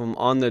few of them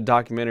on the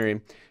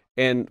documentary.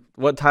 And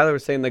what Tyler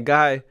was saying, the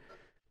guy,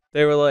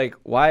 they were like,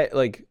 why?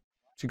 Like,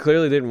 she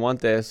clearly didn't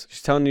want this.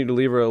 She's telling you to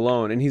leave her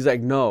alone. And he's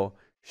like, no,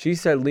 she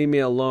said, leave me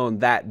alone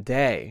that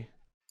day.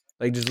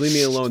 Like, just leave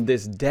me alone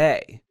this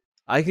day.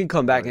 I can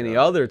come back any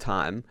other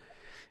time.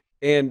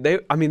 And they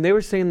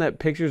were saying that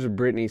pictures of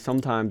Britney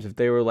sometimes, if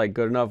they were like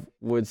good enough,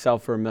 would sell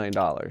for $1 million.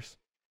 $1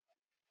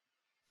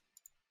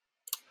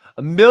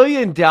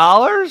 million?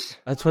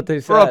 That's what they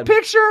said. For a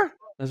picture?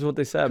 That's what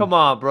they said. Come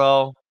on,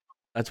 bro.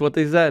 That's what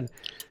they said.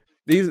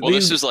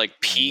 This was like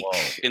peak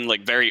in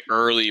like very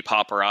early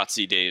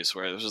paparazzi days,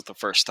 where this was the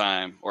first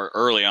time, or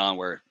early on,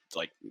 where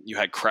like you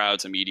had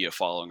crowds of media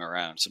following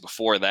around. So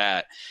before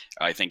that,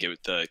 I think it was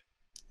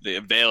the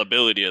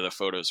availability of the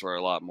photos were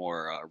a lot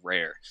more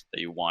rare. That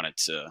you wanted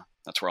to.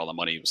 That's where all the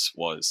money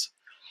was.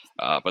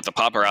 But the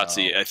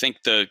paparazzi, I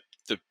think the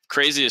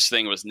craziest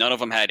thing was none of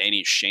them had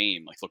any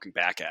shame. Like looking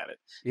back at it,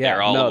 yeah,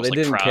 they're all almost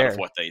they like proud care. of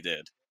what they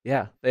did.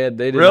 Yeah, they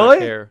did really? not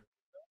care.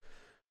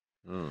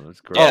 That's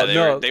great.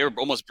 Yeah, they were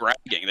almost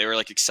bragging. They were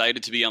like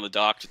excited to be on the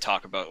dock to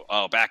talk about,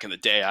 oh, back in the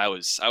day, I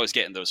was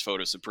getting those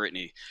photos of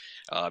Britney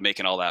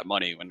making all that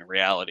money, when in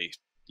reality,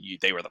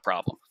 they were the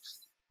problem.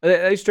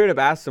 They straight up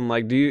asked him,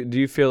 like, do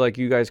you feel like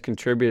you guys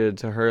contributed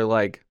to her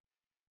like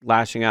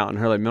lashing out, and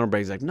her like middle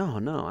break? He's like, no,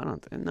 I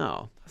don't think,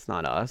 no, that's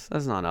not us.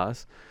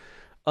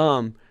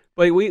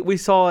 But we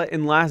saw it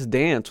in Last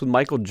Dance with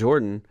Michael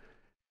Jordan.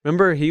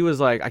 Remember, he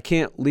was like, I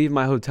can't leave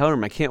my hotel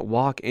room. I can't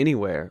walk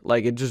anywhere.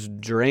 Like, it just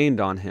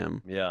drained on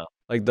him. Yeah.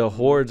 Like, the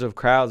hordes of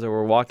crowds that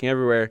were walking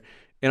everywhere.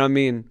 And, I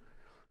mean,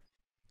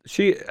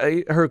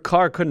 her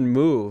car couldn't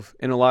move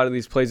in a lot of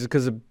these places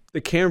because the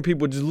camera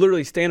people would just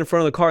literally stand in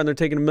front of the car and they're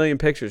taking a million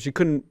pictures. She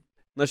couldn't,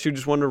 unless she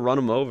just wanted to run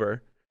them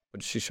over,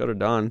 which she should have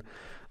done.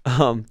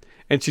 And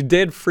she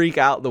did freak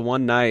out the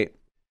one night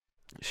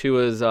She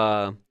was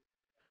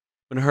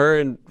when her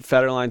and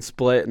Federline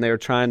split, and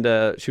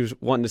she was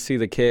wanting to see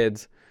the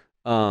kids.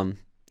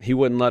 He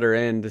wouldn't let her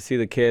in to see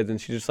the kids, and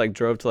she just like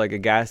drove to like a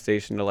gas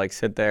station to like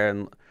sit there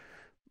and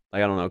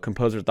like I don't know,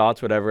 compose her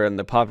thoughts, whatever. And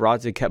the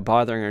paparazzi kept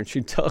bothering her, and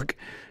she took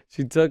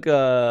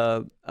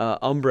a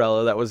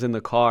umbrella that was in the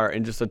car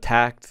and just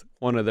attacked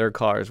one of their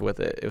cars with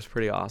it. It was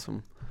pretty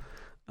awesome.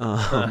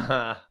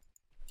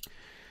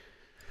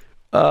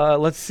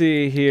 Let's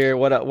see here.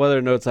 What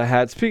other notes I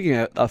had? Speaking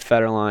of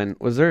Federline,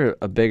 was there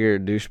a bigger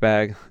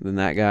douchebag than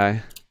that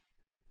guy?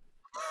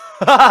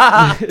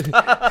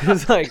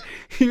 It's like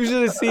you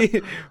should have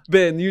seen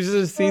Ben. You should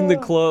have seen the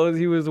clothes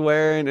he was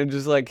wearing and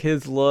just like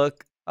his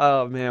look.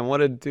 Oh man,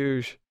 what a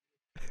douche!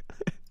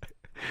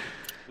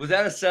 Was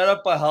that a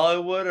setup by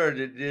Hollywood, or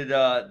did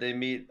they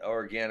meet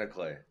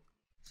organically,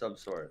 some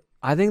sort?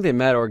 I think they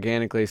met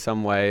organically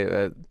some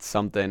way.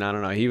 Something I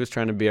don't know. He was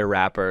trying to be a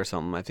rapper or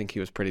something. I think he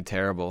was pretty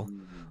terrible.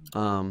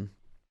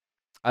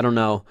 I don't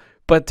know.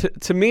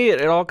 But to me,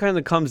 it all kind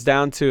of comes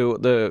down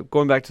to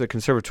going back to the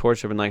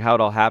conservatorship and like how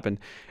it all happened.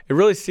 It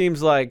really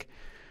seems like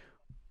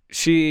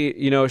she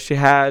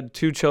had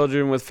 2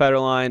 children with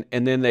Federline,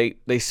 and then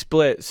they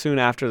split soon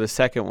after the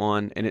second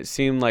one, and it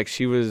seemed like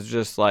she was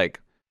just like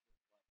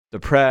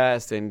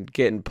depressed and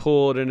getting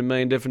pulled in a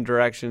million different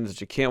directions, and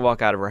she can't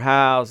walk out of her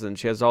house, and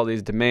she has all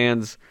these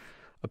demands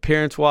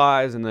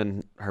appearance-wise, and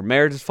then her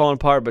marriage is falling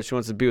apart, but she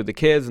wants to be with the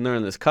kids, and they're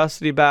in this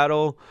custody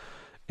battle.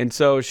 And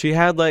so she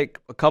had like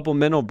a couple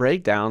mental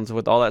breakdowns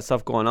with all that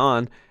stuff going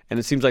on, and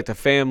it seems like the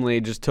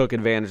family just took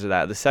advantage of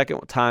that. The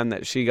second time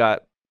that she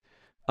got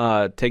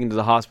taken to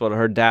the hospital,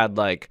 her dad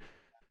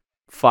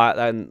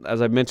and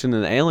as I mentioned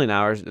in the Alien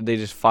Hours, they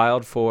just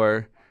filed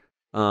for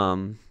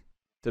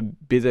to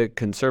be the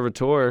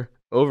conservator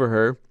over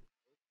her,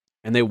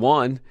 and they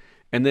won.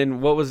 And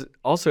then what was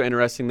also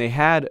interesting, they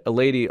had a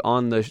lady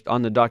on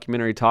the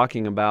documentary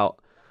talking about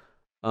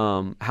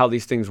how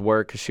these things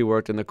work, because she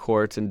worked in the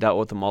courts and dealt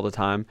with them all the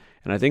time.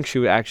 And I think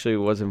she actually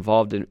was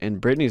involved in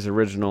Britney's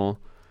original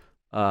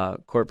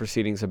court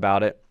proceedings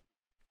about it.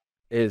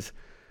 Is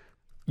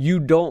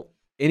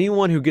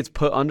anyone who gets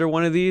put under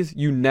one of these,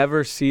 you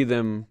never see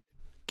them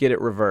get it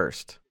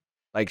reversed.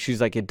 Like she's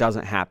like, it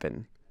doesn't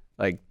happen.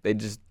 Like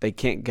they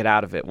can't get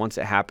out of it once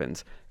it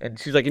happens. And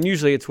she's like, and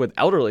usually it's with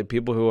elderly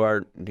people who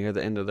are near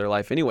the end of their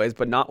life anyways,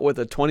 but not with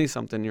a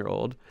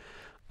 20-something-year-old.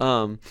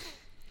 And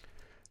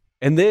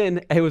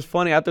then it was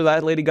funny, after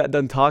that lady got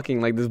done talking,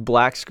 like this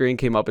black screen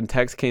came up and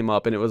text came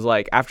up, and it was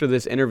like, after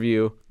this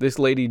interview, this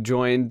lady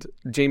joined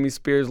Jamie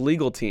Spears'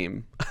 legal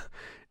team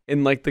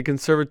in like the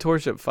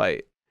conservatorship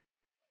fight.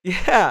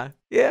 Yeah,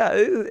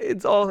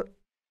 it's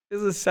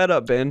a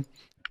setup, Ben.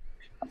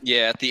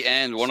 Yeah, at the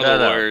end, one of the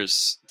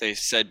lawyers, they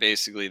said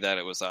basically that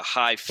it was a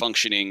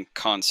high-functioning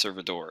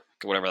conservator,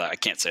 whatever that. I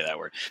can't say that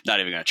word. Not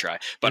even going to try.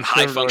 But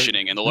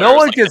high-functioning, and the lawyer no was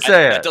one like, can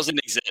say it. That doesn't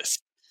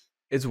exist.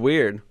 It's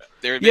weird.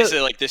 They're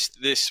basically like this.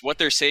 What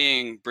they're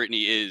saying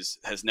Britney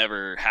has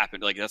never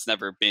happened. Like that's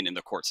never been in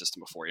the court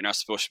system before. You're not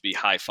supposed to be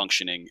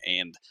high-functioning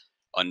and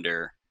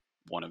under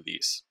one of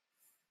these.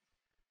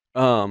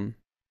 Damn.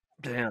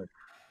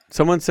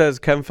 Someone says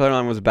Kevin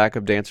Federline was a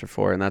backup dancer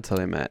for her, and that's how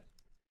they met.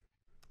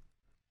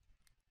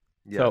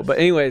 Yes. So, but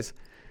anyways,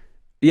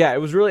 yeah, it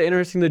was really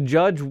interesting. The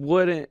judge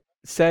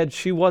said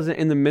she wasn't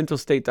in the mental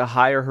state to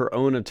hire her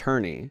own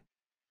attorney,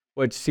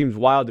 which seems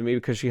wild to me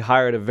because she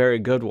hired a very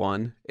good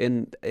one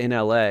in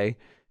LA,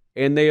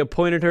 and they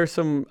appointed her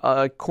some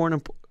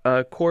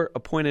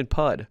court-appointed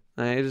PUD.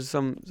 It's just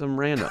some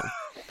random.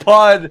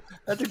 PUD.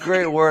 That's a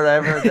great word. I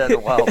haven't heard that in a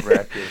while,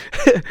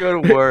 Bracky.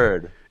 Good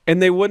word. And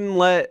they wouldn't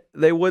let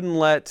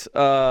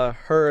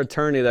her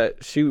attorney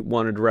that she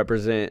wanted to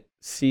represent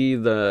see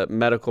the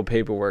medical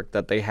paperwork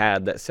that they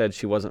had that said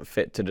she wasn't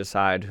fit to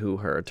decide who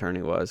her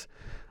attorney was.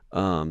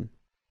 So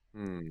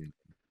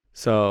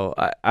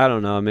I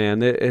don't know,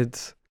 man.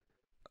 It's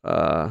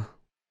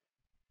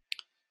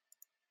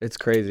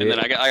crazy. And then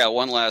I got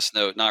one last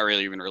note, not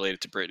really even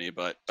related to Britney,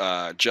 but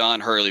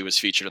John Hurley was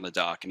featured on the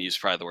doc, and he's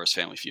probably the worst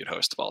Family Feud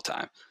host of all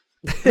time.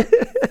 I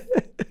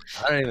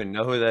don't even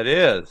know who that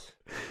is.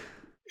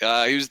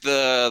 He was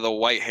the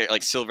white hair,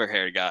 like silver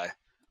haired guy.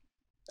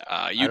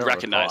 You'd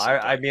recognize him.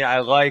 I mean, I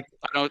liked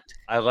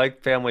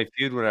Family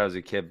Feud when I was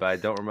a kid, but I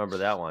don't remember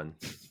that one.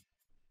 I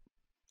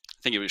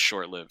think it was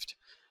short lived.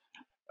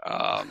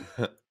 But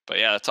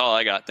yeah, that's all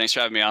I got. Thanks for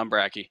having me on,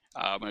 Bracky.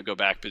 I'm gonna go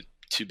back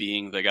to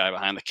being the guy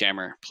behind the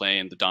camera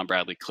playing the Don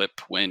Bradley clip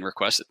when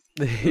requested.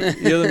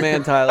 You're the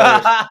man,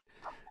 Tyler.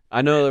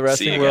 I know the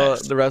wrestling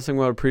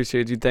world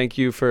appreciates you. Thank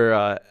you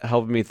for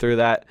helping me through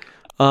that.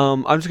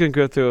 I'm just going to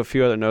go through a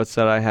few other notes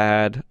that I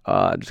had,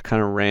 just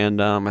kind of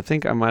random. I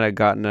think I might have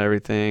gotten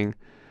everything.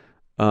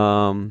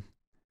 The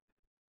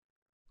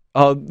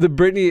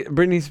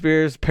Britney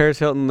Spears, Paris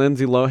Hilton,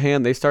 Lindsay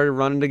Lohan, they started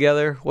running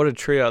together. What a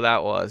trio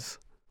that was.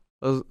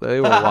 They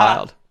were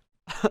wild.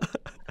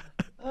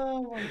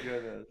 Oh, my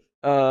goodness.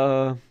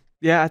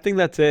 Yeah, I think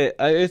that's it.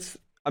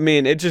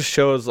 It just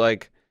shows,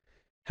 like,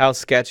 how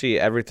sketchy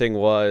everything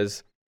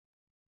was.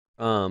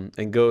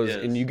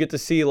 And you get to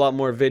see a lot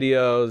more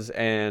videos,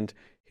 and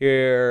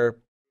hear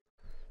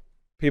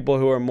people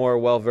who are more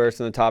well versed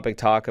in the topic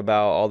talk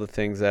about all the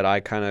things that I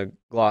kind of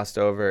glossed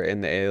over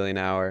in the Alien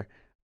Hour.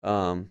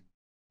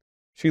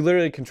 She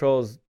literally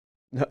controls.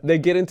 They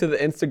get into the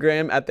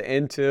Instagram at the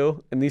end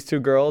too, and these two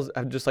girls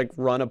have just like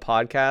run a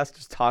podcast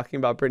just talking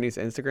about Brittany's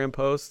Instagram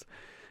post,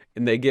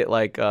 and they get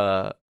like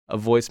a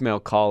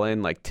voicemail call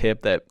in like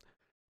tip that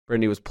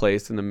Brittany was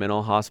placed in the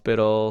mental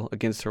hospital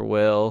against her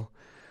will,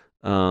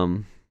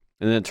 and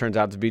then it turns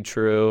out to be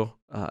true.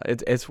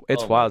 It's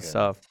wild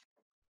stuff.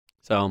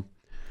 So,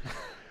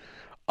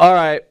 all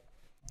right,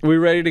 we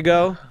ready to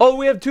go? Oh,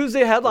 we have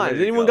Tuesday headlines.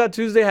 Anyone got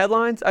Tuesday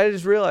headlines? I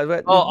just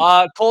realized.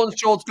 Colton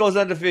Schultz goes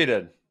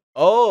undefeated.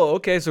 Oh,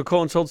 okay. So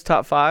Colton Schultz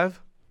top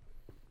 5.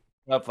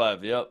 Top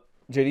 5. Yep.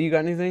 JD, you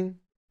got anything?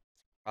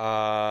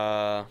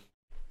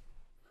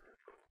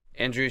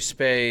 Andrew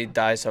Spey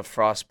dies of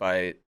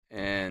frostbite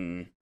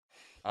in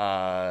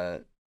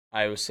Iowa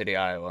City,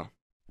 Iowa.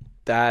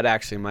 That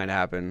actually might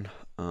happen.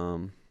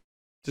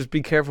 Just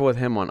be careful with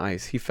him on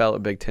ice. He fell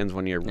at Big Tens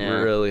one year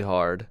really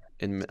hard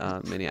in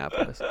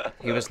Minneapolis.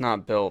 He was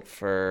not built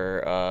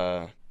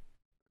for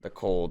the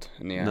cold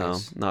in the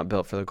ice. No, not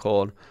built for the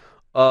cold.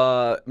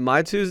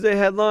 My Tuesday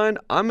headline,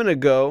 I'm going to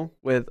go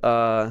with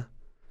by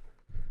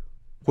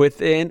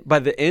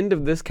the end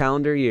of this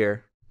calendar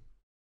year,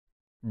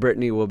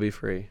 Brittany will be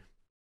free.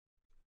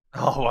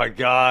 Oh, my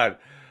God.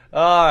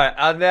 All right.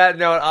 On that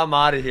note, I'm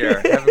out of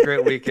here. Have a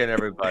great weekend,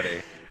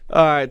 everybody.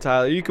 All right,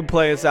 Tyler, you can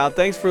play us out.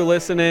 Thanks for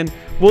listening.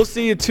 We'll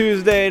see you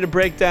Tuesday to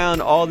break down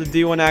all the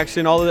D1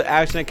 action, all the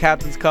action at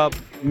Captain's Cup,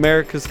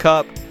 America's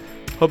Cup.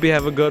 Hope you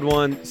have a good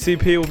one.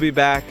 CP will be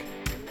back,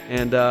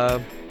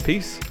 and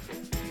peace.